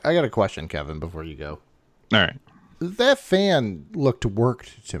 I got a question, Kevin, before you go. All right. That fan looked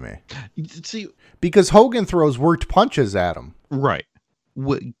worked to me. See, because Hogan throws worked punches at him. Right.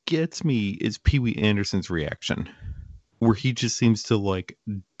 What gets me is Pee Wee Anderson's reaction, where he just seems to like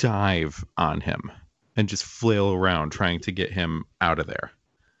dive on him and just flail around trying to get him out of there.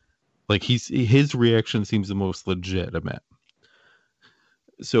 Like his reaction seems the most legitimate.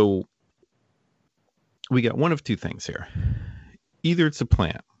 So we got one of two things here. Either it's a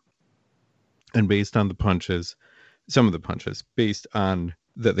plant, and based on the punches, some of the punches based on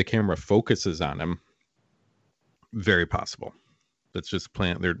that the camera focuses on him. Very possible. That's just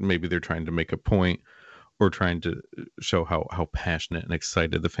plant. Maybe they're trying to make a point or trying to show how passionate and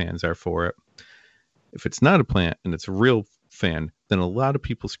excited the fans are for it. If it's not a plant and it's a real fan, then a lot of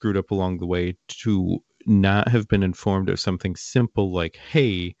people screwed up along the way to not have been informed of something simple like,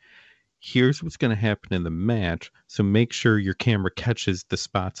 hey, here's what's going to happen in the match, so make sure your camera catches the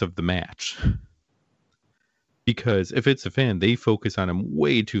spots of the match. Because if it's a fan, they focus on him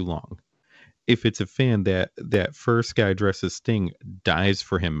way too long. If it's a fan, that first guy dressed as Sting dies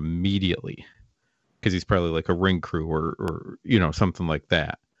for him immediately because he's probably like a ring crew or something like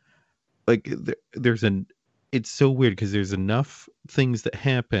that. Like it's so weird because there's enough things that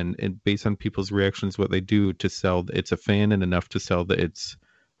happen and based on people's reactions, what they do to sell that it's a fan and enough to sell that it's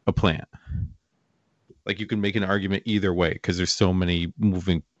a plant. Like you can make an argument either way because there's so many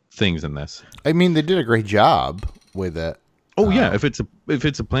moving things in this. I mean, they did a great job with it. Oh yeah, if it's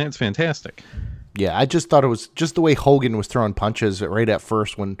a plant, it's fantastic. Yeah, I just thought it was just the way Hogan was throwing punches right at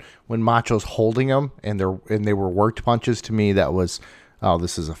first when Macho's holding them and they were worked punches. To me, that was, oh,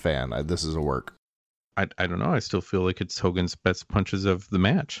 this is a fan. This is a work. I don't know. I still feel like it's Hogan's best punches of the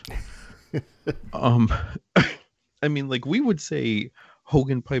match. I mean, like we would say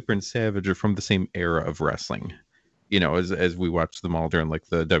Hogan, Piper, and Savage are from the same era of wrestling. As we watched them all during like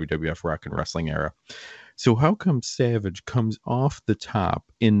the WWF Rock and Wrestling era. So how come Savage comes off the top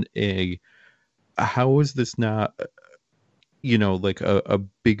in how is this not, like a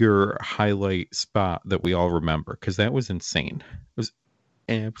bigger highlight spot that we all remember? Because that was insane. It was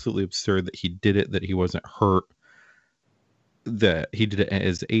absolutely absurd that he did it, that he wasn't hurt, that he did it at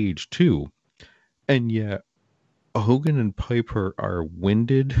his age too. And yet Hogan and Piper are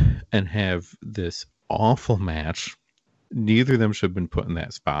winded and have this awful match. Neither of them should have been put in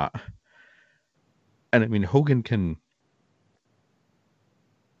that spot. And I mean, Hogan can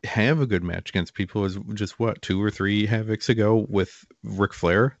have a good match against people. As just 2 or 3 Havocs ago with Ric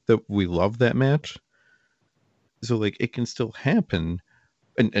Flair that we love that match. So like it can still happen.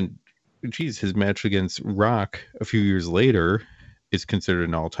 And geez, his match against Rock a few years later is considered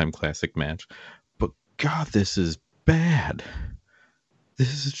an all-time classic match. But God, this is bad.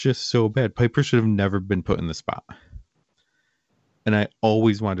 This is just so bad. Piper should have never been put in the spot. And I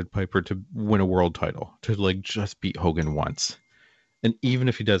always wanted Piper to win a world title, to like just beat Hogan once. And even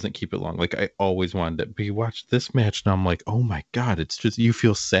if he doesn't keep it long, like I always wanted it. But you watch this match and I'm like, oh my God, it's just, you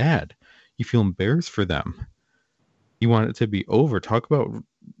feel sad. You feel embarrassed for them. You want it to be over. Talk about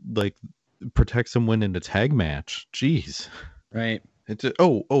like protect someone in a tag match. Jeez. Right. It's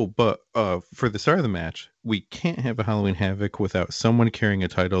but for the start of the match, we can't have a Halloween Havoc without someone carrying a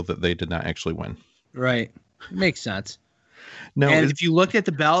title that they did not actually win. Right. Makes sense. Now, and if you look at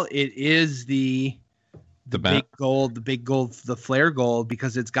the belt, it is the big gold, the flare gold,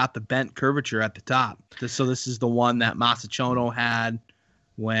 because it's got the bent curvature at the top. So this is the one that Masachono had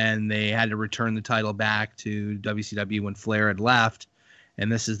when they had to return the title back to WCW when Flair had left.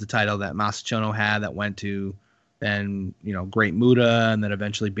 And this is the title that Masachono had that went to then, Great Muta and then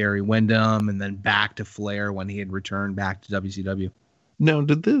eventually Barry Windham and then back to Flair when he had returned back to WCW. Now,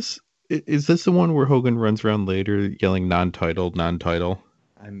 is this the one where Hogan runs around later yelling non-title,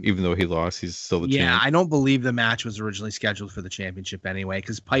 even though he lost, he's still the champ? Yeah, I don't believe the match was originally scheduled for the championship anyway,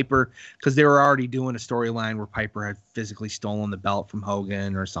 because they were already doing a storyline where Piper had physically stolen the belt from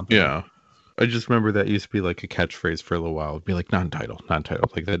Hogan or something. Yeah. I just remember that used to be like a catchphrase for a little while. It'd be like non-title.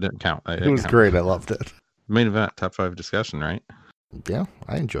 Like that didn't count. It was great. I loved it. Main event, top 5 discussion, right? Yeah,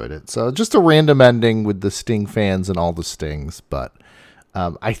 I enjoyed it. So just a random ending with the Sting fans and all the Stings, but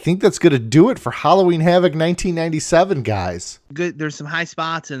I think that's going to do it for Halloween Havoc 1997, guys. Good. There's some high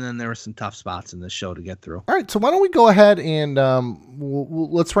spots, and then there were some tough spots in this show to get through. All right, so why don't we go ahead and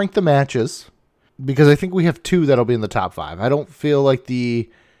let's rank the matches, because I think we have 2 that'll be in the top 5. I don't feel like the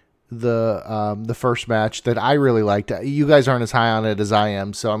first match that I really liked, you guys aren't as high on it as I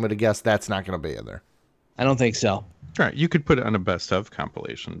am, so I'm going to guess that's not going to be in there. I don't think so. Right, you could put it on a best of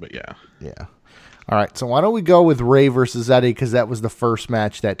compilation, but yeah. Yeah. All right, so why don't we go with Ray versus Eddie, because that was the first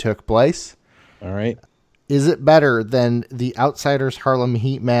match that took place. All right. Is it better than the Outsiders Harlem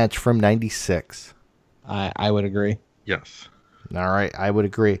Heat match from 96? I would agree. Yes. All right, I would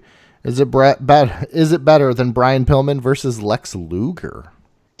agree. Is it better than Brian Pillman versus Lex Luger?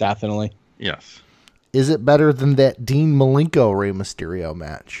 Definitely. Yes. Is it better than that Dean Malenko Rey Mysterio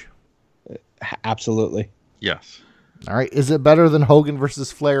match? Absolutely. Yes. All right, is it better than Hogan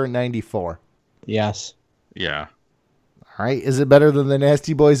versus Flair in 94? Yes. Yeah. All right. Is it better than the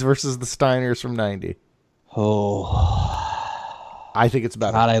Nasty Boys versus the Steiners from 90? Oh. I think it's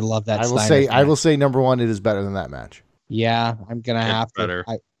better. God, I love that. I will say number one, it is better than that match. Yeah, I'm gonna have better.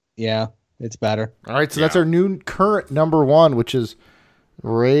 to. Yeah, it's better. All right, so that's our new current number one, which is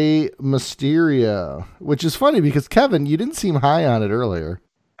Rey Mysterio, which is funny because Kevin, you didn't seem high on it earlier.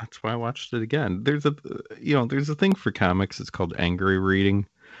 That's why I watched it again. There's a thing for comics. It's called angry reading,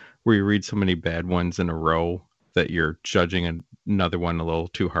 where you read so many bad ones in a row that you're judging another one a little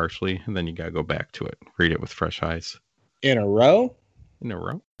too harshly, and then you gotta go back to it, read it with fresh eyes. In a row.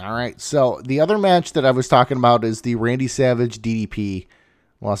 All right, so the other match that I was talking about is the Randy Savage DDP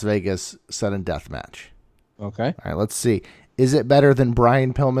Las Vegas sudden death match. Okay. All right, let's see. Is it better than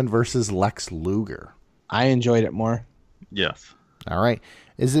Brian Pillman versus Lex Luger? I enjoyed it more. Yes. All right.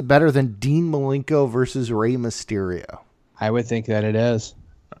 Is it better than Dean Malenko versus Rey Mysterio? I would think that it is.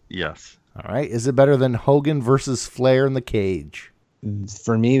 Yes. All right. Is it better than Hogan versus Flair in the cage?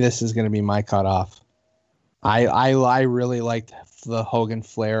 For me, this is going to be my cutoff. I really liked the Hogan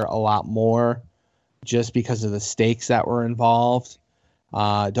Flair a lot more just because of the stakes that were involved.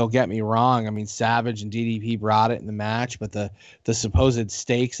 Don't get me wrong. I mean, Savage and DDP brought it in the match, but the supposed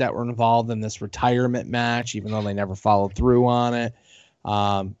stakes that were involved in this retirement match, even though they never followed through on it.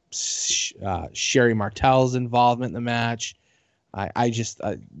 Sherry Martel's involvement in the match.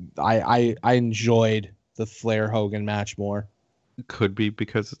 I enjoyed the Flair Hogan match more. Could be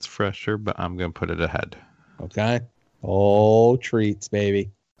because it's fresher, but I'm gonna put it ahead. Okay. Oh, treats, baby.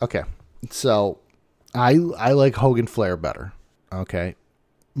 Okay. So I like Hogan Flair better. Okay.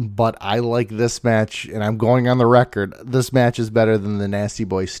 But I like this match, and I'm going on the record. This match is better than the Nasty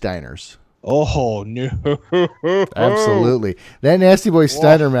Boy Steiners. Oh, no. Absolutely. That Nasty Boy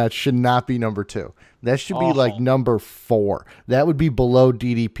Steiner match should not be number 2. That should be like number 4. That would be below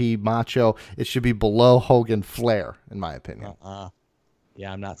DDP Macho. It should be below Hogan Flair, in my opinion.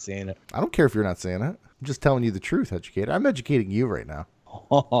 Yeah, I'm not seeing it. I don't care if you're not saying it. I'm just telling you the truth, educator. I'm educating you right now.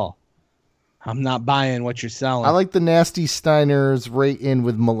 Oh, I'm not buying what you're selling. I like the Nasty Steiners right in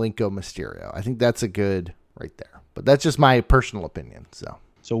with Malenko Mysterio. I think that's a good right there. But that's just my personal opinion.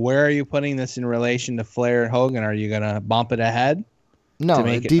 So where are you putting this in relation to Flair and Hogan? Are you going to bump it ahead? No, to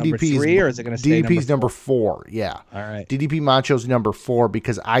make it number 3, or is it going to stay DDP's number 4? Yeah. All right. DDP Macho's number 4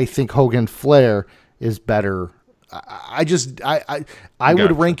 because I think Hogan Flair is better. I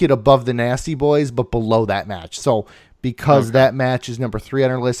would rank it above the Nasty Boys, but below that match. So because that match is number 3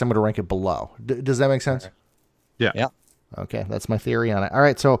 on our list, I'm going to rank it below. Does that make sense? Yeah. Yeah. Okay, that's my theory on it. All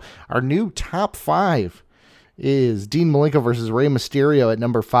right, so our new top 5 is Dean Malenko versus Rey Mysterio at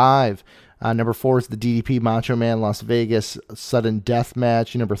number 5. Number 4 is the DDP Macho Man Las Vegas sudden death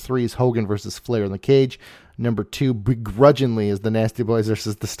match. Number 3 is Hogan versus Flair in the cage. Number 2, begrudgingly, is the Nasty Boys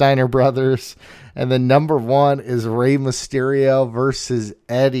versus the Steiner Brothers. And then number 1 is Rey Mysterio versus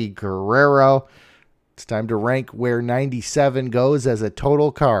Eddie Guerrero. It's time to rank where 97 goes as a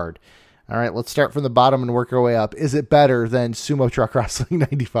total card. All right, let's start from the bottom and work our way up. Is it better than Sumo Truck Wrestling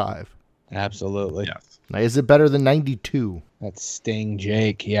 95? Absolutely. Yes. Now, is it better than 92? That's Sting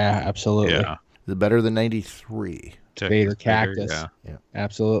Jake. Yeah, absolutely. Yeah. Is it better than 93? Vader Cactus. Yeah.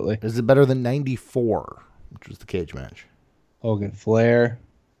 Absolutely. Is it better than 94, which was the cage match? Hogan Flair.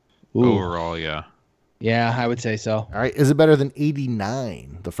 Ooh. Overall, yeah. Yeah, I would say so. All right, is it better than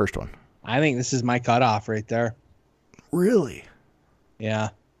 89, the first one? I think this is my cutoff right there. Really? Yeah.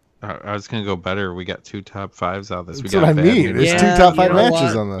 I was gonna go better. We got 2 top 5s out of this. That's what I mean. There's 2 top 5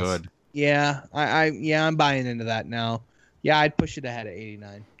 matches on this. Good. Yeah, I'm buying into that now. Yeah, I'd push it ahead at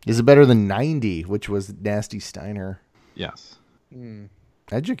 89. Is it better than 90, which was Nasty Steiner? Yes.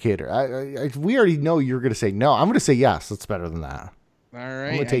 Educator. We already know you're going to say no. I'm going to say yes. It's better than that. All right.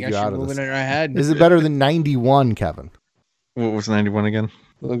 I'm going to take you out of this. Moving it ahead. Is it better than 91, Kevin? What was 91 again?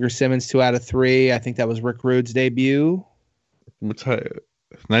 Luger Simmons 2 out of 3. I think that was Rick Rude's debut. What's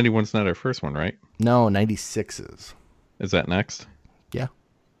 91's not our first one, right? No, 96 is. Is that next? Yeah.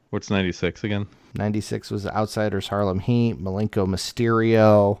 What's 96 again? 96 was Outsiders Harlem Heat, Malenko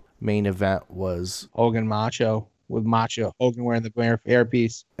Mysterio. Main event was Hogan Macho, with Macho Hogan wearing the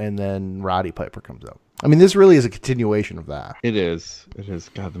hairpiece. And then Roddy Piper comes out. I mean, this really is a continuation of that. It is.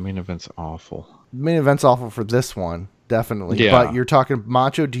 God, the main event's awful. The main event's awful for this one, definitely. Yeah. But you're talking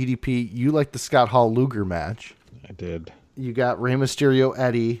Macho DDP. You like the Scott Hall Luger match. I did. You got Rey Mysterio,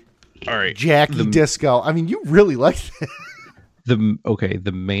 Eddie. All right. Jackie Disco. I mean, you really like it.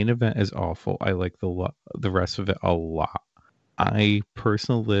 The main event is awful. I like the rest of it a lot.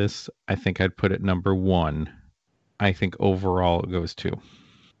 Personal list, I think I'd put it number 1. I think overall it goes 2.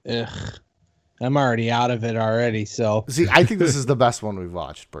 Ugh. I'm already out of it already, so. See, I think this is the best one we've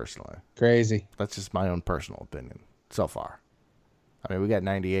watched, personally. Crazy. That's just my own personal opinion so far. I mean, we got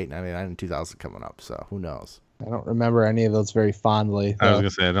 98, 99, and 2000 coming up, so who knows? I don't remember any of those very fondly. I was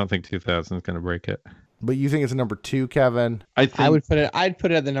gonna say I don't think 2000 is gonna break it. But you think it's number 2, Kevin? I'd put it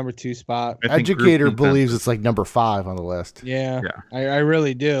at the number 2 spot. Educator believes it's like number 5 on the list. Yeah. I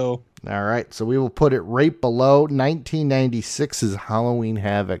really do. All right, so we will put it right below 1996's Halloween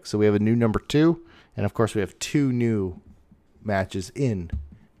Havoc. So we have a new number 2, and of course we have 2 new matches in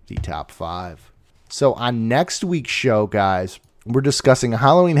the top 5. So on next week's show, guys, we're discussing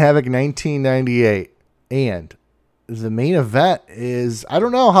Halloween Havoc 1998, and the main event is, I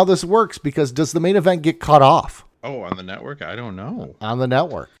don't know how this works, because does the main event get cut off? Oh, on the network? I don't know. On the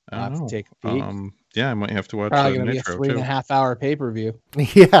network. I don't know. Have to take a peek. Yeah, I might have to watch Probably going to be a Nitro 3.5 hour pay-per-view.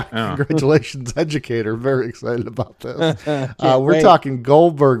 Yeah, congratulations, Educator. Very excited about this. We're wait. talking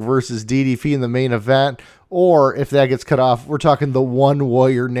Goldberg versus DDP in the main event, or if that gets cut off, we're talking the One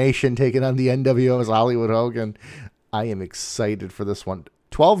Warrior Nation taking on the NWO's Hollywood Hogan. I am excited for this one.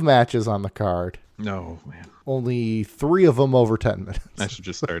 12 matches on the card. No, man. Only 3 of them over 10 minutes. I should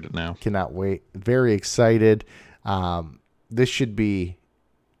just start it now. Cannot wait. Very excited. This should be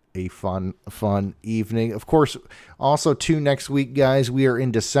a fun evening. Of course, also too, next week, guys, we are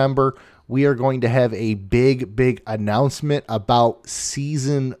in December. We are going to have a big announcement about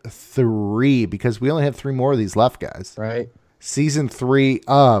season 3, because we only have 3 more of these left, guys. Right. Season 3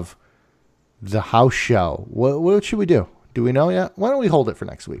 of the house show. What should we do? Do we know yet? Why don't we hold it for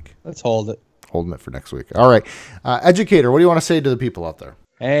next week? Let's hold it. Holding it for next week. All right. Educator, what do you want to say to the people out there?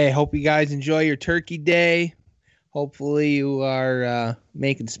 Hey, hope you guys enjoy your turkey day. Hopefully you are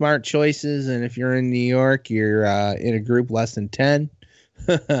making smart choices. And if you're in New York, you're in a group less than 10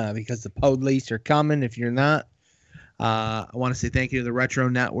 because the police are coming if you're not. I want to say thank you to the Retro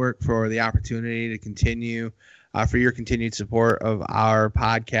Network for the opportunity to continue, for your continued support of our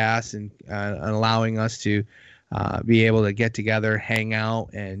podcast and allowing us to be able to get together, hang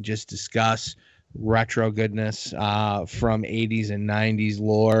out, and just discuss retro goodness from 80s and 90s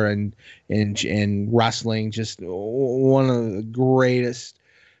lore and wrestling. Just one of the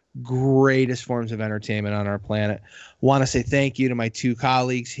greatest forms of entertainment on our planet. Want to say thank you to my 2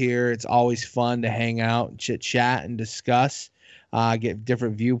 colleagues here. It's always fun to hang out, chit chat, and discuss, get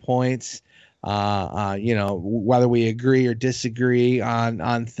different viewpoints. Whether we agree or disagree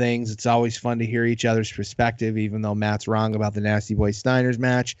on things, it's always fun to hear each other's perspective, even though Matt's wrong about the Nasty Boy Steiners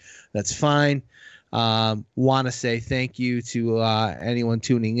match. That's fine. Want to say thank you to anyone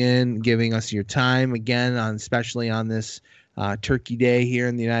tuning in, giving us your time again, especially on this Turkey Day here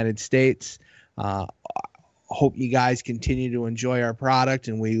in the United States. Hope you guys continue to enjoy our product,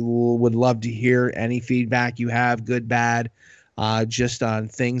 and we would love to hear any feedback you have, good, bad, just on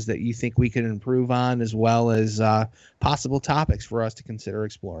things that you think we can improve on, as well as possible topics for us to consider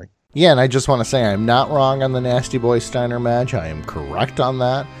exploring. Yeah, and I just want to say I'm not wrong on the Nasty Boy Steiner match. I am correct on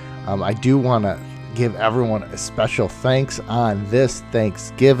that. I do want to give everyone a special thanks on this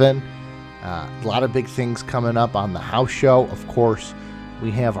Thanksgiving. A lot of big things coming up on the house show. Of course, we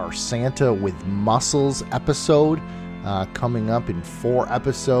have our Santa with Muscles episode coming up in 4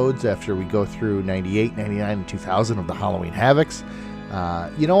 episodes after we go through 98, 99, and 2000 of the Halloween Havocs.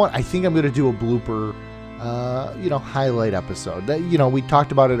 You know what? I think I'm going to do a blooper highlight episode. We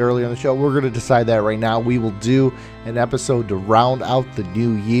talked about it earlier in the show. We're going to decide that right now. We will do an episode to round out the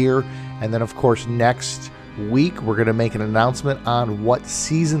new year. And then, of course, next week, we're going to make an announcement on what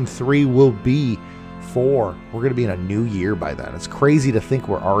season 3 will be for. We're going to be in a new year by then. It's crazy to think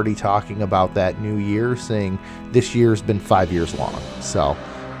we're already talking about that new year, saying this year's been 5 years long. So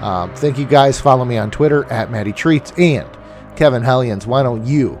thank you guys. Follow me on Twitter at Matty Treats. And Kevin Hellions, why don't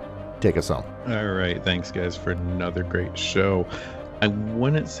you take us home? All right. Thanks, guys, for another great show. I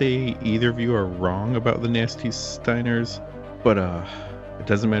wouldn't say either of you are wrong about the Nasty Steiners, but it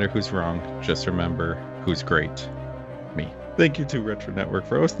doesn't matter who's wrong. Just remember who's great. Me. Thank you to Retro Network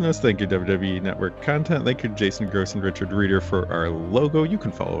for hosting us. Thank you, WWE Network Content. Thank you to Jason Gross and Richard Reeder for our logo. You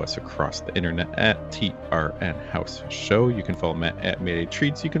can follow us across the internet at TRN House Show. You can follow Matt at Mayday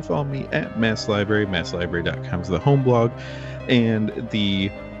Treats. You can follow me at Mass Library. MassLibrary.com is the home blog. And the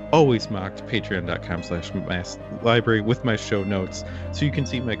always mocked patreon.com/masslibrary with my show notes, so you can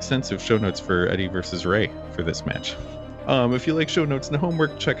see my extensive show notes for Eddie versus Ray for this match. If you like show notes and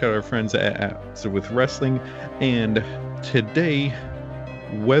homework, check out our friends at So With Wrestling. And today,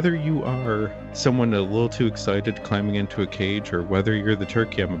 whether you are someone a little too excited climbing into a cage, or whether you're the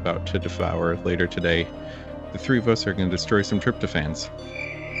turkey I'm about to devour later today, the 3 of us are going to destroy some tryptophans.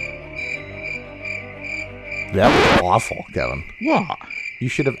 That was awful, Kevin. Yeah. You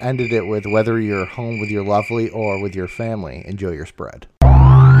should have ended it with whether you're home with your lovely or with your family, enjoy your spread.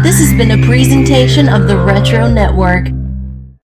 This has been a presentation of the Retro Network.